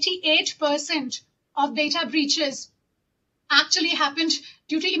 88% of data breaches actually happened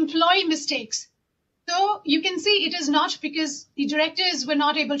due to employee mistakes. So you can see it is not because the directors were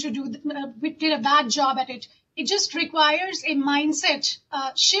not able to did a bad job at it. It just requires a mindset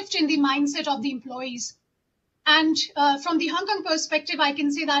shift in the mindset of the employees. And from the Hong Kong perspective, I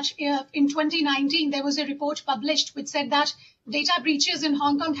can say that in 2019, there was a report published which said that data breaches in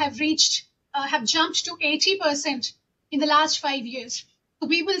Hong Kong have jumped to 80% in the last 5 years. So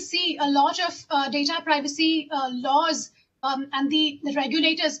we will see a lot of data privacy laws and the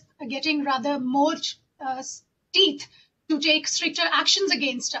regulators are getting rather more teeth to take stricter actions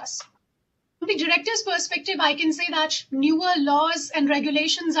against us. From the director's perspective, I can say that newer laws and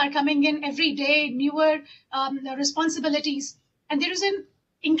regulations are coming in every day, newer responsibilities. And there is an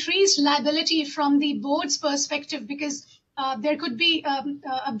increased liability from the board's perspective because there could be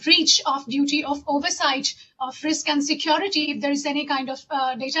a breach of duty of oversight of risk and security if there is any kind of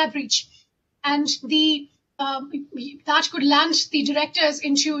data breach. And that could land the directors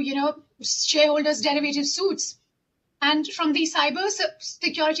into, shareholders' derivative suits. And from the cyber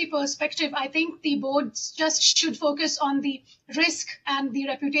security perspective, I think the boards just should focus on the risk and the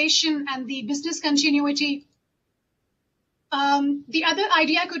reputation and the business continuity. The other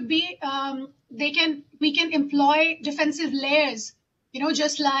idea could be we can employ defensive layers,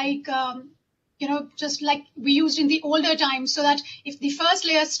 just like we used in the older times, so that if the first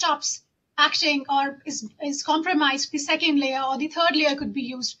layer stops acting or is compromised, the second layer or the third layer could be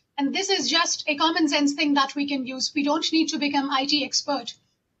used. And this is just a common sense thing that we can use. We don't need to become IT expert.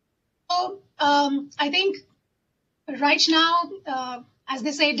 So I think right now, as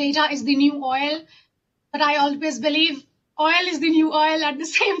they say, data is the new oil, but I always believe oil is the new oil at the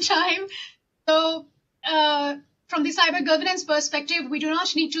same time. So from the cyber governance perspective, we do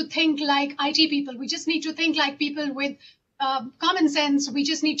not need to think like IT people. We just need to think like people with common sense. We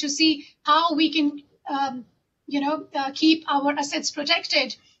just need to see how we can, keep our assets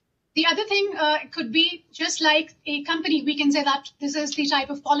protected. The other thing could be just like a company, we can say that this is the type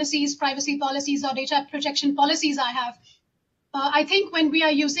of policies, privacy policies or data protection policies I have. I think when we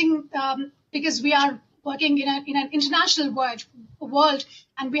are using, because we are working in an international world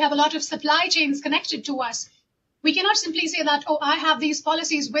and we have a lot of supply chains connected to us, we cannot simply say that, oh, I have these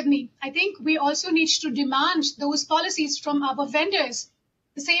policies with me. I think we also need to demand those policies from our vendors,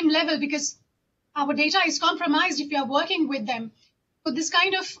 the same level, because our data is compromised if we are working with them. So this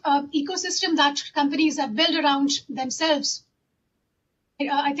kind of ecosystem that companies have built around themselves,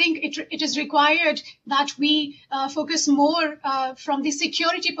 I think it is required that we focus more from the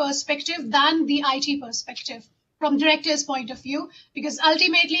security perspective than the IT perspective, from directors' point of view, because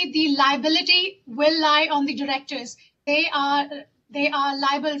ultimately the liability will lie on the directors. They are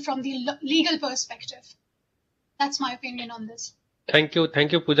liable from the legal perspective. That's my opinion on this. Thank you,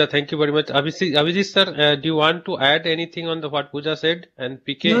 Pooja. Thank you very much. Abhijit sir, do you want to add anything on what Pooja said? And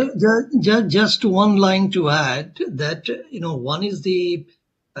PK? No, just one line to add that, one is the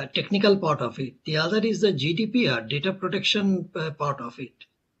technical part of it. The other is the GDPR, data protection part of it.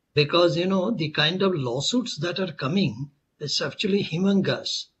 Because, the kind of lawsuits that are coming, it's actually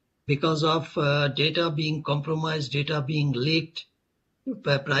humongous because of data being compromised, data being leaked,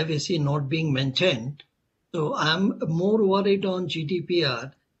 privacy not being maintained. So I'm more worried on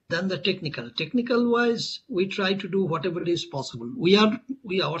GDPR than the technical. Technical wise, we try to do whatever is possible. We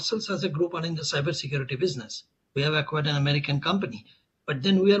ourselves as a group are in the cybersecurity business. We have acquired an American company, but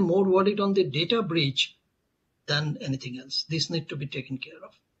then we are more worried on the data breach than anything else. This needs to be taken care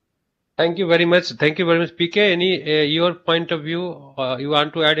of. Thank you very much. Thank you very much. PK, any your point of view? You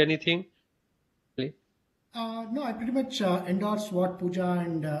want to add anything? Please. No, I pretty much endorse what Pooja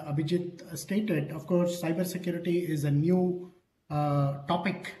and Abhijit stated. Of course, cybersecurity is a new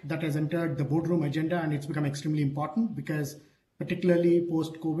topic that has entered the boardroom agenda, and it's become extremely important because particularly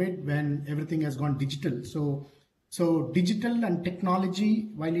post-COVID when everything has gone digital. So digital and technology,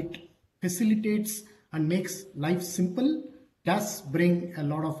 while it facilitates and makes life simple, does bring a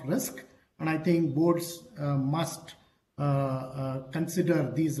lot of risk. And I think boards must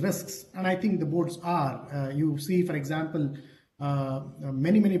consider these risks, and I think the boards are. You see, for example,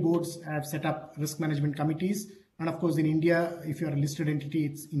 many boards have set up risk management committees, and of course in India, if you are a listed entity,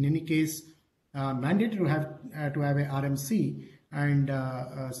 it's in any case mandated to have a RMC, and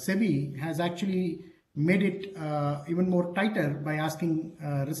SEBI has actually made it even more tighter by asking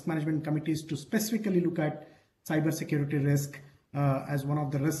risk management committees to specifically look at cybersecurity risk as one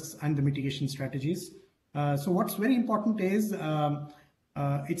of the risks and the mitigation strategies. So what's very important is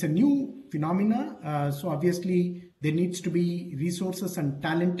it's a new phenomena. So obviously there needs to be resources and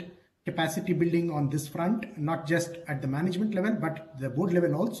talent capacity building on this front, not just at the management level, but the board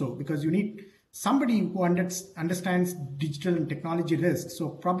level also, because you need somebody who understands digital and technology risks. So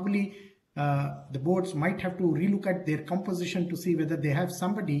probably the boards might have to relook at their composition to see whether they have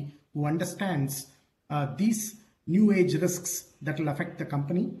somebody who understands these new age risks that will affect the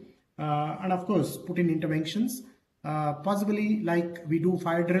company, and of course put in interventions. Possibly like we do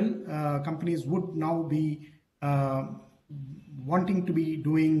fire drill, companies would now be wanting to be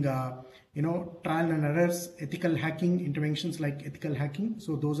doing trial and errors, ethical hacking, interventions like ethical hacking.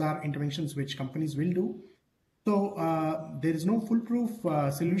 So those are interventions which companies will do. So there is no foolproof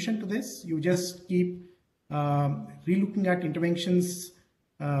solution to this. You just keep relooking at interventions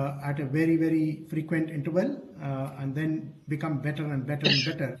at a very, very frequent interval, and then become better and better and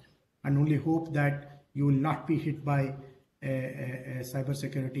better, and only hope that you will not be hit by a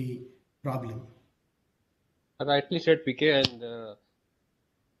cybersecurity problem. Rightly said, PK, and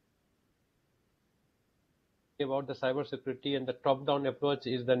about the cybersecurity and the top-down approach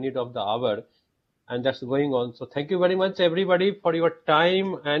is the need of the hour, and that's going on. So thank you very much, everybody, for your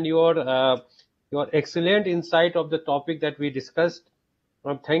time and your excellent insight of the topic that we discussed.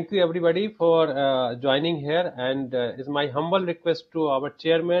 Thank you, everybody, for joining here, and it's my humble request to our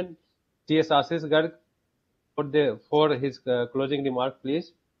chairman, CS Ashish Garg, for his closing remark,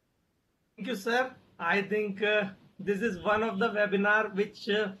 please. Thank you, sir. I think this is one of the webinar which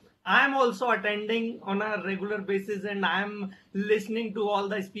I am also attending on a regular basis, and I am listening to all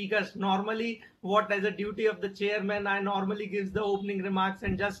the speakers. Normally, what as a duty of the chairman, I normally gives the opening remarks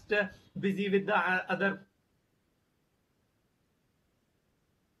and just busy with the other.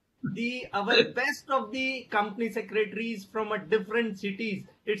 Our best of the company secretaries from a different cities.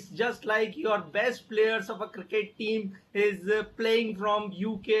 It's just like your best players of a cricket team is playing from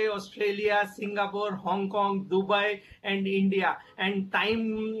UK, Australia, Singapore, Hong Kong, Dubai, and India. And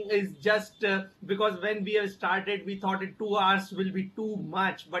time is just because when we have started, we thought it 2 hours will be too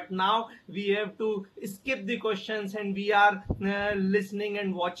much. But now we have to skip the questions, and we are listening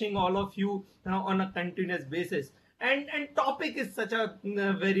and watching all of you on a continuous basis. And topic is such a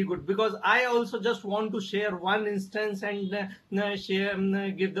very good, because I also just want to share one instance and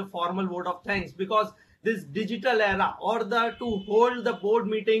give the formal vote of thanks, because this digital era, or to hold the board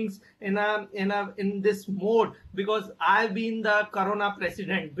meetings in this mode, because I've been the Corona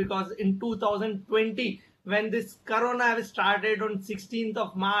president, because in 2020 when this Corona started on 16th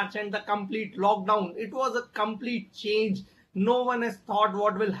of March and the complete lockdown, it was a complete change. No one has thought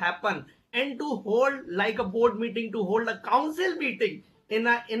what will happen. And to hold like a board meeting, to hold a council meeting in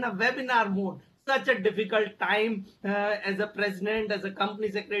a webinar mode, such a difficult time as a president, as a company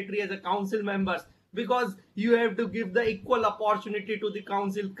secretary, as a council members, because you have to give the equal opportunity to the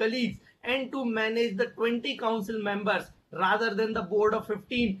council colleagues, and to manage the 20 council members rather than the board of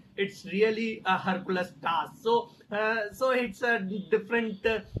 15. It's really a Hercules task. So it's a different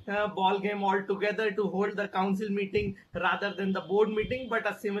ball game altogether to hold the council meeting rather than the board meeting, but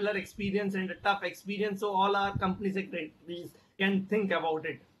a similar experience and a tough experience. So all our company secretaries can think about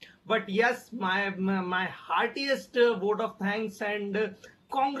it. But yes, my heartiest vote of thanks and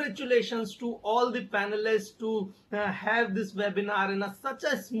congratulations to all the panelists to have this webinar in such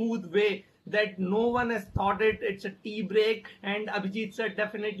a smooth way that no one has thought it. It's a tea break, and Abhijit sir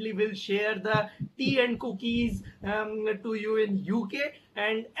definitely will share the tea and cookies to you in UK.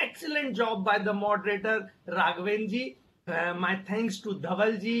 And excellent job by the moderator Raghavenji. My thanks to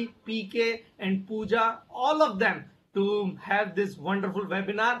Dhavalji, PK, and Pooja, all of them, to have this wonderful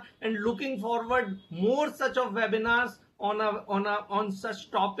webinar, and looking forward more such of webinars on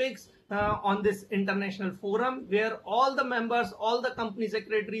such topics on this international forum, where all the members, all the company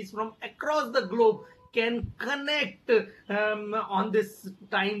secretaries from across the globe can connect on this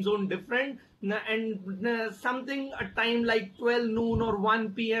time zone different, and something a time like 12 noon or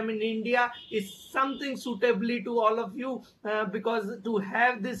 1 p.m. in India is something suitably to all of you, because to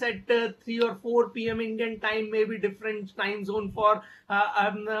have this at 3 or 4 p.m. Indian time may be different time zone for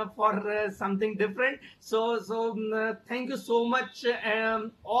something different. So thank you so much,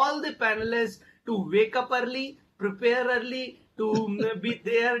 all the panelists, to wake up early, prepare early, to be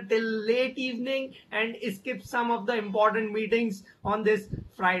there till late evening, and skip some of the important meetings on this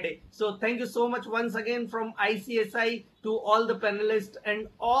Friday. So thank you so much once again from ICSI to all the panelists and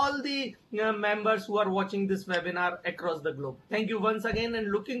all the members who are watching this webinar across the globe. Thank you once again,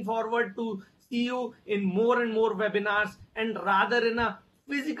 and looking forward to see you in more and more webinars, and rather in a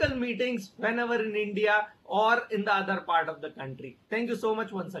physical meetings whenever in India or in the other part of the country. Thank you so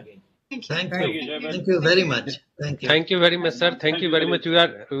much once again. Thank you very much. Thank you. Thank you very much, sir. Thank you very much. We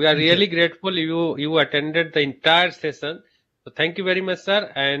are really grateful you attended the entire session. So thank you very much,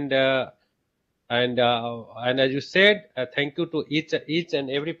 sir. And And as you said, thank you to each and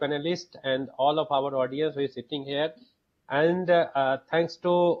every panelist and all of our audience who is sitting here. And thanks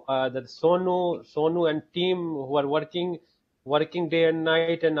to the Sonu and team who are working day and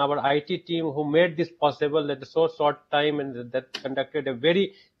night, and our IT team who made this possible at a so short time, and that conducted a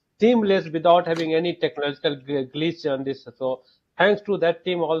very seamless without having any technological glitch on this. So thanks to that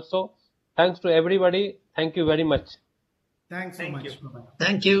team also. Thanks to everybody. Thank you very much. Thanks so Thank much. you. Bye-bye.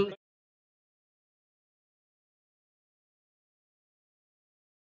 Thank you.